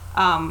show.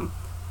 Fun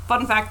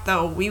fact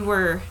though,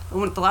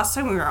 the last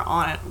time we were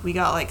on it, we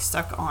got like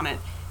stuck on it,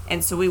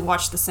 and so we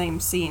watched the same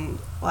scene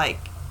like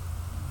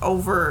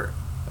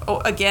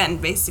again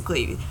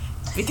basically,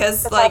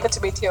 because that's like happened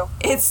to me too.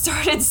 It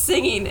started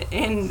singing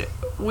and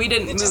we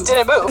didn't move. Just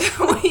didn't move.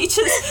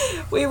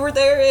 we were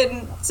there,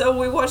 and so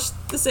we watched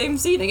the same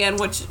scene again,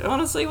 which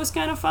honestly was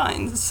kind of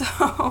fine. So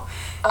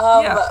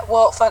yeah.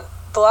 Well,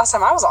 the last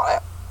time I was on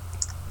it,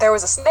 there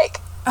was a snake.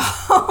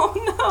 Oh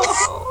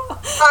no.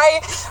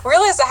 I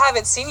realized I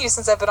haven't seen you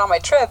since I've been on my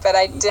trip, and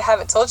I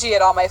haven't told you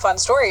yet all my fun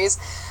stories.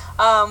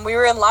 We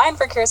were in line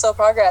for Carousel of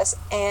Progress,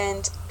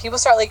 and people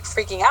start like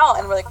freaking out,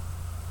 and we're like,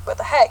 what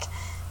the heck?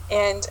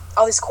 And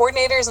all these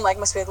coordinators and like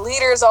must be like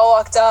leaders all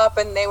walked up,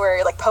 and they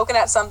were like poking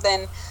at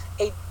something,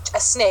 a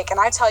snake. And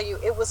I tell you,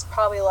 it was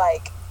probably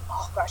like,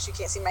 oh gosh, you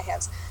can't see my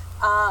hands,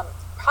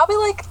 probably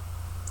like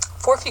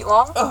 4 feet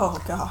long. Oh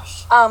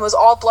gosh. It was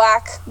all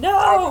black. No.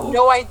 I have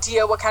no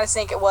idea what kind of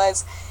snake it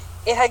was.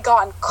 It had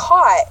gotten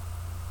caught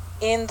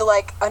in the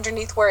like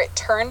underneath where it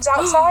turns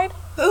outside.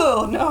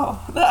 Oh no.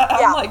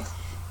 I'm like,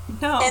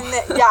 no. And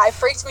it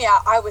freaked me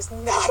out. I was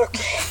not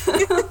okay.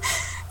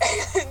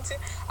 And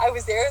I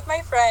was there with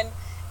my friend,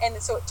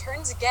 and so it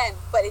turns again,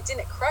 but it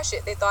didn't crush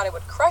it. They thought it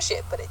would crush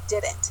it, but it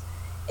didn't.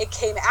 It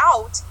came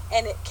out,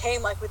 and it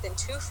came like within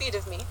 2 feet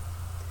of me.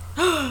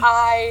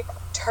 I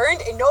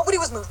turned and nobody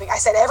was moving. I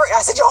said,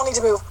 y'all need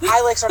to move.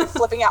 I like started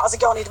flipping out. I was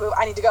like, y'all need to move.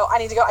 I need to go.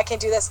 I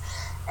can't do this.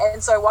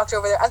 And so I walked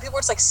over there. Other people were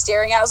just like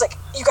staring at it. I was like,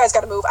 you guys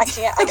got to move. I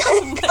can't. I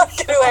gotta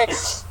get away.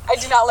 I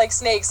do not like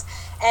snakes.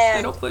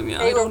 And don't blame you.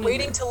 they were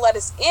waiting to let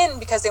us in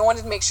because they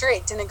wanted to make sure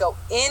it didn't go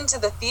into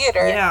the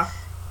theater. Yeah.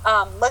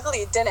 Luckily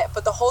it didn't.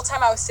 But the whole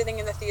time I was sitting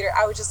in the theater,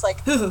 I was just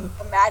like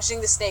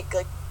imagining the snake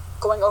like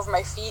going over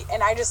my feet,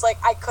 and I just like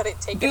I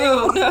couldn't take it anymore.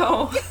 Oh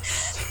no.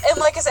 And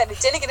like I said, it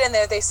didn't get in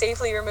there. They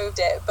safely removed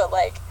it. But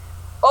like,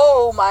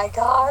 oh my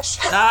gosh.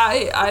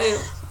 I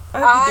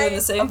would be doing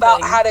the same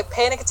thing. Had a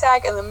panic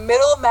attack in the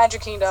middle of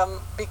Magic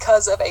Kingdom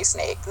because of a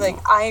snake. Like,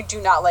 I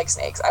do not like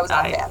snakes. I was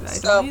not a fan. I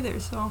don't either,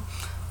 so.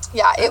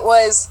 Yeah, it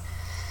was...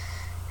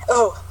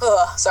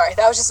 sorry.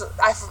 That was just...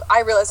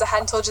 I realized I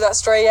hadn't told you that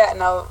story yet,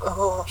 and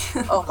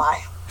oh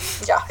my.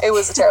 Yeah, it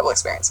was a terrible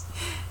experience.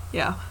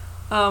 Yeah.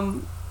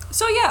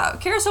 So yeah,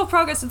 Carousel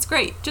Progress, it's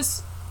great.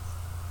 Just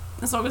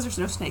as long as there's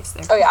no snakes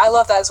there. Oh yeah, I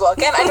love that as well.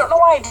 Again, I don't know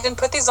why I didn't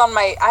put these on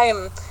my...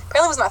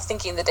 apparently was not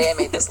thinking the day I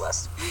made this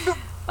list.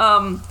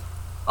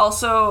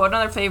 Also,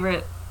 another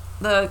favorite,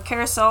 the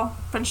Carousel,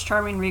 Prince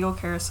Charming Regal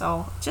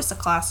Carousel. Just a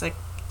classic.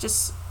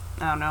 Just,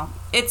 I don't know.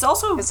 It's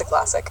a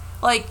classic.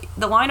 Like,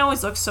 the line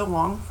always looks so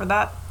long for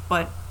that,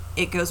 but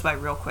it goes by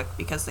real quick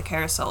because the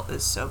carousel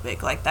is so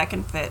big. Like, that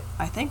can fit,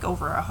 I think,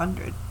 over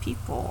 100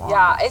 people.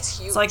 Yeah, it's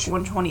huge. It's like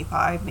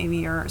 125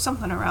 maybe, or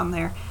something around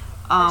there.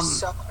 There's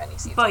so many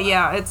seats. But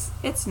yeah,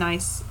 it's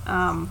nice.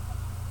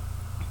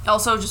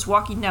 Also, just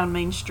walking down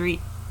Main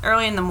Street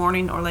early in the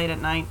morning or late at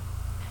night,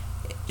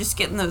 just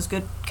getting those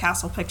good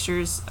castle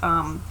pictures,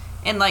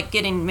 and like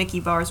getting Mickey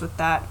bars with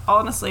that.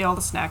 Honestly, all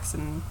the snacks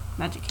in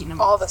Magic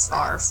Kingdom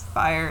are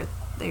fire.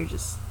 They're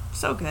just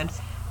so good.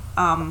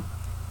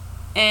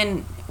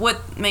 And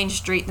with Main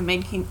Street, the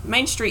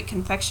Main Street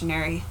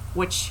Confectionery,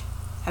 which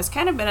has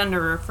kind of been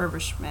under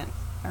refurbishment,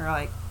 or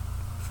like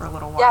for a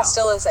little while. Yeah, it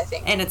still is, I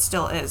think. And it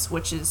still is,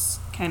 which is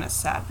kind of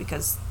sad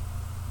because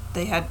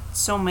they had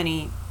so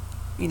many,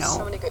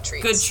 so many good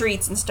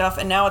treats and stuff,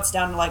 and now it's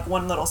down to like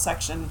one little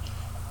section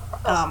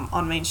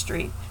on Main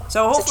Street.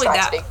 So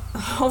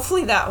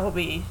hopefully that will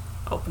be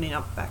opening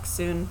up back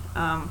soon.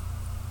 And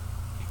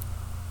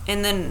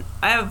then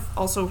I have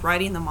also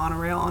riding the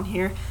monorail on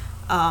here.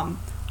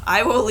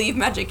 I will leave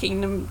Magic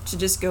Kingdom to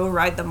just go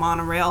ride the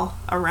monorail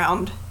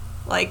around,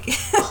 like,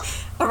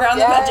 around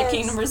the Magic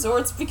Kingdom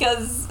resorts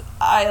because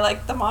I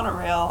like the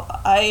monorail.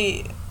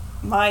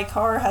 My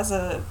car has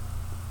a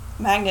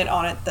magnet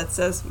on it that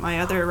says my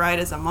other ride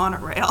is a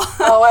monorail.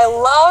 Oh, I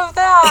love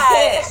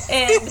that.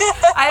 And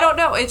I don't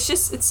know, it's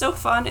so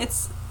fun.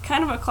 It's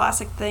kind of a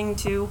classic thing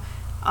too.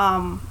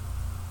 I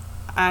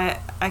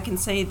can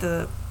say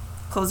the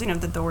closing of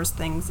the doors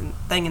thing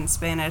in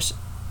Spanish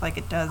like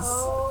it does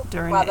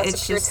during wow, it. That's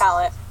it's a pure just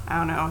talent. I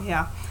don't know,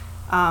 yeah.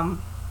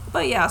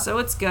 But yeah, so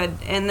it's good.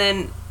 And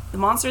then the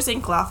Monsters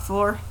Inc. Laugh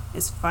Floor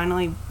is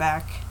finally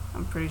back,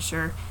 I'm pretty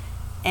sure.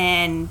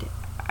 And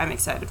I'm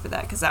excited for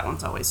that because that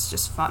one's always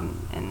just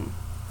fun and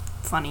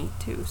funny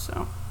too.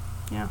 So,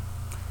 yeah.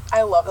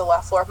 I love the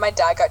Laugh Floor. My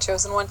dad got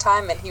chosen one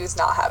time and he was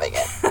not having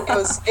it.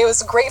 It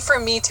was great for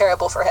me,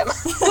 terrible for him.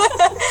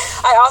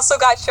 I also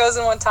got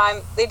chosen one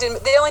time. They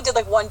only did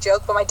like one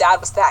joke, but my dad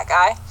was that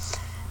guy.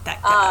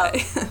 That guy.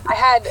 I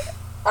had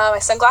my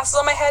sunglasses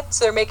on my head,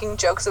 so they're making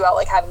jokes about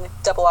like having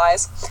double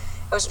eyes.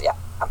 It was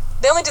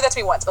they only did that to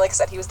me once, but like I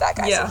said, he was that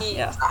guy, so he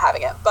was not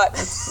having it. But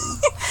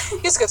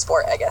he's a good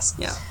sport, I guess.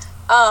 Yeah.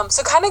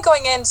 So kind of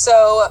going in,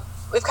 so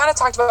we've kind of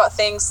talked about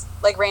things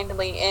like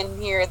randomly in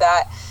here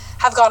that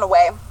have gone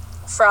away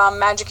from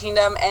Magic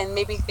Kingdom and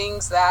maybe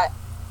things that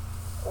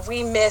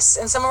we miss,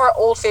 and some of our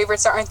old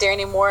favorites aren't there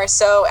anymore.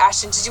 So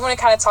Ashton, did you want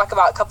to kind of talk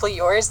about a couple of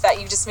yours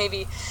that you just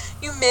maybe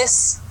you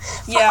miss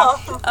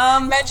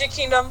from Magic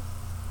Kingdom?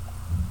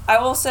 I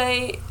will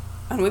say,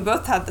 and we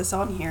both had this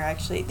on here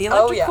actually, the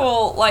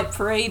Electrical Light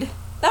Parade,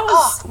 that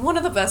was one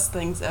of the best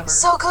things ever.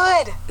 So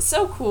good.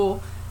 So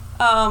cool.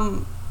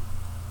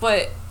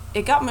 But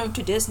it got moved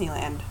to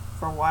Disneyland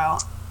for a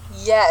while.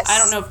 Yes. I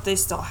don't know if they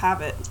still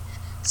have it.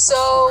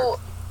 So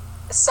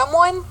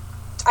someone,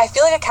 I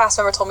feel like a cast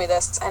member told me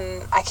this,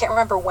 and I can't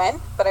remember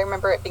when, but I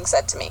remember it being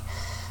said to me.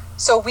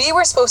 So we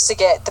were supposed to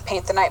get the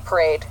Paint the Night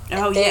Parade,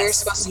 and they were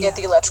supposed to get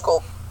the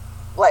Electrical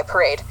Light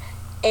Parade,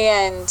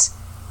 and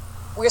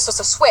we were supposed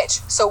to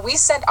switch. So we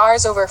sent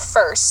ours over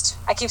first.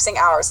 I keep saying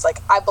ours, like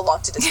I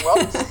belong to Disney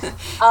World.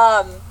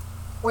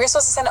 We were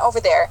supposed to send it over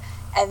there,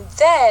 and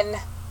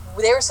then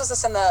they were supposed to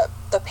send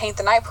the Paint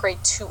the Night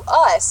Parade to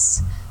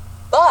us,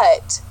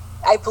 but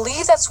I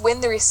believe that's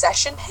when the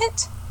recession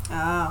hit.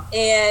 Oh.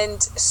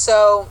 And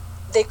so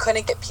they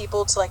couldn't get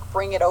people to like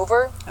bring it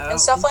over and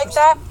stuff like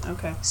that.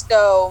 Okay.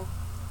 So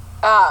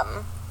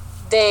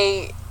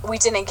we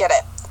didn't get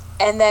it.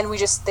 And then they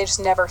just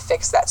never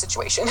fixed that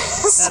situation.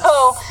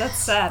 That's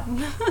sad.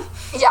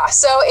 Yeah,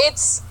 so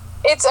it's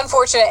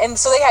unfortunate. And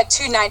so they had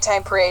 2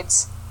 nighttime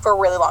parades for a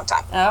really long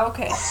time. Oh,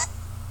 okay.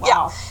 Wow.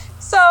 Yeah.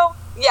 So,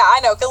 yeah, I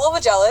know, get a little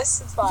bit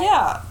jealous. It's fine.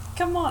 Yeah.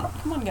 Come on,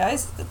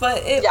 guys.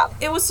 But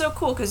it was so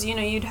cool because,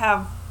 you'd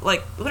have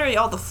like, literally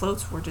all the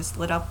floats were just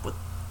lit up with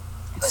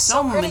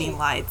so many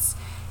lights.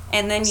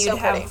 And then you'd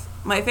have,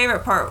 my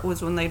favorite part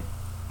was when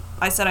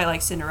I said I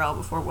like Cinderella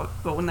before,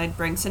 but when they'd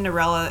bring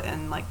Cinderella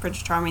and, like,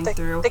 Prince Charming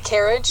through. The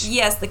carriage?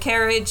 Yes, the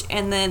carriage,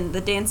 and then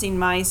the dancing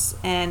mice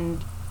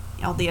and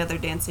all the other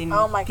dancing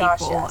people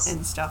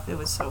and stuff. It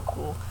was so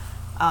cool.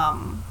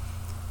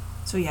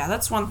 So yeah,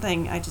 that's one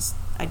thing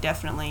I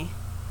definitely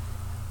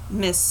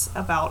miss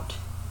about,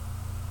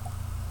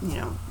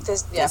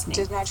 Disney.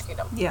 Disney Magic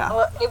Kingdom. Yeah.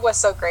 Well, it was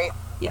so great.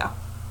 Yeah.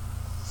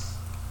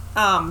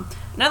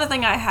 Another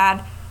thing I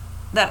had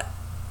that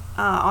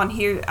on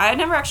here, I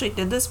never actually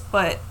did this,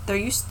 but there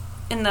used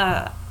in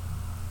the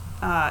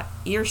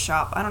ear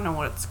shop. I don't know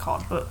what it's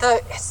called, but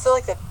it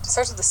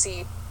starts with the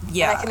C.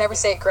 Yeah. And I can never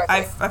say it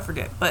correctly. I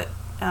forget, but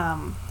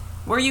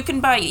where you can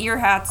buy ear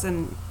hats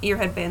and ear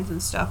headbands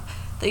and stuff.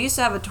 They used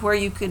to have it to where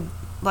you could,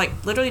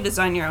 like, literally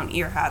design your own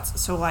ear hats.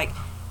 So, like,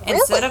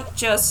 instead of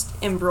just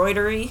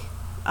embroidery,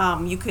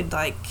 you could,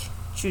 like,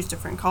 choose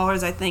different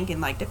colors, I think, and,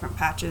 like, different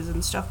patches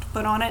and stuff to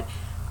put on it.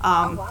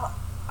 Wow.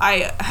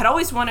 I had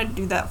always wanted to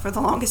do that for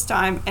the longest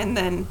time, and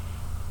then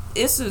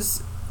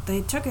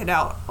they took it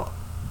out,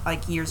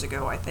 like, years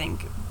ago, I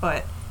think,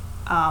 but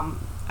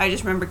I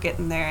just remember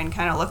getting there and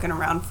kind of looking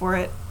around for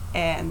it,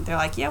 and they're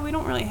like, yeah, we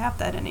don't really have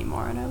that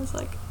anymore, and I was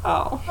like,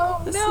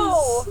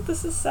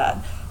 this is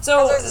sad. So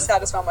that was the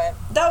saddest moment.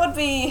 That would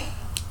be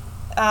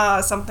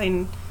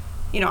something,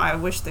 I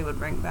wish they would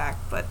bring back,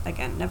 but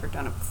again, never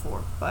done it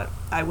before, but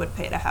I would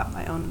pay to have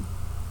my own,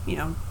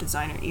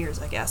 designer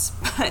ears, I guess.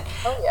 But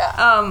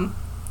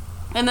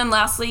and then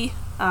lastly,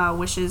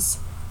 Wishes.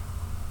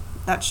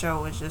 That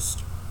show was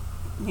just,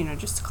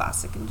 just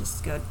classic and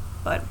just good,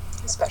 but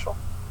it's special.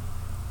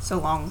 So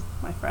long,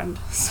 my friend.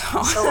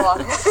 So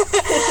long.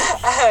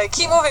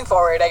 Keep moving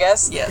forward, I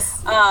guess.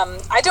 Yes.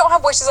 I don't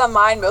have Wishes on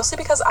mine, mostly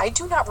because I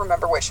do not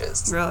remember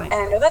Wishes. Really? And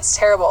I know that's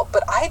terrible,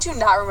 but I do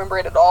not remember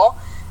it at all.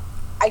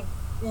 I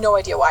no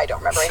idea why I don't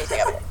remember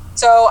anything of it.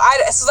 So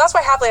that's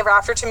why Happily Ever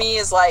After to me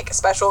is, like,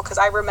 special, because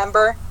I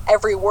remember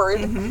every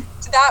word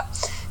to that.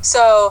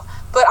 So,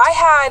 but I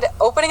had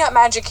opening up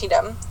Magic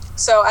Kingdom.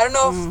 So I don't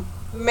know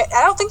if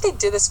I don't think they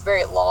did this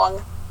very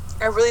long.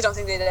 I really don't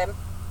think they did.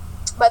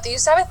 But they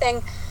used to have a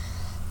thing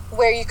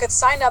where you could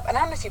sign up, and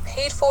I don't know if you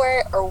paid for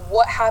it or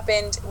what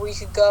happened, where you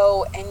could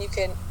go and you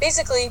could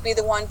basically be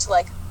the one to,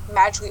 like,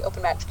 magically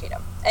open Magic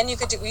Kingdom. And you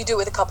do it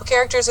with a couple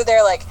characters are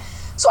there, like,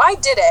 so I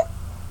did it.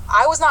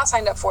 I was not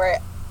signed up for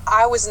it.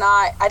 I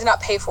did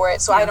not pay for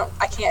it, so I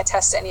can't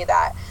attest to any of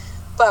that.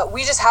 But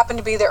we just happened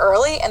to be there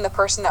early, and the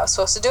person that was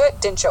supposed to do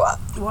it didn't show up.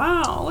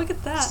 Wow, look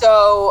at that.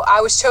 So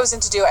I was chosen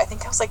to do it. I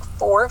think I was like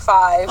 4 or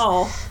 5.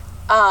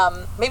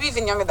 Oh. Maybe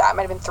even younger than that. I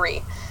might have been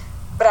 3.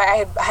 But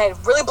I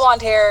had really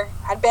blonde hair,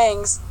 had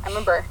bangs. I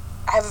remember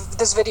I have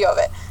this video of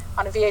it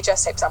on a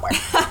VHS tape somewhere.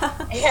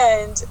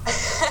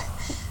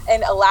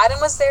 and Aladdin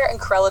was there and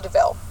Cruella de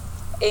Vil.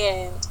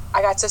 And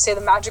I got to say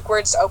the magic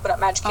words to open up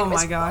Magic Kingdom. Oh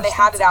my gosh, they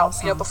had it out,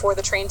 awesome. Before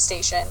the train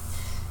station.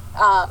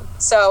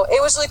 So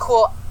it was really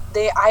cool.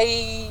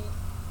 I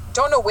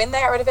don't know when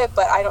they got rid of it,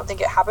 but I don't think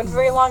it happened for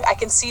very long. I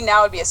can see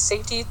now it'd be a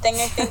safety thing,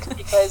 I think,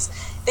 because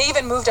they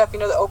even moved up,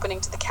 the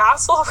opening to the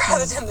castle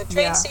rather than the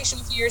train station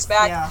a few years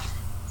back. Yeah.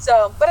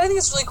 So, but I think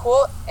it's really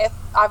cool.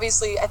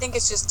 Obviously, I think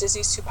it's just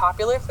Disney's too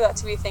popular for that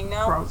to be a thing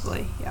now.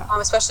 Probably, yeah.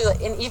 Especially,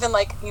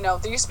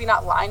 there used to be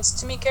not lines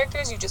to meet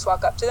characters. You just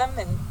walk up to them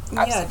and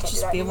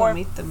just be able to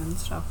meet them and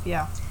stuff,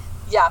 yeah.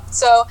 Yeah,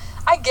 so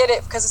I get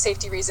it because of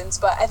safety reasons,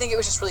 but I think it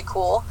was just really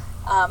cool.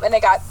 And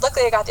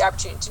luckily I got the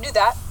opportunity to do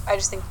that. I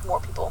just think more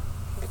people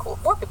would be cool.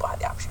 More people had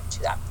the opportunity to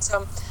do that.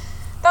 So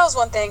that was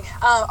one thing.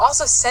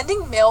 Also,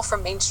 sending mail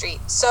from Main Street.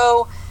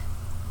 So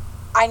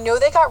I know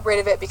they got rid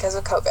of it because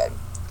of COVID.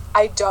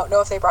 I don't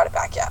know if they brought it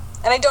back yet.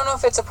 And I don't know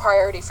if it's a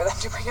priority for them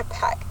to bring it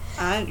back.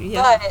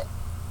 But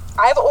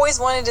I've always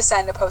wanted to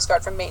send a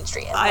postcard from Main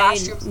Street. And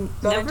last year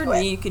never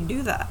knew you could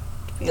do that,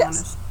 to be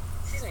honest.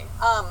 Excuse me.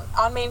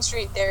 On Main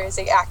Street, there is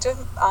an active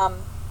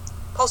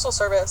postal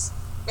service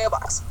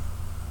mailbox.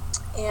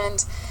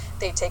 And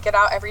they take it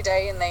out every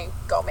day and they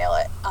go mail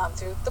it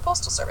through the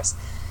postal service.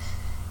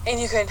 And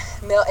you can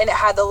mail, and it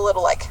had the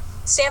little, like,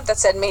 stamp that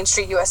said Main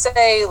Street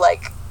USA,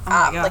 like,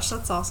 oh my gosh,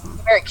 that's awesome.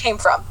 Where it came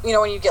from.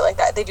 When you get like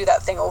that, they do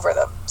that thing over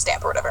the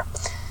stamp or whatever.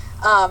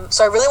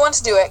 So I really wanted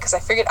to do it because I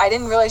figured I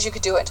didn't realize you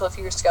could do it until a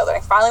few years ago. Then I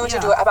finally went to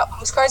do it. I bought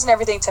postcards and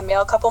everything to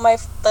mail a couple of my,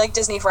 like,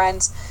 Disney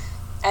friends.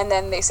 And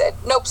then they said,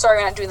 nope, sorry,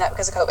 we're not doing that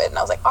because of COVID. And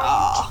I was like,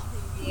 oh,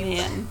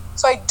 man.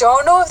 So I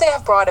don't know if they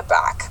have brought it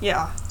back.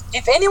 Yeah.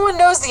 If anyone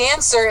knows the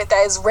answer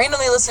that is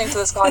randomly listening to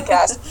this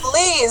podcast,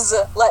 please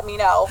let me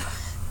know.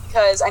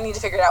 Because I need to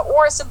figure it out.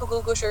 Or a simple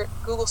Google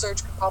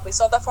search could probably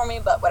solve that for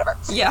me, but whatever.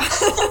 Yeah.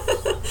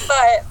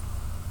 But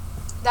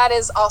that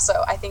is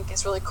also, I think,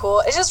 is really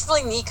cool. It's just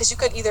really neat because you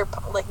could either,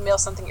 like, mail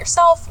something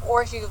yourself,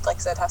 or if you, like I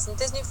said, have some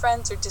Disney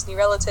friends or Disney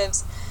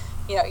relatives,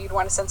 you'd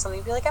want to send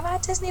something, be like, I'm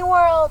at Disney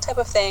World type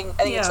of thing.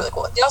 I think it's really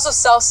cool. They also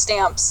sell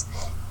stamps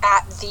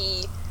at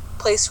the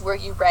place where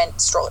you rent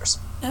strollers.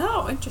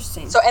 Oh,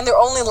 interesting. So, and they're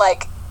only,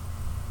 like,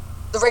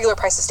 the regular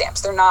price of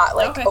stamps. They're not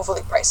like Okay.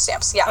 overly priced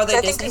stamps. Yeah. Are they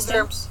I Disney think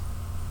they're, stamps?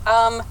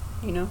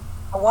 You know?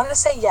 I wanted to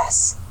say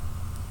yes.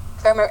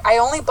 If I remember, I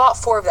only bought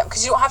 4 of them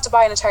because you don't have to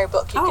buy an entire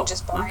book. You can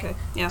just buy okay.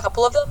 Yeah. a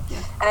couple of them. Yeah.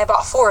 And I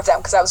bought 4 of them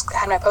because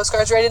had my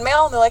postcards ready to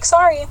mail, and they're like,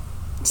 sorry.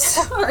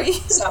 Sorry.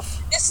 So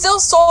it still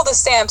sold the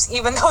stamps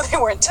even though they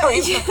weren't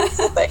doing the whole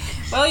thing.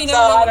 Well, you So,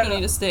 never I know when don't you know.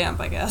 need a stamp,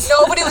 I guess.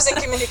 Nobody was in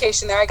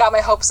communication there. I got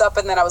my hopes up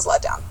and then I was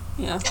let down.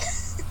 Yeah.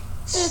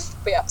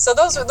 But yeah, so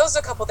those are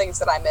a couple things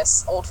that I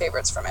miss, old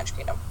favorites from Magic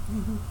Kingdom.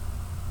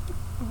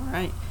 All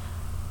right.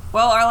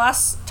 Well, our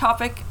last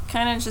topic,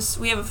 kind of just,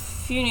 we have a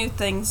few new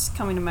things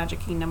coming to Magic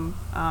Kingdom.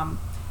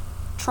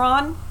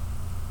 Tron,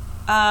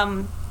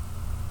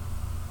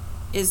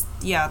 is,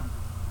 yeah,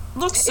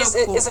 looks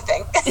so cool. Is a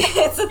thing.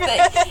 It's a thing.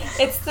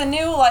 It's the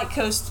new light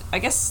coaster, I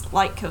guess,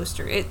 light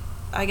coaster.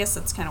 I guess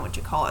that's kind of what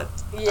you call it.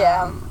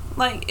 Yeah.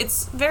 Like,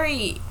 it's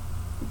very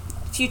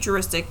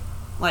futuristic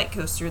light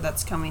coaster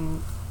that's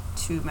coming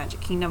to Magic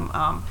Kingdom.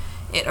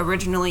 It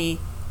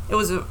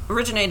was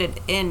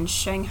originated in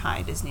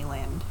Shanghai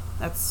Disneyland.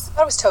 I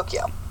thought it was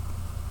Tokyo.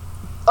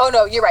 Oh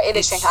no, you're right. It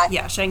is Shanghai.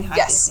 Yeah, Shanghai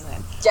Yes.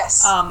 Disneyland.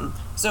 Yes.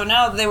 So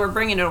now they were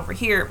bringing it over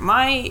here.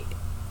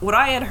 What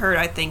I had heard,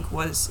 I think,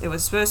 was it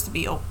was supposed to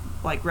be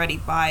like ready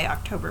by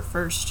October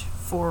 1st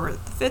for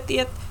the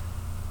 50th,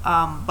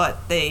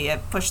 but they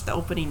had pushed the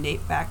opening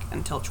date back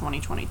until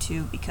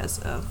 2022 because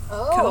of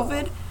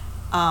COVID.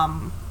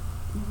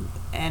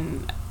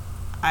 And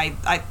I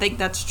think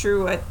that's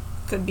true. I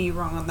could be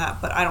wrong on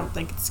that, but I don't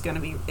think it's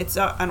gonna be. It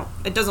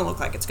doesn't look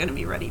like it's gonna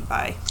be ready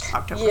by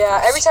October.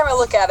 Yeah. 1st. Every time I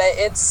look at it,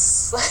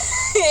 it's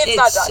it's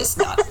not done. Just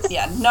not.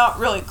 Yeah, not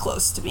really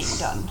close to being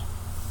done.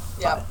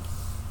 Yeah. But-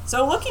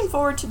 so looking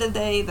forward to the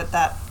day that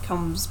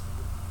becomes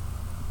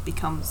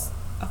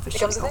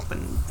officially a thing?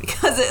 open,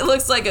 because it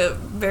looks like a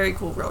very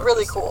cool roller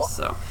Really coaster, cool.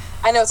 So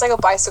I know it's like a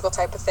bicycle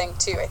type of thing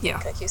too. I think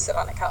Yeah. like you sit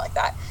on it kind of like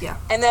that. yeah,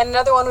 And then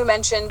another one we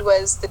mentioned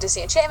was the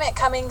Disney Enchantment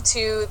coming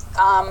to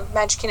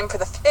Magic Kingdom for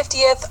the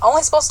 50th.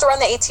 Only supposed to run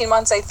the 18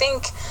 months, I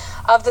think,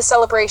 of the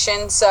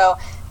celebration. So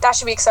that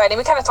should be exciting.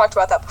 We kind of talked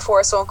about that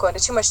before, so I won't go into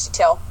too much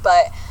detail.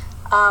 But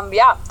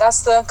yeah,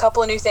 that's the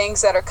couple of new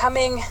things that are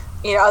coming.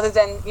 Other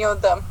than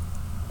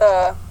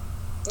the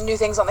new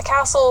things on the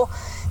castle,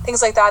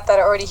 things like that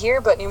are already here,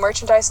 but new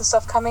merchandise and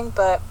stuff coming.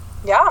 But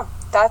yeah,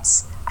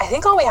 that's I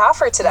think all we have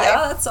for today.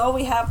 yeah. That's all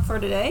we have for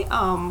today.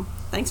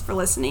 Thanks for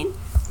listening.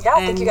 Yeah,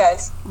 thank you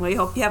guys. We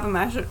hope you have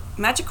a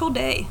magical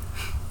day.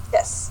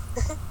 Yes.